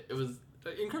second of it. It was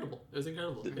incredible. It was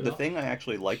incredible. The thing I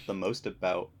actually liked the most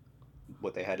about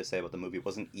what they had to say about the movie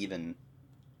wasn't even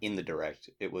in the direct.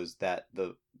 It was that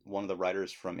one of the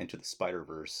writers from Into the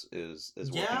Spider-Verse is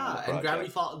working on the Yeah, project. and Gravity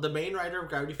Falls, the main writer of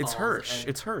Gravity Falls. It's Hirsch. and-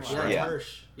 It's Hirsch, Yeah, right? it's Yeah.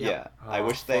 Hirsch. Yeah, I Oh,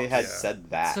 wish they fuck had yeah. said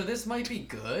that. So this might be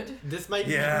good. This might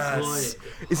be Yes.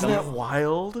 good. Isn't that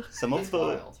wild? Some It's of the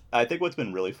wild. I think what's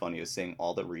been really funny is seeing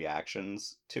all the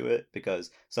reactions to it, because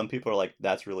some people are like,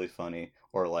 that's really funny,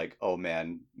 or like, oh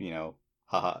man,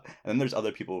 haha. And then there's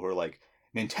other people who are like,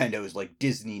 Nintendo is like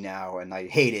Disney now, and I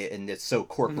hate it, and it's so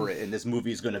corporate, and this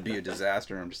movie is going to be a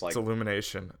disaster. And I'm just like, It's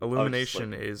Illumination.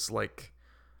 Illumination is like,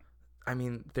 I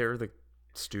mean, they're the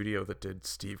studio that did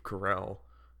Steve Carell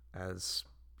as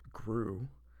Gru.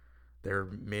 They're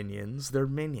minions. They're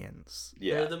minions.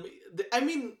 yeah. I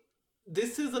mean,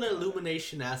 this is an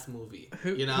Illumination-ass movie.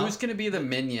 Who's gonna be the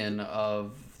minion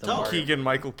of the Toad. Mario? Keegan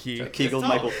Michael Key. Keegan Toad.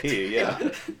 Michael Key, yeah.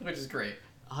 Which is great.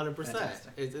 100%.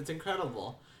 Fantastic. It's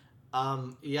incredible.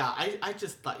 Yeah, I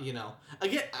just thought,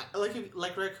 again,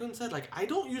 like Raccoon said, like, I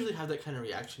don't usually have that kind of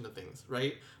reaction to things,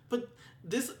 right? But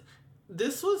this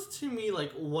was, to me,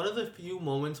 like, one of the few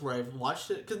moments where I've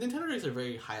watched it, because Nintendo Directs are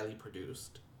very highly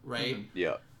produced, right? Mm-hmm.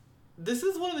 Yeah. This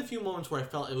is one of the few moments where I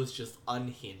felt it was just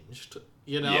unhinged,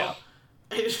 Yeah.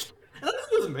 And I think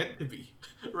it was meant to be,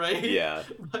 right? Yeah.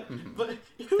 But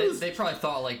it was... They probably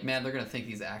thought, like, man, they're gonna think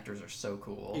these actors are so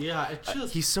cool. Yeah, it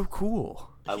just... He's so cool.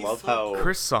 I He's love so how...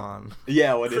 Chris Son.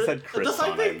 Yeah, when they said Chris the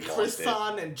fact on, I that lost Chris it.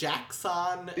 Son and Jack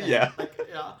Son. And, Yeah.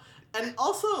 yeah. And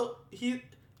also,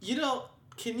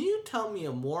 can you tell me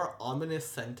a more ominous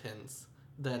sentence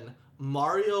than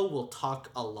Mario will talk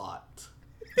a lot?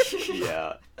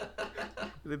 Yeah.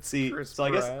 It's See, Chris so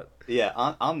I guess, Pratt. yeah,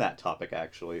 on that topic,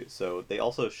 actually, so they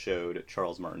also showed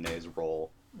Charles Martinet's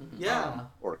role, Yeah.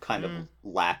 or kind of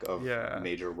lack of Yeah.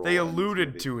 major role. They in this alluded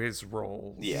movie. to his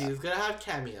roles. Yeah. He's gonna have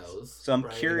cameos. So I'm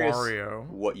right? curious Wario.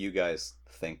 what you guys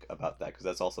think about that, because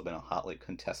that's also been a hotly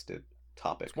contested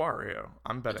topic. It's Wario.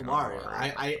 I'm It's betting on Wario.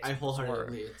 Wario. I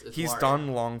wholeheartedly. Wario. It's He's Wario. done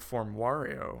long form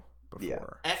Wario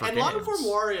before. Yeah. for And long form games.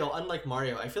 Wario, unlike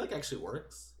Mario, I feel like actually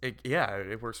works.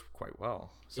 It works quite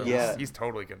well. So Yeah. he's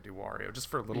totally gonna do Wario just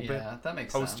for a little bit. Yeah, that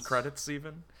makes sense. Post credits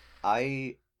even.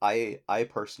 I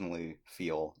personally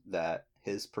feel that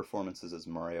his performances as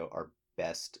Mario are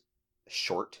best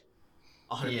short,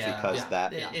 100%. because yeah.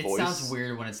 that It voice sounds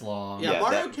weird when it's long. Yeah,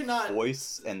 Mario that cannot-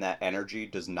 voice and that energy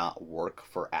does not work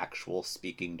for actual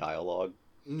speaking dialogue.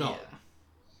 No. Yeah.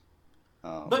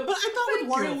 But I thought Thank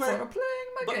with you WarioWare... for playing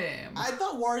my But game. I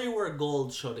thought WarioWare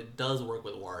Gold showed it does work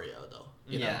with Wario though.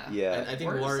 You know? Yeah. Yeah. I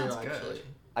think Wario Wario sounds good. actually.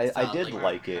 I sounds did like-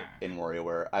 like it in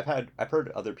WarioWare. I've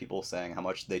heard other people saying how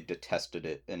much they detested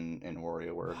it in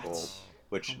WarioWare Gold,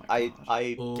 which Oh my gosh.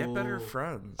 I Get better Ooh.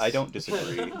 friends. I don't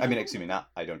disagree. I mean, excuse me, not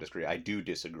I don't disagree. I do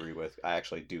disagree with. I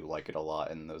actually do like it a lot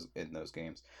in those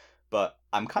games. But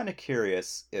I'm kind of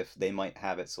curious if they might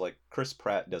have it so like Chris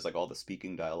Pratt does like all the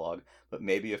speaking dialogue, but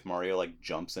maybe if Mario like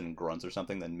jumps and grunts or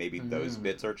something, then maybe those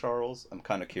bits are Charles. I'm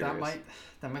kind of curious.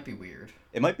 That might be weird.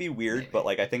 It might be weird, Maybe. but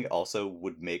like I think it also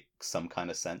would make some kind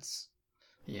of sense.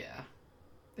 Yeah.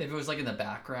 If it was like in the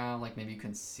background, like maybe you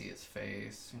can see his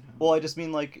face. You know? Well, I just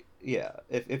mean like yeah,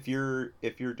 if you're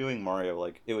doing Mario,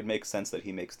 like it would make sense that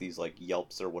he makes these like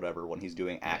yelps or whatever when he's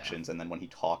doing actions, and then when he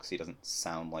talks, he doesn't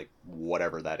sound like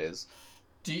whatever that is.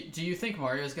 Do you think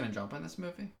Mario's gonna jump in this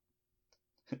movie?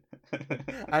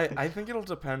 I think it'll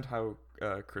depend how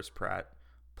Chris Pratt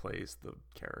plays the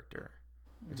character.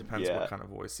 It depends what kind of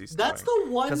voice he's That's doing.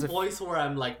 the one voice where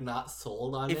I'm like not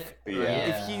sold on it.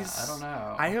 If he's, I don't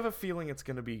know. I have a feeling it's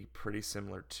gonna be pretty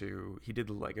similar to he did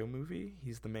the Lego Movie.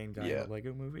 He's the main guy in the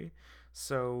Lego Movie,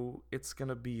 so it's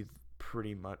gonna be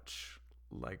pretty much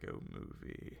Lego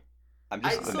Movie. I'm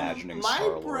just imagining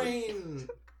Star-Lord.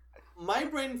 My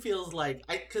brain feels like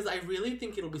because I really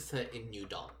think it'll be set in New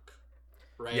Donk,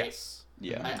 right? Yes.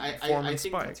 Yeah. I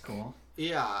think that's cool.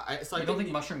 Yeah. So I I don't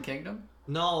think Mushroom Kingdom.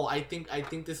 No, I think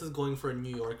this is going for a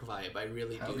New York vibe. I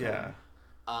really do. Yeah.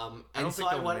 And so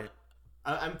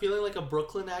I'm feeling like a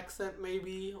Brooklyn accent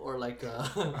maybe, or like a.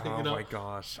 Oh my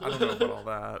gosh! I don't know about all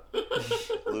that.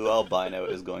 Blue Albino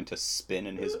is going to spin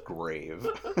in his grave.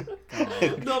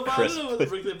 No, but I don't know about the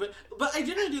Brooklyn, but I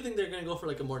generally do think they're gonna go for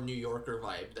like a more New Yorker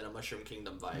vibe than a Mushroom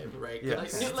Kingdom vibe, right? Yeah, like,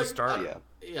 to start.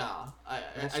 I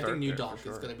think New Donk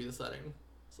is gonna be the setting.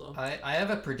 So I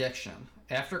have a prediction.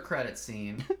 After credit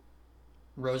scene,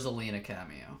 Rosalina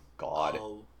cameo. God.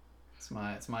 Oh,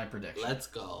 It's my prediction. let's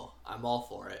go. I'm all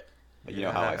for it. You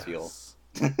know how I feel.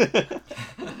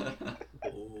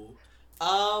 Ooh.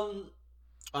 All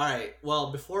right.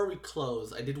 Well, before we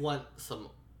close, I did want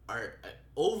our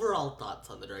overall thoughts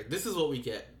on the direct. This is what we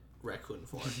get Raccoon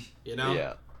for, you know?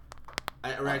 Yeah.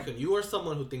 Raccoon, you are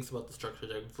someone who thinks about the structure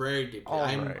direct very deeply.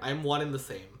 I'm one and the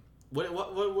same. What?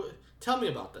 Tell me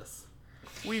about this.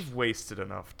 We've wasted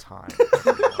enough time.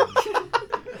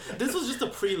 This was just a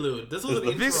prelude. This was an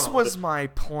intro. This was my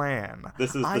plan.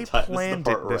 This is I the part planned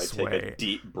this where I take a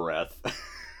deep breath.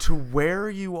 To wear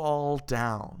you all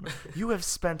down. You have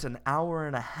spent an hour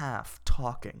and a half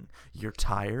talking. You're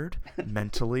tired,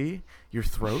 mentally. Your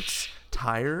throat's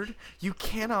tired. You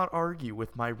cannot argue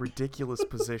with my ridiculous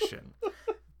position.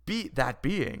 That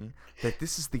being that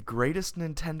this is the greatest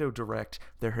Nintendo Direct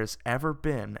there has ever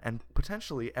been and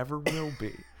potentially ever will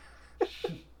be.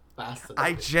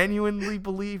 I genuinely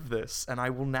believe this, and I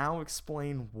will now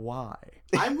explain why.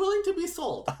 I'm willing to be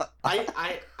sold.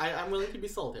 I'm willing to be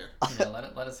sold here. Yeah,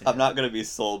 let us hear I'm not going to be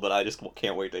sold, but I just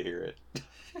can't wait to hear it.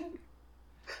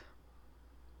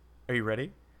 Are you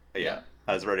ready? Yeah,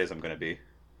 as ready as I'm going to be.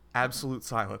 Absolute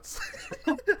silence.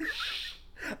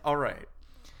 All right.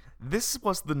 This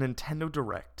was the Nintendo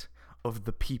Direct of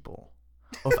the people,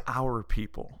 of our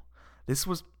people. This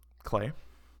was Clay.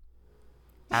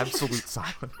 Absolute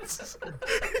silence.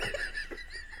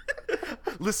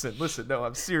 Listen. No,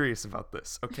 I'm serious about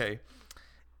this. Okay,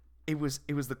 it was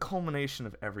the culmination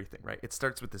of everything, right? It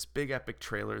starts with this big epic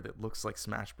trailer that looks like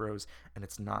Smash Bros, and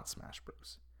it's not Smash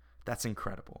Bros. That's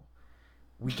incredible.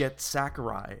 We get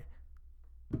Sakurai.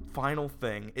 Final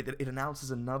thing, it announces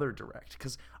another direct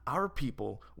because our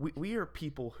people, we are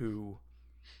people who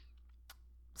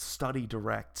study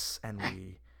directs, and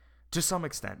we, to some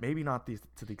extent, maybe not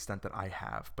to the extent that I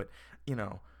have, but you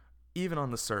know, even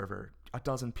on the server, a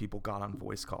dozen people got on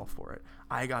voice call for it.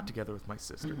 I got together with my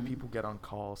sister. People get on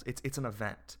calls. It's an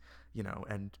event, you know.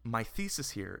 And my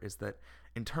thesis here is that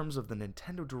in terms of the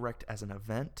Nintendo Direct as an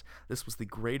event, this was the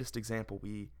greatest example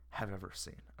we have ever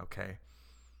seen. Okay.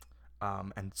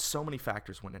 And so many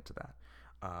factors went into that.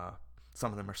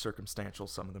 Some of them are circumstantial,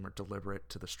 some of them are deliberate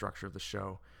to the structure of the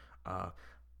show.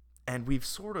 And we've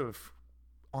sort of,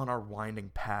 on our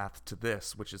winding path to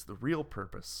this, which is the real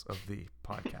purpose of the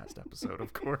podcast episode,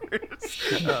 of course,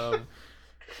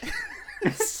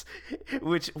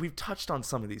 which we've touched on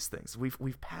some of these things.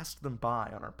 We've passed them by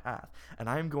on our path, and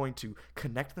I'm going to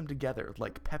connect them together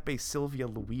like Pepe, Sylvia,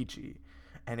 Luigi,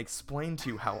 and explain to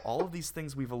you how all of these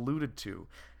things we've alluded to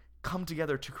come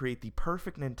together to create the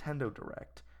perfect Nintendo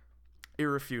Direct.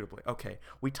 Irrefutably. Okay,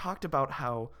 we talked about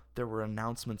how there were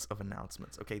announcements of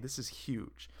announcements. Okay, this is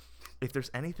huge. If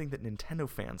there's anything that Nintendo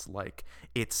fans like,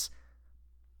 it's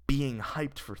being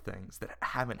hyped for things that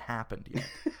haven't happened yet.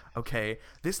 Okay,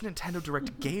 this Nintendo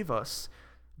Direct gave us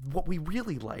what we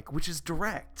really like, which is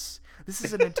directs. This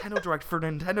is a Nintendo Direct for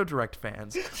Nintendo Direct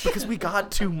fans because we got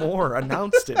 2 more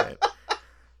announced in it.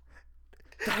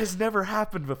 That has never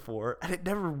happened before, and it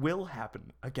never will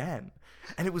happen again.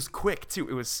 And it was quick, too.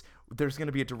 There's going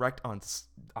to be a direct on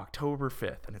October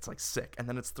 5th, and it's like sick. And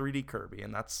then it's 3D Kirby,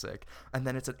 and that's sick. And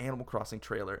then it's an Animal Crossing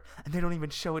trailer, and they don't even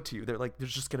show it to you. They're like,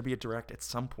 there's just going to be a direct at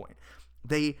some point.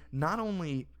 They not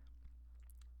only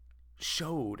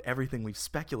showed everything we've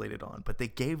speculated on, but they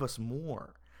gave us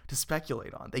more to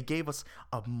speculate on. They gave us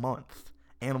a month.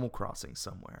 Animal Crossing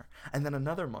somewhere, and then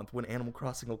another month when Animal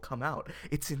Crossing will come out.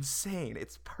 It's insane.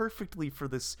 It's perfectly for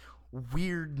this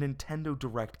weird Nintendo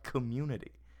Direct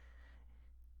community.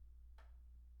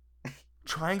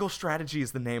 Triangle Strategy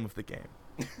is the name of the game.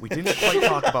 We didn't quite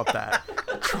talk about that.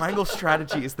 triangle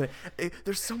strategy is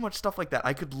there's so much stuff like that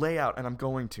I could lay out, and I'm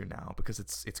going to now because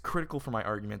it's critical for my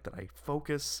argument that I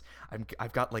focus.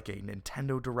 I've got like a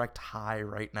Nintendo Direct high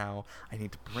right now. I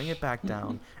need to bring it back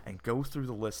down and go through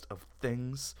the list of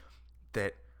things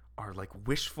that are like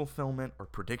wish fulfillment or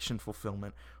prediction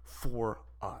fulfillment for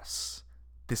us.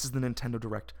 This is the Nintendo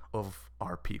Direct of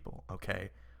our people, okay?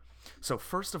 So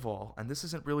first of all, and this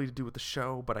isn't really to do with the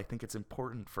show, but I think it's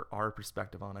important for our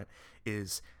perspective on it,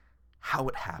 is how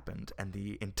it happened and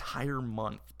the entire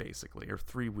month, basically, or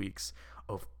 3 weeks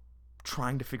of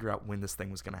trying to figure out when this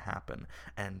thing was going to happen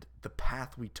and the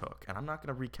path we took. And I'm not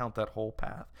going to recount that whole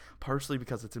path, partially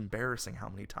because it's embarrassing how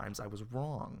many times I was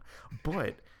wrong.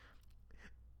 But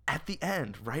at the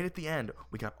end, right at the end,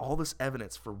 we got all this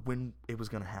evidence for when it was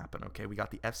going to happen, okay? We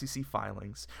got the FCC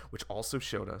filings, which also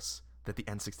showed us that the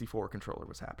N64 controller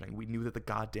was happening. We knew that the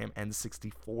goddamn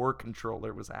N64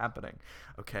 controller was happening,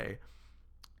 okay?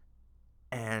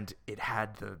 And it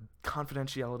had the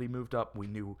confidentiality moved up. We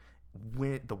knew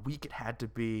when the week it had to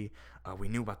be. We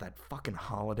knew about that fucking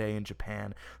holiday in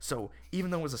Japan. So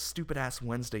even though it was a stupid-ass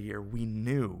Wednesday year, we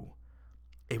knew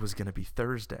it was going to be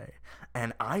Thursday.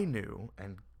 And I knew,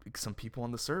 and some people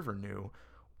on the server knew,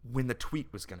 when the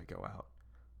tweet was going to go out.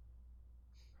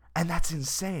 And that's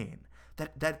insane.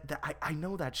 I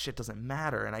know that shit doesn't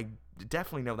matter, and I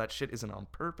definitely know that shit isn't on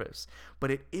purpose,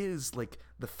 but it is like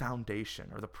the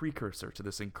foundation or the precursor to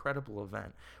this incredible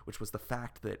event, which was the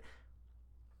fact that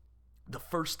the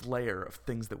first layer of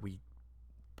things that we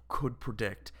could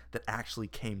predict that actually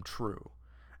came true.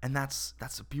 And that's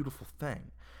a beautiful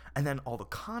thing. And then all the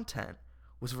content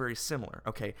was very similar.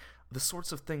 Okay, the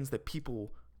sorts of things that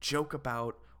people joke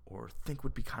about or think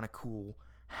would be kind of cool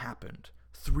happened.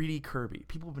 3D Kirby.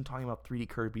 People have been talking about 3D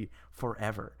Kirby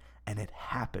forever, and it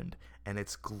happened, and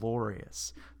it's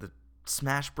glorious. The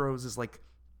Smash Bros is like,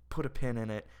 put a pin in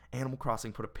it. Animal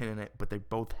Crossing put a pin in it, but they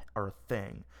both are a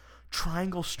thing.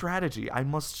 Triangle Strategy, I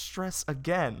must stress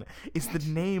again, is the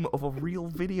name of a real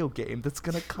video game that's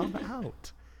gonna come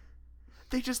out.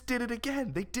 They just did it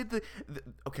again. They did the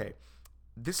okay,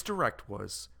 this Direct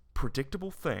was predictable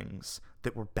things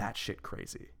that were batshit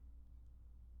crazy.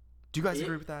 Do you guys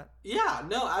agree with that? Yeah,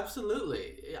 no,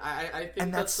 absolutely. I think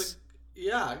and that's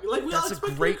yeah. Like, we all that's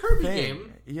expect a great a Kirby thing.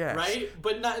 game, Yes. right?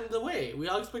 But not in the way. We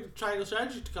all expect Triangle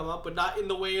Strategy to come up, but not in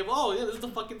the way of, oh, yeah, this is the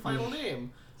fucking final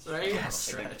name, right?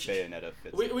 Yes. I think Bayonetta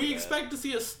fits We expect to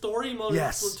see a story mode in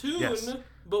Splatoon,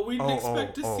 but we didn't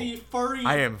expect to see furry...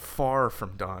 I am far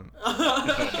from done.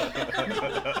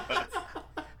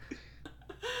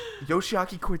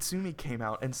 Yoshiaki Koizumi came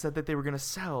out and said that they were going to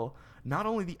sell not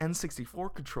only the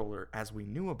N64 controller, as we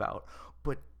knew about,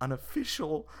 but an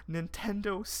official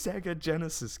Nintendo Sega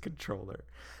Genesis controller.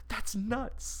 That's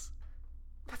nuts.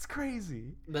 That's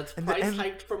crazy. That's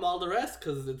hiked from all the rest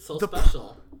because it's so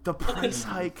special. The price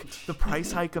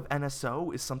hike of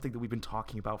NSO is something that we've been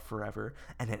talking about forever,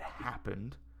 and it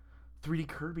happened. 3D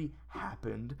Kirby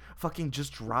happened. Fucking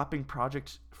just dropping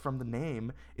Project from the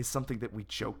name is something that we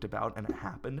joked about, and it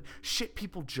happened. Shit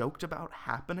people joked about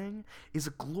happening is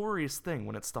a glorious thing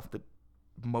when it's stuff that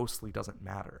mostly doesn't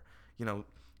matter. You know,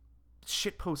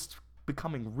 shitposts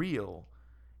becoming real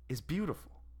is beautiful.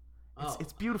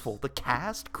 It's beautiful. The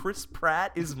cast, Chris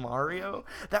Pratt is Mario.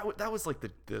 That was like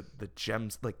the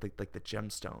gems, like the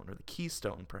gemstone or the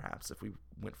keystone, perhaps, if we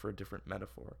went for a different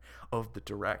metaphor of the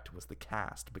Direct, was the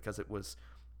cast, because it was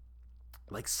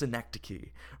like synecdoche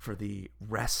for the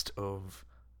rest of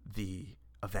the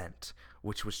event,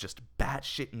 which was just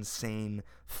batshit insane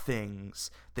things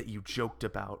that you joked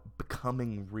about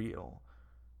becoming real.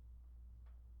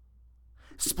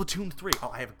 Splatoon 3. Oh,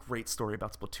 I have a great story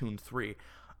about Splatoon 3.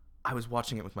 I was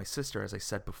watching it with my sister, as I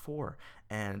said before,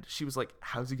 and she was like,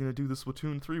 how's he going to do the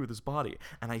Splatoon 3 with his body?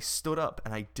 And I stood up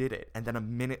and I did it, and then a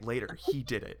minute later, he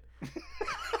did it.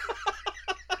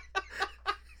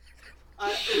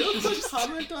 Real quick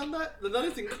comment on that. That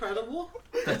is incredible.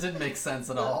 That didn't make sense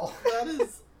at all.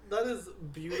 That is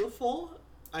beautiful.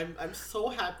 I'm so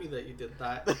happy that you did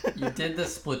that. You did the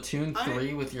Splatoon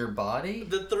 3 with your body?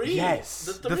 The 3? Yes.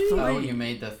 The 3. Oh, you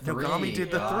made the 3. Nogami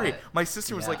did the 3. It. My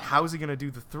sister was like, how's he going to do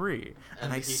the 3?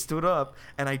 And I stood up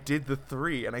and I did the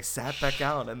 3 and I sat back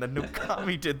down, and then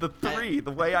Nogami did the 3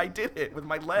 the way I did it with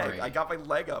my leg. Right. I got my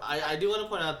leg up. I do want to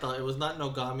point out, though, it was not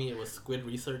Nogami, it was Squid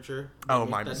Researcher. Oh,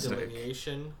 my mistake.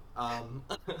 Delineation.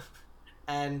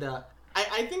 And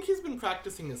I think he's been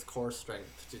practicing his core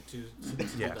strength to do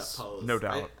that pose. No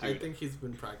doubt. I think he's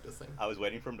been practicing. I was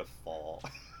waiting for him to fall.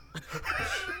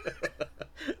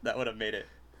 That would have made it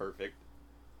perfect.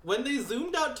 When they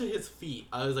zoomed out to his feet,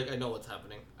 I was like, I know what's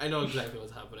happening. I know exactly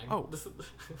what's happening. Oh. This is...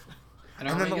 And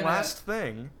then the last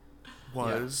thing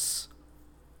was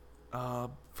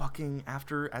fucking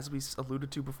after, as we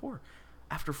alluded to before,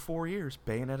 after 4 years,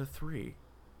 Bayonetta 3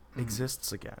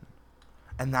 exists again.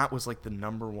 And that was like the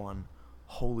number one,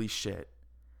 holy shit.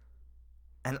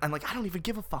 And I'm like, I don't even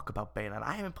give a fuck about Bayonetta.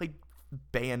 I haven't played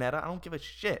Bayonetta. I don't give a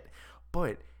shit.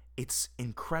 But it's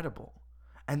incredible.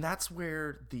 And that's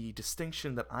where the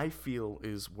distinction that I feel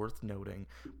is worth noting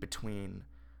between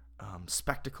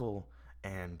spectacle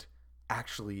and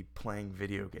actually playing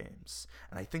video games.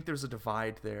 And I think there's a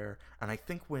divide there. And I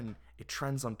think when it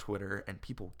trends on Twitter and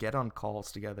people get on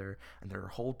calls together and there are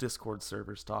whole Discord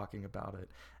servers talking about it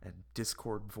and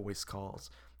Discord voice calls,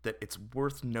 that it's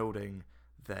worth noting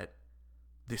that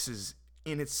this is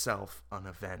in itself an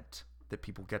event that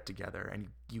people get together and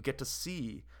you get to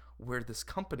see where this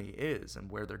company is and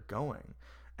where they're going.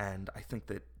 And I think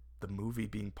that the movie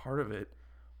being part of it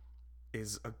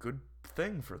is a good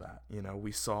thing for that. You know,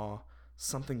 we saw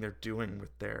something they're doing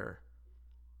with their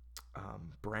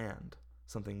brand,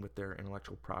 something with their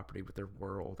intellectual property, with their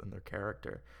world and their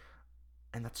character.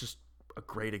 And that's just a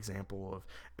great example of,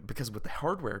 because with the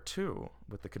hardware too,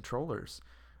 with the controllers,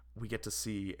 we get to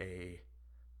see a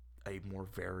more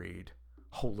varied,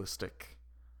 holistic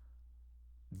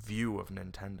view of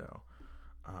Nintendo.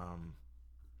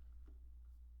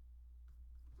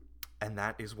 And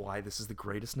that is why this is the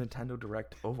greatest Nintendo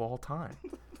Direct of all time.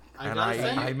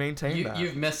 I maintain that.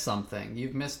 You've missed something.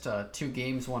 You've missed 2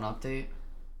 games, 1 update.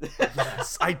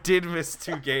 Yes, I did miss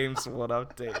 2 games, 1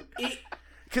 update.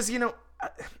 Because, you know,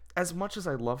 as much as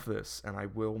I love this, and I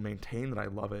will maintain that I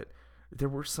love it, there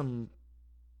were some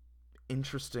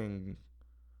interesting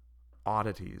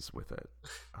oddities with it.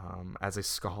 As a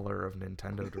scholar of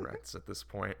Nintendo Directs at this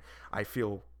point, I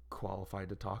feel qualified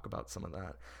to talk about some of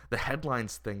that. The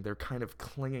headlines thing, they're kind of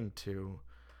clinging to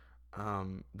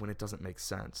when it doesn't make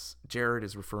sense. Jared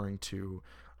is referring to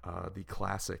the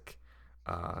classic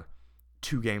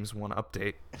 2 games, 1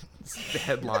 update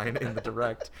headline in the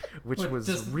Direct, which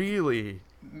was really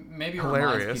maybe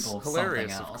hilarious. People of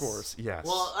hilarious, something of else. course. Yes.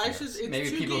 Well, actually, yes. it's maybe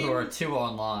 2 people games, who are too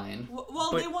online.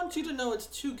 Well, they want you to know it's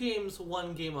 2 games,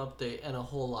 1 game update, and a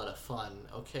whole lot of fun.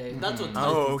 Okay, that's what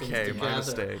ties these things together. My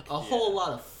mistake. A whole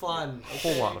lot of fun. A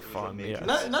whole lot of fun. Yeah.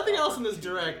 Nothing else in this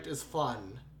Direct is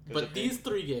fun, but these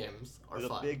 3 games are fun.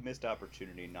 fun. There's a big missed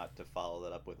opportunity not to follow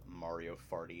that up with Mario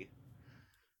Farty.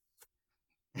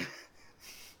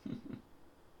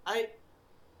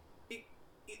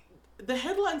 The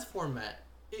headlines format.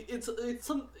 It's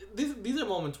some these are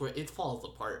moments where it falls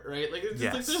apart, right? Like it's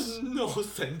just like there's no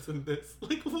sense in this.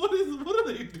 Like what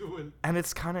are they doing? And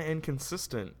it's kind of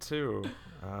inconsistent too,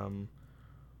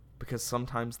 because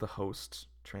sometimes the host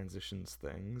transitions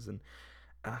things, and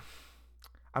I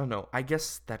don't know. I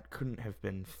guess that couldn't have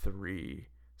been 3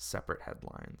 separate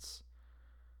headlines.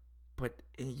 But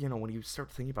you know, when you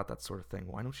start thinking about that sort of thing,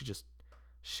 why don't you just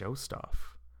show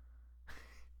stuff?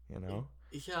 You know?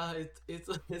 Yeah, it's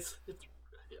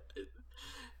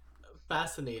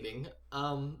fascinating.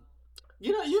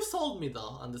 You know, you sold me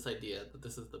though on this idea that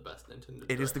this is the best Nintendo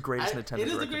Direct. It is the greatest Nintendo Direct. It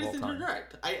is the greatest of all Nintendo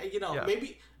time. Direct.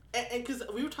 Maybe, and because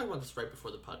we were talking about this right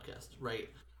before the podcast, right?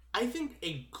 I think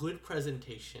a good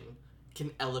presentation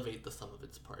can elevate the sum of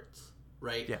its parts,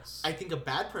 right? Yes. I think a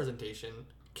bad presentation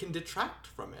can detract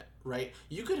from it, right?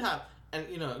 You could have, and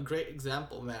you know, a great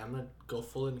example, man. I'm gonna go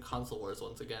full in console wars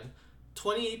once again.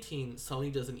 2018,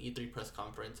 Sony does an E3 press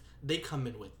conference. They come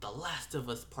in with The Last of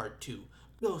Us Part 2,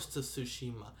 Ghost of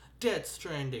Tsushima, Dead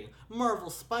Stranding, Marvel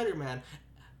Spider-Man,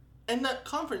 and that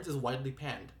conference is widely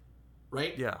panned,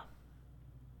 right? Yeah.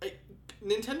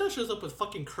 Nintendo shows up with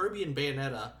fucking Kirby and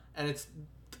Bayonetta, and it's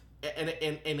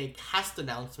and a cast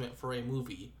announcement for a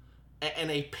movie,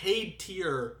 and a paid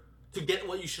tier to get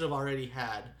what you should have already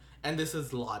had, and this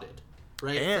is lauded,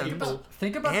 right? And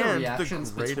think about the reactions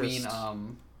between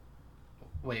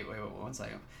Wait, 1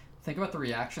 second. Think about the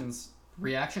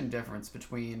reaction difference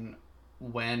between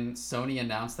when Sony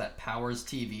announced that Powers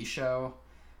TV show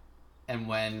and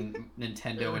when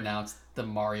Nintendo announced the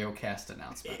Mario Cast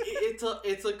announcement.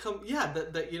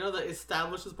 That you know, that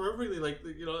establishes perfectly, like,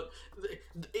 you know,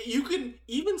 you can,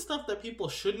 even stuff that people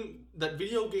shouldn't, that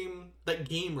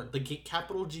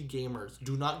capital G gamers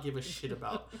do not give a shit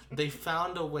about, they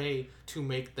found a way to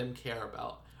make them care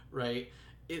about, right?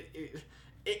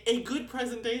 A good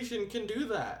presentation can do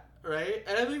that, right?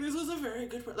 And I think this was a very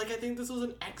good, I think this was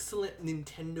an excellent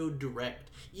Nintendo Direct.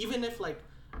 Even if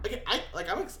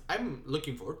I'm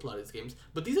looking forward to a lot of these games,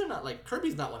 but these are not, like,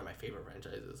 Kirby's not one of my favorite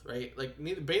franchises, right? Like,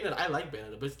 neither Bayonetta, I like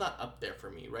Bayonetta, but it's not up there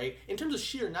for me, right? In terms of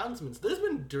sheer announcements, there's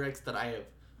been Directs that I have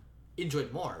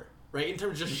enjoyed more, right? In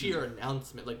terms of just sheer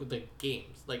announcement, like with the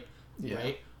games, like,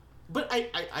 right? But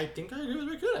I think I agree with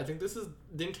Raccoon. I think this is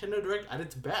Nintendo Direct at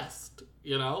its best.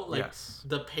 You know, like Yes.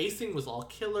 the pacing was all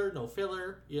killer, no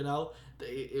filler. You know,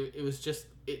 it was just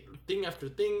thing after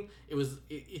thing. It was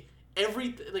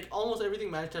almost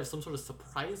everything managed to have some sort of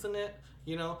surprise in it.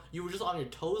 You know, you were just on your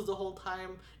toes the whole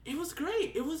time. It was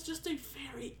great. It was just a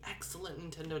very excellent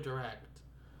Nintendo Direct.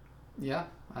 Yeah,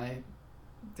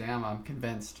 I'm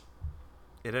convinced.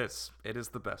 It is. It is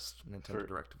the best Nintendo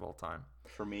Direct of all time.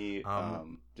 For me,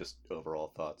 just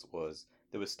overall thoughts was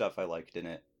there was stuff I liked in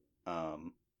it,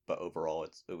 but overall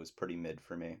it was pretty mid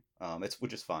for me.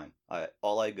 Which is fine.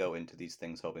 All I go into these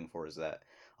things hoping for is that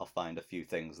I'll find a few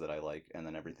things that I like, and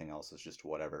then everything else is just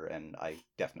whatever. And I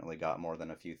definitely got more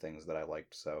than a few things that I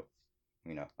liked, so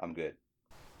I'm good.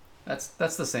 That's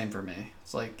the same for me.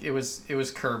 It's like it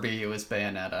was Kirby, it was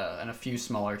Bayonetta, and a few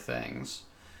smaller things.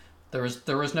 There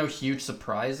was no huge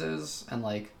surprises, and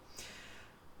like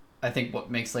I think what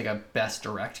makes like a best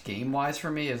direct game wise for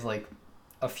me is like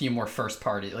a few more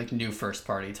new first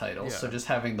party titles. Yeah. So just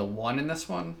having the one in this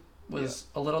one was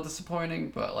a little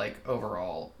disappointing, but like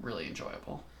overall really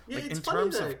enjoyable. Yeah, Like, it's in funny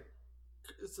terms that. of-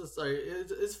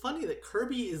 It's funny that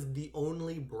Kirby is the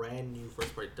only brand new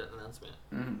first party announcement,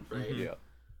 right? Yeah.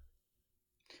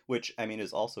 Which, I mean,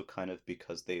 is also kind of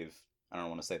because I don't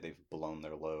want to say they've blown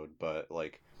their load, but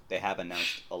like they have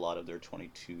announced a lot of their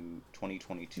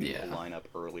 2022 lineup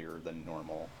earlier than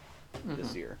normal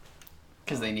this year.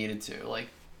 Because they needed to like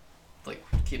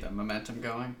keep that momentum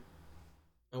going.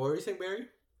 And what were you saying, Barry?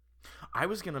 I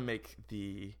was gonna make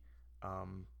the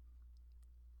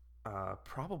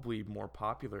probably more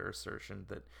popular assertion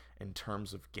that in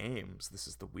terms of games, this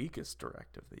is the weakest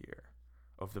direct of the year,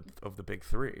 of the big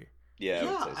three. Yeah,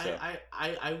 I would say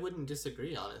so. I wouldn't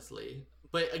disagree, honestly.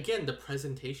 But again, the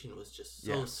presentation was just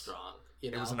so strong.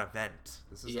 You know? It was an event.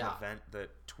 This is an event that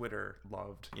Twitter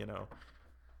loved.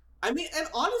 I mean, and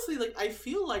honestly, like I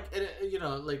feel like,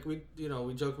 and like we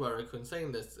joke about Raccoon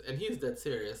saying this, and he's dead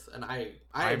serious, and I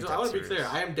want to be clear,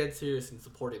 I am dead serious in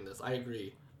supporting this. I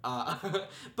agree.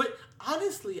 But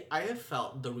honestly, I have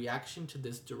felt the reaction to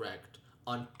this direct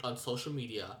on social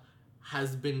media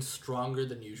has been stronger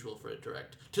than usual for a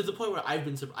direct, to the point where I've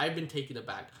been taken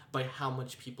aback by how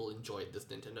much people enjoyed this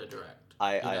Nintendo Direct.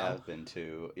 I have been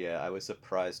too. Yeah, I was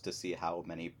surprised to see how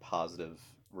many positive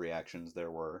reactions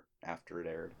there were after it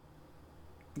aired.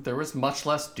 There was much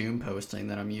less Doom posting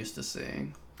than I'm used to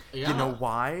seeing. Yeah. You know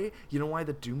why? You know why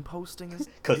the Doom posting is?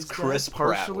 Because Chris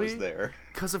Pratt was there.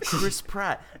 Because of Chris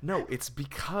Pratt. No, it's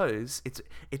because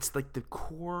it's like the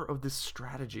core of this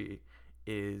strategy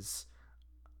is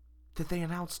that they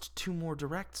announced 2 more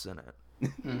directs in it.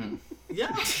 Mm-hmm.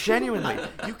 Yeah, genuinely,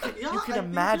 you can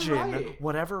imagine right.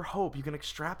 whatever hope you can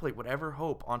extrapolate whatever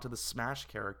hope onto the Smash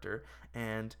character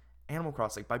and Animal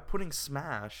Crossing by putting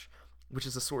Smash, which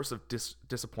is a source of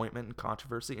disappointment and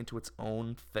controversy, into its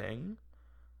own thing.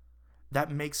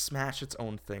 That makes Smash its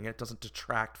own thing. It doesn't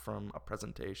detract from a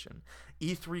presentation.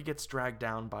 E3 gets dragged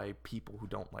down by people who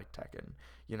don't like Tekken.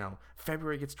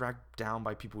 February gets dragged down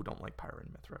by people who don't like Pyra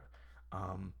and Mithra.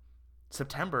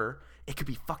 September, it could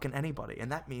be fucking anybody, and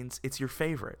that means it's your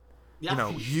favorite.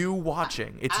 Yeah. You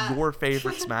watching. It's your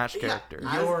favorite Smash character.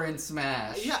 You're in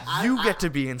Smash. Yeah, You get to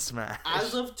be in Smash.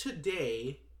 As of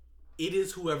today, it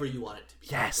is whoever you want it to be.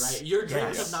 Yes. Right? Your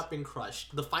dreams Yes. have not been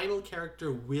crushed. The final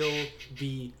character will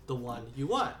be the one you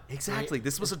want. Exactly. Right?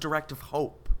 This was a direct of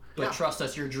hope. But trust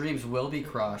us, your dreams will be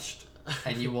crushed,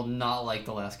 and you will not like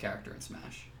the last character in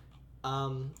Smash.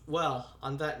 Well,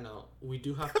 on that note, we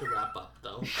do have to wrap up,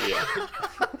 though.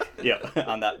 Yeah.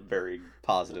 On that very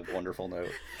positive, wonderful note,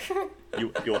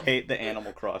 you'll hate the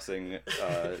Animal Crossing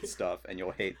stuff, and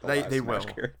you'll hate the last They Smash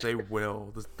will. character. They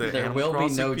will. The There Animal will be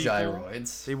Crossing no people,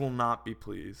 gyroids. They will not be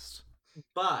pleased.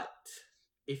 But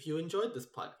if you enjoyed this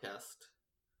podcast,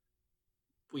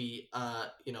 we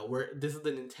this is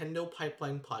the Nintendo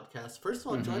Pipeline Podcast. First of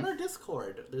all, join our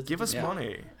Discord. Give us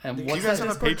money. And Do you what's guys that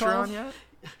have a Discord Patreon called? yet?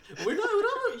 We're not.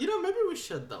 Maybe we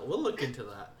should though. We'll look into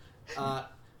that.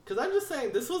 Because I'm just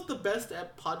saying, this was the best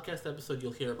podcast episode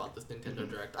you'll hear about this Nintendo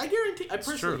Direct. I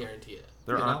personally true. guarantee it.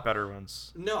 There aren't better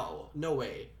ones. No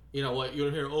way. You know what? You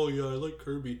don't hear, oh yeah, I like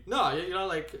Kirby. No,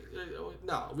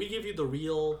 no. We give you the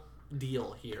real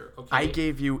deal here, okay? I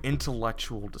gave you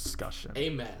intellectual discussion.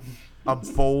 Amen. A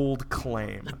bold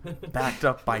claim backed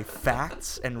up by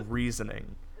facts and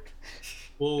reasoning.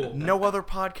 Whoa. No other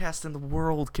podcast in the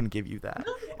world can give you that.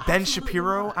 Ben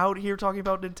Shapiro not. out here talking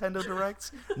about Nintendo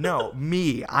Directs? No,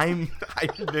 me. I'm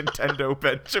Nintendo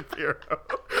Ben Shapiro.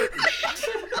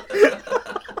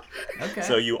 Okay.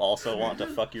 So you also want to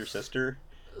fuck your sister?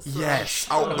 Yes.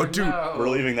 Oh, dude. no. We're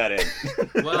leaving that in.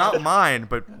 Well, Not mine,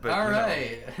 but All you know.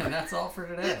 right, and that's all for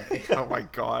today. Oh my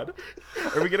god.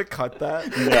 Are we gonna cut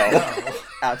that? No, No.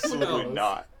 absolutely knows?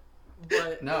 not.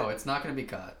 but No, it's not going to be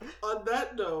cut. on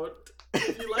that note,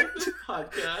 if you like this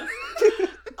podcast,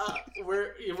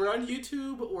 we're on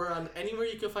YouTube. We're on anywhere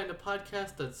you can find a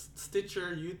podcast. That's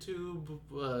Stitcher, YouTube,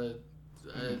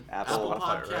 Apple Spotify,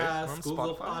 right? Podcasts, On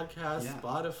Google Spotify? Podcasts, Yeah.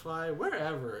 Spotify,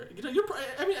 wherever. You know,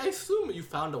 I assume you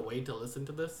found a way to listen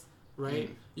to this, right?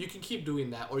 You can keep doing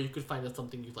that, or you could find us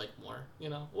something you like more. You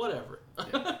know, whatever.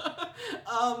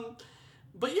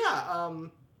 But yeah,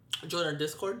 join our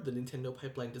Discord, the Nintendo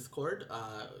Pipeline Discord.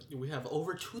 We have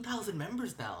over 2,000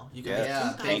 members now. You guys,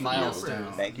 Yeah, 2,000 big members.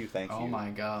 milestone. Thank you. Oh my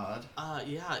god.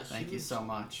 Yeah. Thank you so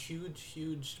much.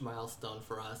 Huge milestone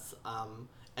for us.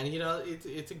 And you know,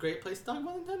 it's a great place to talk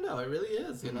about Nintendo. It really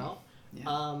is. You know.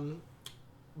 Yeah.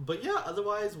 But yeah,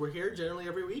 otherwise we're here generally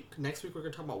every week. Next week we're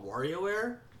gonna talk about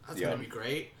WarioWare. That's Yeah. gonna be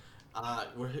great.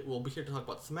 We'll be here to talk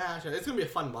about Smash. It's gonna be a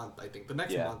fun month. I think the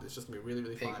next month is just gonna be really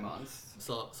Big fun. month.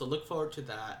 So look forward to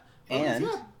that. And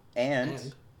Yeah.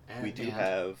 and we do and.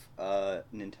 have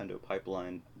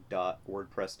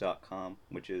nintendopipeline.wordpress.com,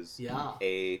 which is Yeah.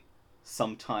 a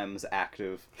sometimes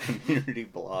active community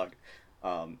blog,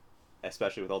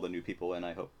 especially with all the new people. And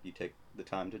I hope you take the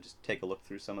time to just take a look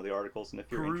through some of the articles. And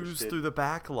if you're Peruse interested, through the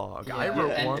backlog. Yeah. I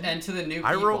wrote and, one. And to the new people,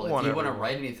 I wrote if one, you want to everyone.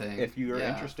 write anything, if you are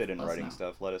yeah, interested in let us writing know.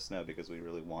 stuff, let us know because we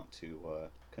really want to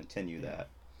continue that.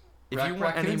 If you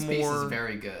want any Raccoon's piece more, is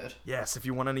very good. yes, if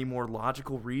you want any more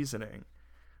logical reasoning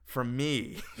from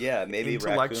me, Yeah, maybe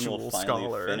Raccoon Intellectual will finally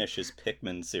scholar. finish his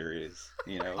Pikmin series.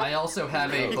 You know, I also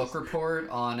have a knows? book report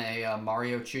on a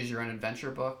Mario Choose Your Own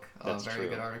Adventure book. That's very true.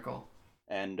 good article.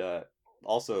 And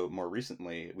also, more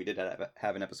recently, we did have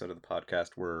an episode of the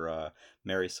podcast where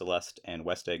Mary Celeste and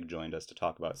Westegg joined us to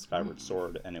talk about Skyward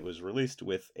Sword, and it was released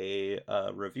with a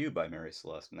review by Mary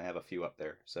Celeste, and I have a few up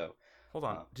there. So, hold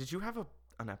on. Did you have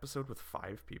an episode with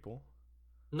 5 people?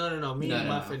 No. Me No, and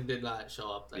no. Muffin did not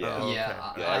show up. Yeah. Oh, Yeah,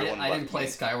 okay. Yeah, everyone I didn't left play me.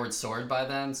 Skyward Sword by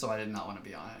then, so I did not want to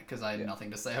be on it because I had nothing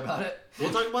to say about it.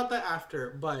 We'll talk about that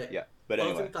after. But yeah. But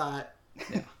closing anyway, thought.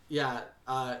 Yeah.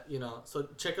 You know, so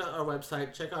check out our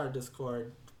website, check out our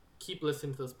Discord, keep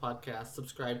listening to this podcast,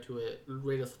 subscribe to it,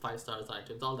 rate us 5 stars on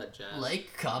iTunes, all that jazz. Like,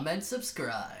 comment,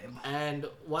 subscribe. And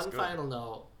one good. final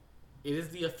note, it is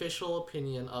the official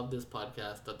opinion of this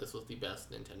podcast that this was the best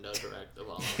Nintendo Direct of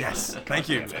all. Yes, thank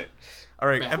you. Damn it. All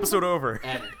right, Bam. episode over.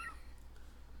 End.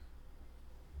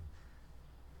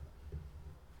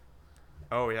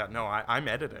 Oh yeah, no, I'm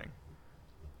editing.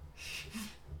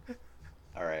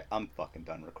 All right, I'm fucking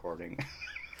done recording.